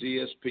includes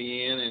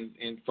ESPN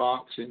and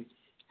Fox and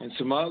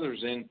some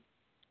others. And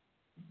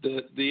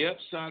the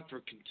upside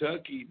for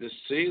Kentucky, the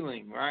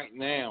ceiling right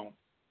now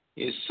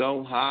is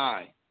so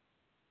high,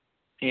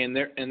 and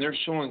they're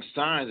showing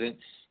signs.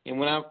 And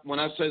when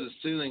I say the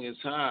ceiling is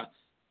high,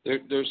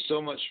 there's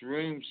so much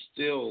room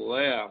still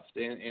left,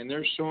 and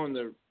they're showing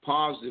the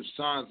positive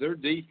signs. Their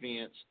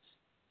defense,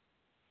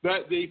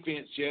 that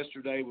defense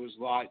yesterday was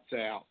lights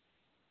out.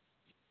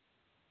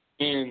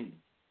 And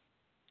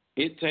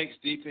it takes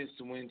defense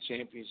to win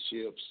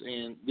championships.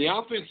 And the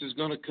offense is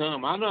going to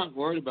come. I'm not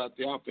worried about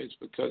the offense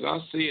because I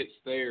see it's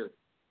there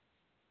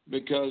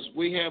because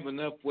we have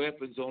enough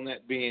weapons on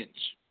that bench.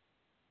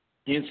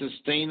 In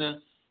Sestina,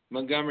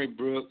 Montgomery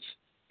Brooks,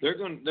 they're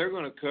going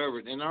to cover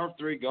it. And our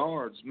three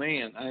guards,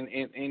 man,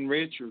 and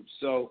Richards.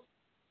 So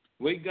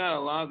we got a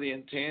lot of the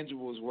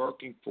intangibles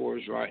working for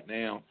us right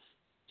now.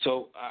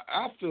 So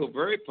I feel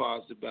very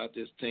positive about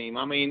this team.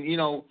 I mean, you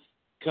know,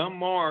 come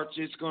March,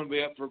 it's going to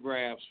be up for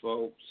grabs,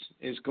 folks.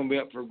 It's going to be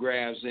up for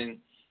grabs. And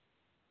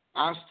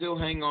I still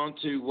hang on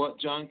to what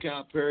John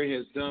Calipari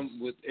has done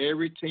with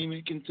every team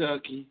in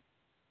Kentucky,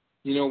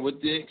 you know,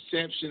 with the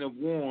exception of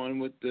one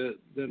with the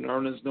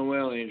Ernest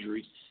Noel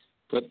injury.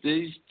 But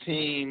these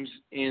teams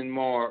in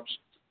March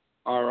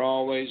are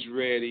always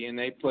ready, and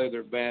they play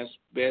their best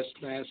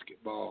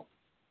basketball.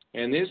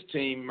 And this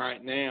team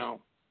right now,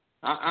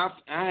 I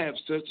have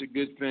such a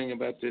good thing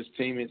about this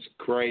team. It's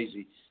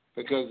crazy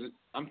because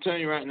I'm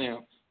telling you right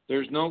now,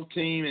 there's no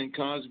team in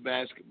college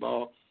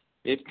basketball.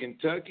 If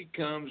Kentucky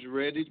comes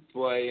ready to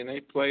play and they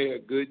play a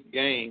good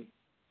game,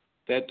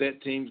 that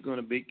team's going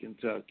to beat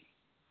Kentucky.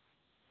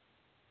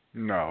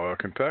 No,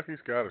 Kentucky's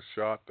got a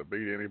shot to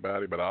beat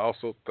anybody, but I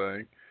also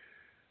think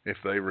if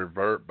they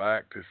revert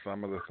back to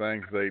some of the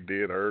things they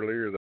did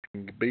earlier, they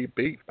can be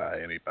beat by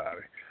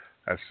anybody.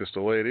 That's just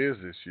the way it is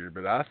this year.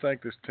 But I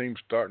think this team's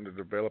starting to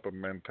develop a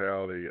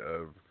mentality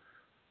of,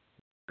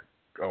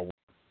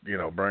 you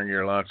know, bring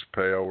your lunch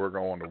pail, we're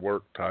going to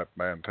work type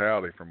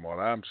mentality from what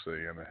I'm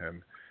seeing.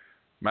 And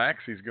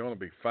Maxey's going to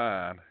be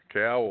fine.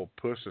 Cal will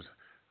push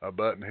a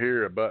button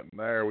here, a button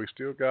there. We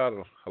still got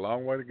a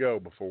long way to go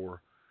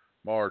before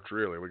March,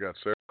 really. We got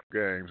several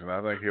games, and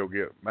I think he'll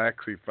get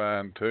Maxey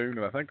fine-tuned.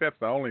 And I think that's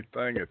the only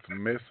thing that's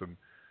missing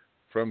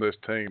from this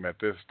team at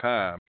this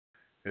time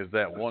is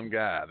that one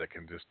guy that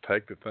can just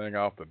take the thing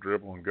off the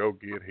dribble and go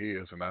get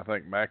his. And I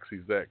think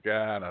Maxey's that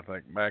guy, and I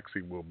think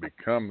Maxey will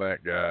become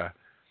that guy.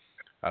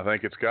 I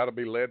think it's got to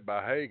be led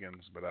by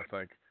Hagens, but I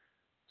think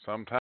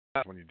sometimes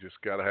when you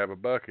just got to have a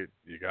bucket,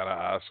 you got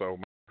to ISO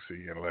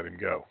Maxey and let him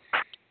go.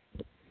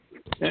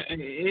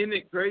 Isn't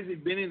it crazy,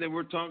 Benny, that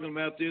we're talking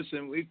about this,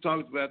 and we've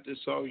talked about this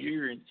all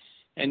year,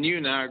 and you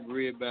and I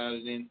agree about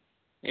it.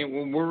 And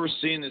when we're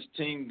seeing this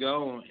team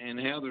go and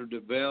how they're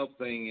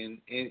developing,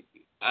 and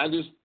I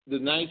just, the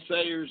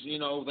naysayers, you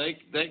know, they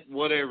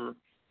whatever.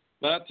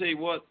 But I'll tell you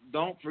what,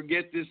 don't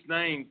forget this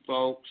name,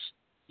 folks,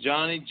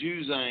 Johnny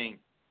Juzang.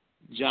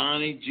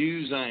 Johnny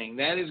Juzang.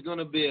 That is going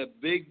to be a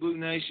Big Blue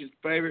Nation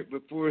favorite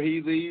before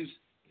he leaves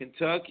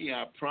Kentucky,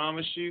 I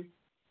promise you.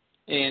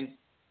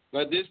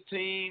 But this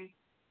team,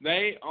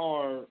 they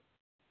are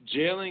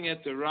gelling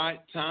at the right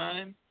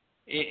time.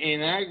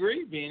 And I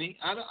agree, Benny.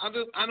 I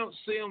don't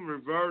see them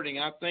reverting.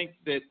 I think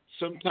that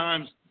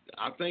sometimes,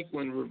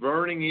 when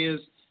reverting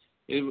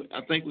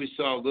I think we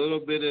saw a little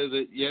bit of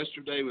it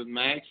yesterday with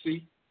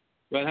Maxey.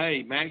 But,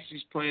 hey,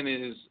 Maxey's playing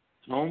in his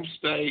home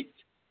state.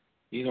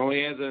 You know,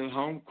 he has a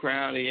home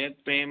crowd. He had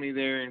family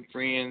there and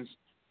friends.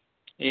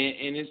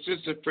 And it's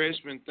just a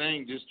freshman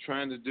thing, just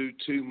trying to do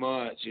too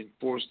much and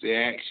force the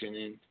action.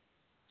 And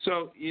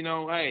so, you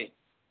know, hey,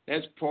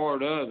 that's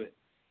part of it.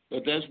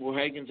 But that's where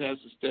Hagens has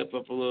to step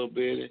up a little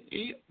bit.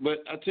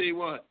 But I tell you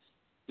what,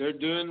 they're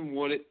doing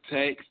what it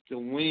takes to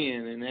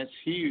win, and that's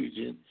huge.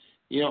 And,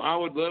 you know, I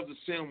would love to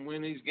see them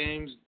win these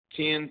games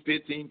 10,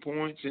 15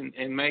 points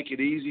and make it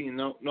easy and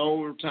no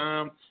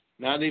overtime,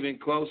 not even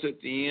close at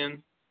the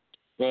end.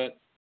 But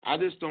I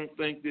just don't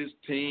think this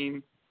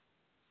team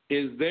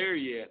is there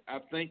yet. I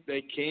think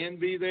they can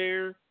be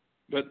there,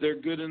 but they're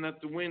good enough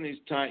to win these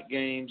tight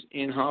games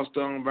in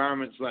hostile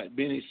environments like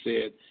Benny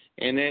said,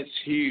 and that's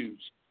huge.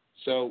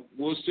 So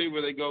we'll see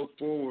where they go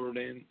forward.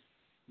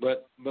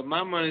 But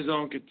my money's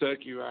on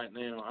Kentucky right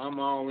now. I'm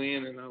all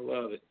in, and I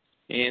love it.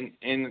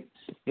 And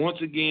once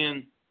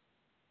again,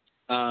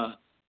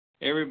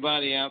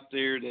 everybody out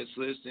there that's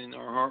listening,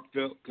 our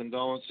heartfelt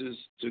condolences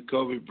to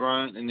Kobe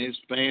Bryant and his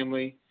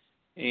family,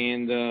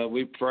 and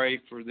we pray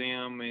for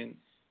them,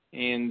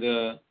 and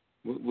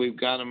we've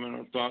got them in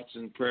our thoughts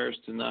and prayers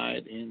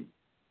tonight. And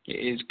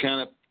it's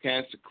kind of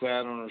cast a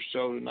cloud on our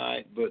show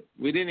tonight, but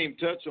we didn't even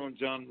touch on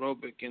John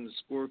Robick and the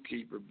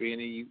scorekeeper,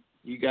 Benny.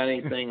 You got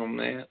anything on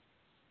that?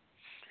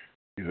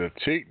 He's a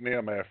cheating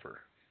MFer.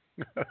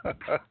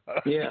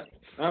 Yeah,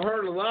 I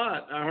heard a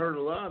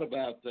lot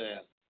about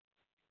that.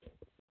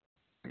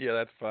 Yeah,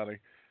 that's funny.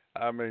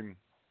 I mean,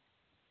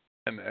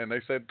 and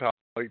they said Tom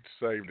Leach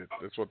saved it.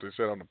 That's what they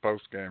said on the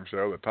post-game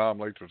show, that Tom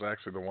Leach was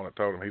actually the one that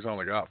told him he's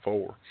only got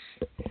 4.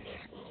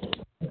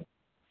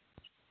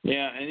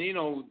 Yeah,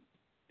 and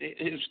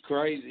it's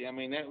crazy. I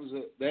mean, that was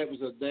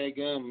a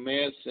daggum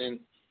mess, and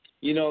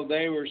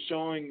they were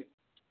showing.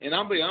 And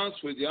I'll be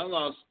honest with you, I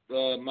lost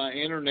my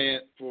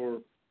internet for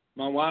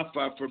my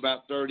Wi-Fi for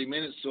about 30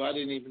 minutes, so I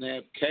didn't even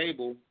have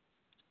cable.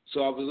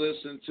 So I was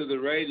listening to the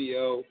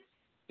radio,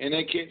 and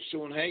they kept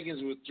showing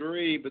Hagens with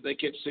 3, but they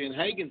kept saying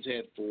Hagens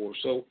had 4.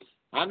 So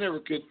I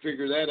never could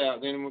figure that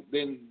out.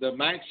 Then the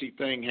Maxey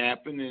thing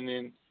happened, and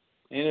then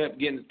ended up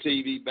getting the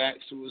TV back.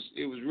 So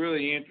it was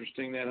really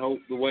interesting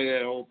the way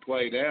that all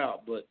played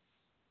out. But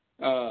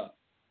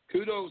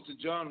kudos to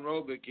John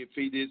Robick if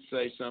he did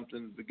say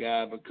something to the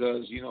guy,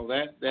 because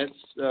that's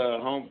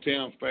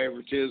hometown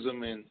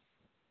favoritism, and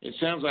it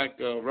sounds like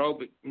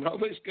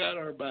Robick's got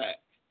our back.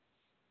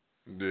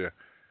 Yeah,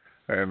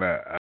 and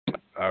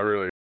I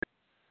really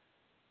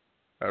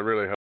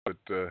hope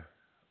that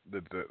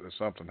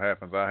something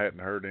happens. I hadn't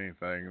heard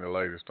anything the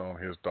latest on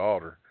his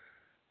daughter.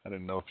 I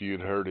didn't know if you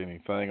had heard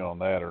anything on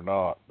that or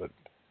not, but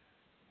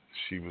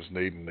she was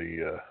needing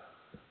the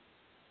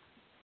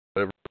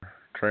liver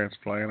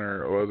transplant,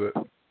 or was it?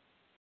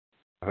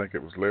 I think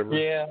it was liver.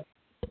 Yeah.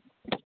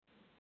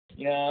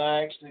 Yeah,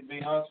 I actually,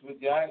 be honest with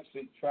you, I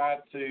actually tried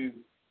to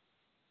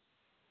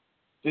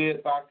see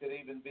if I could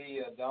even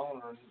be a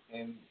donor,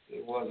 and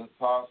it wasn't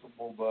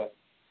possible. But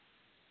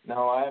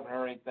no, I haven't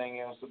heard anything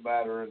else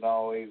about her at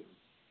all either.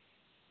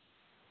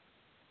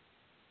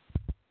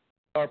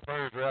 Our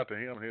prayers are out to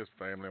him and his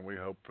family, and we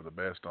hope for the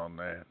best on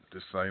that.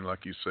 Just saying,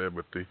 like you said,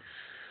 with the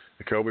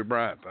Kobe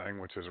Bryant thing,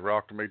 which has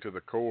rocked me to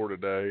the core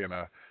today, and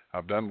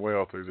I've done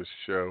well through this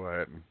show.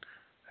 I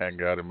hadn't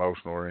got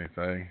emotional or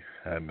anything,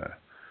 and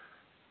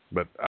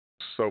but I'm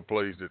so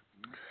pleased that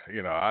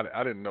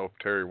I didn't know if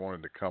Terry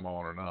wanted to come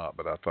on or not,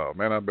 but I thought,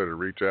 man, I better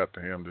reach out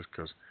to him just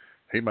because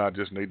he might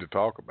just need to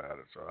talk about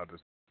it. So I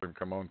just let him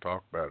come on and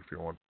talk about it if you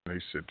want. And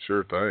he said,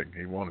 sure thing,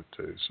 he wanted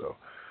to. So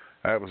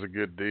that was a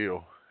good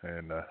deal.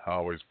 And I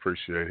always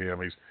appreciate him.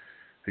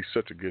 He's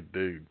such a good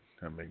dude.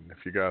 I mean,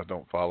 if you guys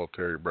don't follow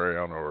Terry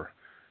Brown or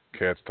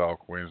Cats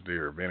Talk Wednesday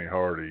or Benny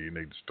Hardy, you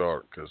need to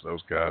start, because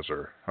those guys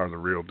are the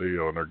real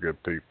deal, and they're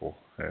good people,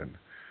 and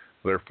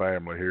they're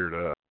family here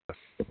to us.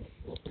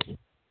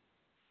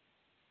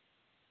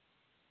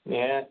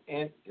 Yeah,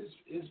 and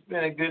it's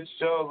been a good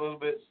show, a little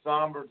bit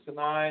somber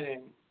tonight,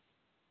 and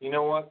you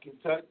know what?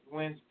 Kentucky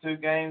wins 2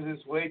 games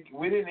this week.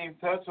 We didn't even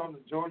touch on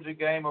the Georgia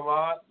game a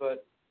lot,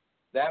 but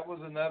that was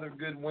another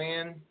good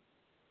win,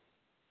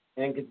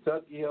 and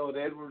Kentucky held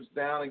Edwards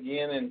down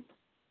again, and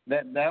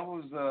that's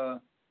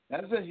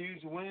a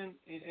huge win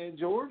in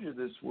Georgia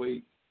this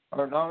week.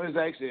 Or no, it was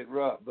actually at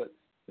Rupp, but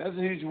that's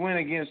a huge win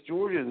against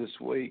Georgia this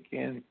week,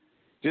 and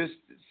just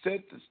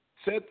set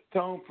the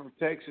tone for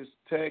Texas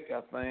Tech,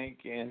 I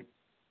think.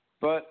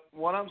 But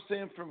what I'm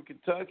seeing from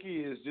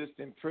Kentucky is just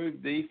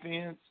improved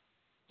defense,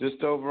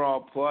 just overall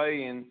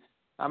play, and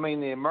I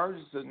mean the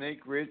emergence of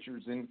Nick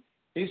Richards, and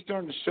he's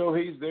starting to show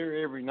he's there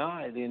every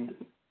night. And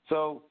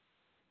so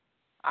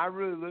I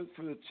really look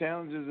for the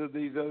challenges of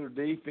these other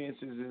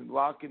defenses and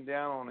locking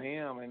down on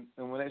him.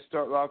 And when they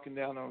start locking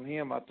down on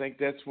him, I think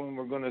that's when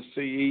we're going to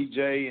see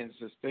EJ and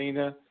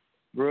Sestina,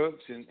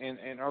 Brooks,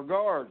 and our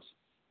guards.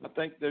 I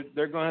think they're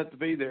going to have to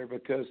be there,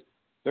 because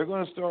they're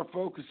going to start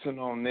focusing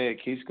on Nick.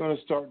 He's going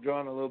to start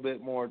drawing a little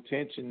bit more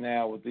attention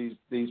now with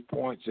these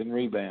points and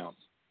rebounds.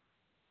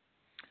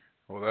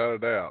 Without a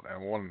doubt.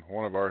 And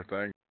one of our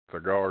things, the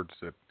guards,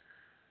 that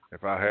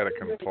if I had a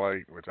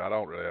complaint, which I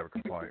don't really have a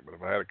complaint, but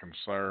if I had a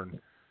concern,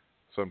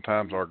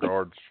 sometimes our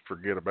guards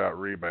forget about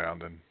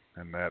rebounding,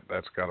 and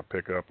that's got to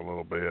pick up a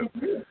little bit.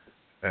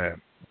 And,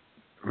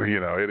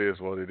 it is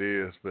what it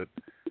is, but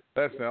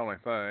that's the only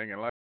thing.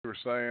 And like you were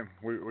saying,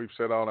 we've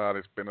said all night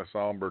it's been a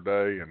somber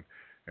day,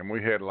 and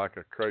we had like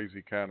a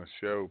crazy kind of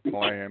show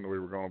planned. We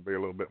were going to be a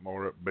little bit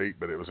more upbeat,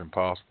 but it was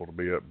impossible to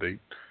be upbeat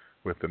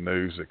with the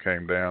news that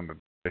came down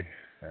today.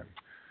 And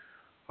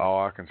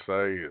all I can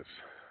say is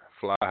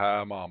fly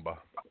high, Mamba.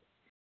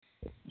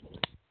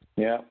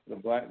 Yeah, the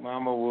Black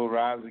Mamba will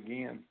rise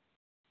again.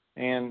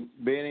 And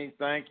Benny,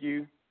 thank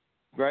you.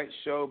 Great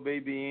show,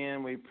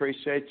 BBN. We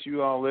appreciate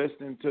you all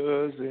listening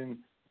to us, and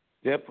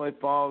definitely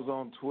follow us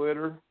on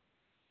Twitter.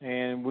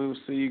 And we'll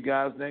see you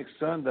guys next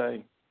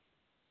Sunday.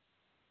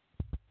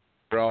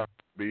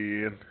 Be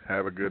in.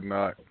 Have a good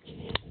night.